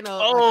like in a.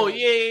 Oh like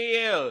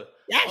yeah.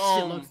 That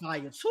shit looked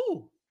fire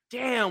too.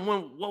 Damn,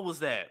 what was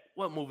that?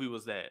 What movie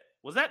was that?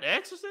 Was that The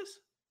Exorcist?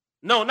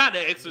 No, not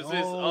The Exorcist.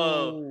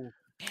 No.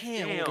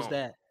 Damn, what was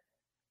that?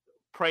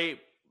 Pray.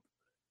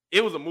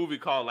 It was a movie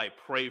called like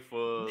Pray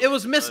for. It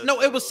was Miss.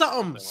 No, it was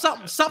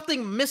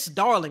something Miss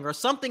Darling or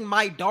something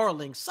My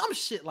Darling, some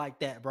shit like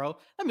that, bro.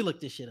 Let me look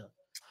this shit up.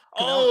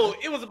 Oh,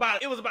 it was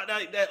about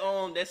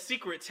that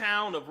secret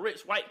town of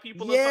rich white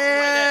people or something like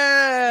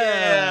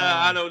that.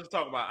 Yeah, I know what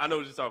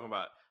you're talking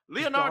about.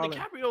 Leonardo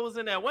DiCaprio was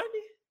in that, wasn't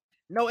he?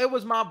 No, it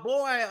was my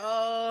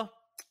boy.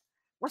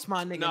 What's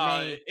my nigga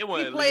name? It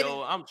wasn't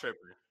Leo. I'm tripping.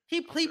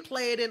 He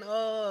played in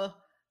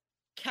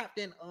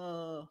Captain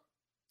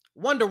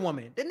Wonder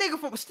Woman. The nigga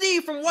from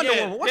Steve from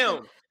Wonder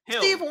Woman.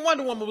 Steve from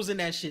Wonder Woman was in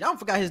that shit. I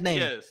forgot his name.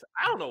 Yes,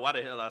 I don't know why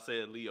the hell I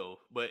said Leo,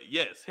 but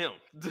yes, him.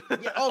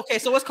 Okay,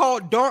 so it's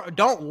called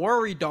Don't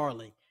Worry,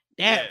 Darling.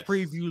 That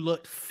preview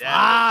looked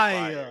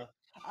fire.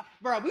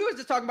 Bro, we was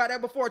just talking about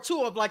that before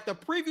too, of like the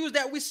previews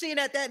that we seen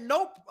at that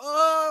Nope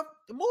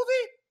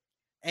movie.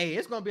 Hey,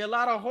 it's gonna be a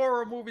lot of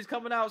horror movies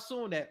coming out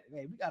soon that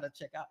we gotta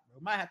check out, bro.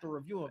 Might have to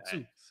review them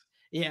too.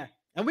 Yeah.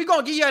 And we're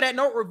gonna give you that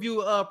Note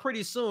review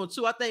pretty soon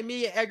too. I think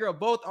me and Edgar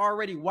both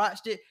already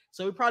watched it,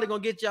 so we're probably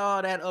gonna get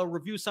y'all that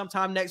review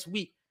sometime next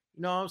week.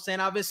 You know what I'm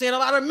saying? I've been seeing a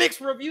lot of mixed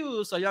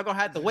reviews, so y'all gonna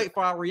have to wait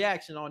for our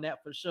reaction on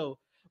that for sure.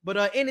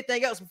 But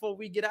anything else before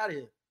we get out of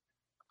here?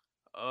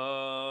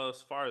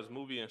 As far as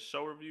movie and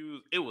show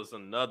reviews, it was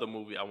another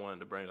movie I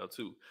wanted to bring up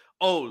too.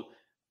 Oh,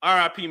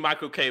 R.I.P.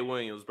 Michael K.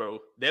 Williams, bro.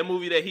 That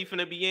movie that he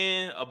finna be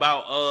in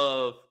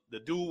about the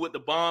dude with the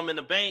bomb in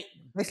the bank,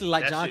 basically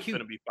like that John shit Q.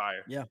 Finna be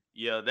fire.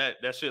 Yeah,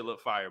 that shit look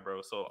fire,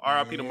 bro. So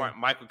R.I.P. to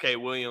Michael K.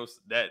 Williams.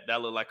 That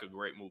looked like a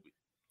great movie.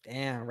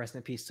 Damn, rest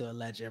in peace to a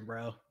legend,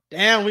 bro.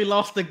 Damn, we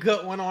lost a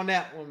good one on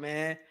that one,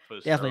 man.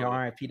 Definitely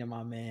R.I.P. to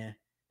my man.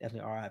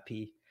 Definitely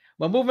R.I.P.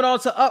 But moving on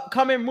to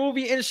upcoming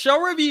movie and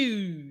show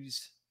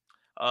reviews.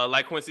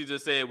 Like Quincy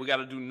just said, we got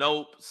to do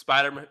Nope,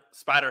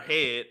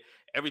 Spiderhead,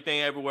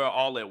 Everything Everywhere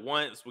All at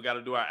Once. We got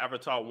to do our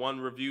Avatar 1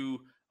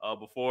 review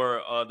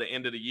before the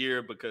end of the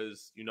year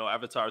because, you know,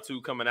 Avatar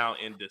 2 coming out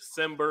in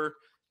December.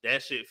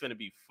 That shit finna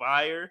be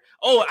fire.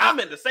 Oh, I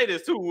meant to say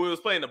this too when we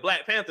was playing the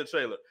Black Panther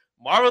trailer.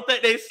 Marvel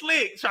think they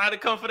slick trying to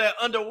come for that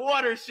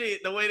underwater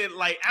shit the way that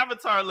like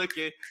Avatar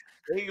looking.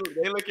 They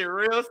looking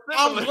real similar.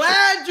 I'm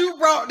glad you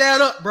brought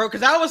that up, bro,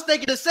 because I was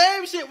thinking the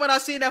same shit when I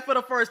seen that for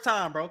the first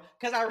time, bro.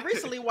 Because I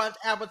recently watched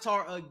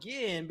Avatar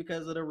again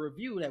because of the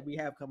review that we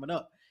have coming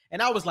up.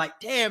 And I was like,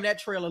 damn, that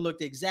trailer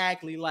looked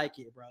exactly like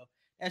it, bro.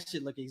 That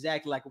shit looked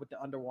exactly like it with the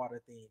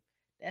underwater theme.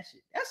 That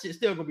shit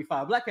still gonna be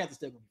fire. Black Panther's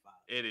still gonna be fire.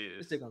 It is.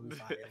 It's still gonna be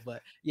fire.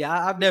 But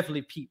yeah, I've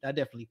definitely peeped.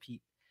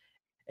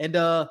 And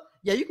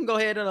yeah, you can go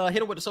ahead and hit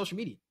them with the social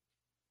media.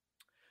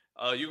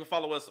 You can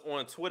follow us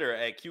on Twitter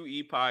at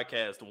QE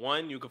Podcast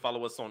 1. You can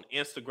follow us on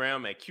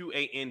Instagram at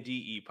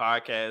QANDE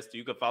Podcast.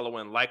 You can follow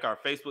and like our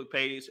Facebook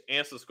page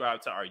and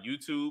subscribe to our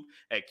YouTube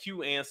at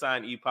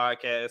QAnSignE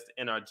Podcast.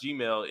 And our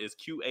Gmail is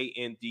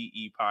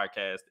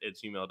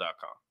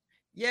QANDEPodcast@gmail.com.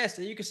 Yes,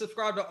 and you can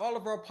subscribe to all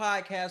of our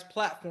podcast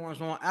platforms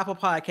on Apple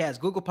Podcasts,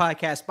 Google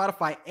Podcasts,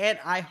 Spotify, and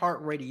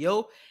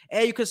iHeartRadio.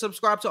 And you can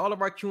subscribe to all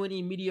of our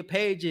Q&E media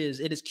pages.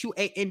 It is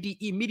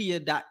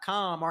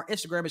QANDEmedia.com. Our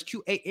Instagram is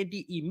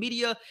QANDE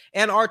Media,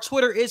 and our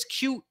Twitter is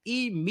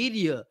QE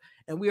Media.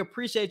 And we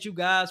appreciate you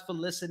guys for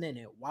listening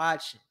and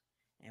watching.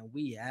 And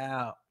we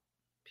out.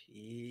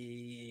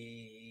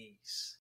 Peace.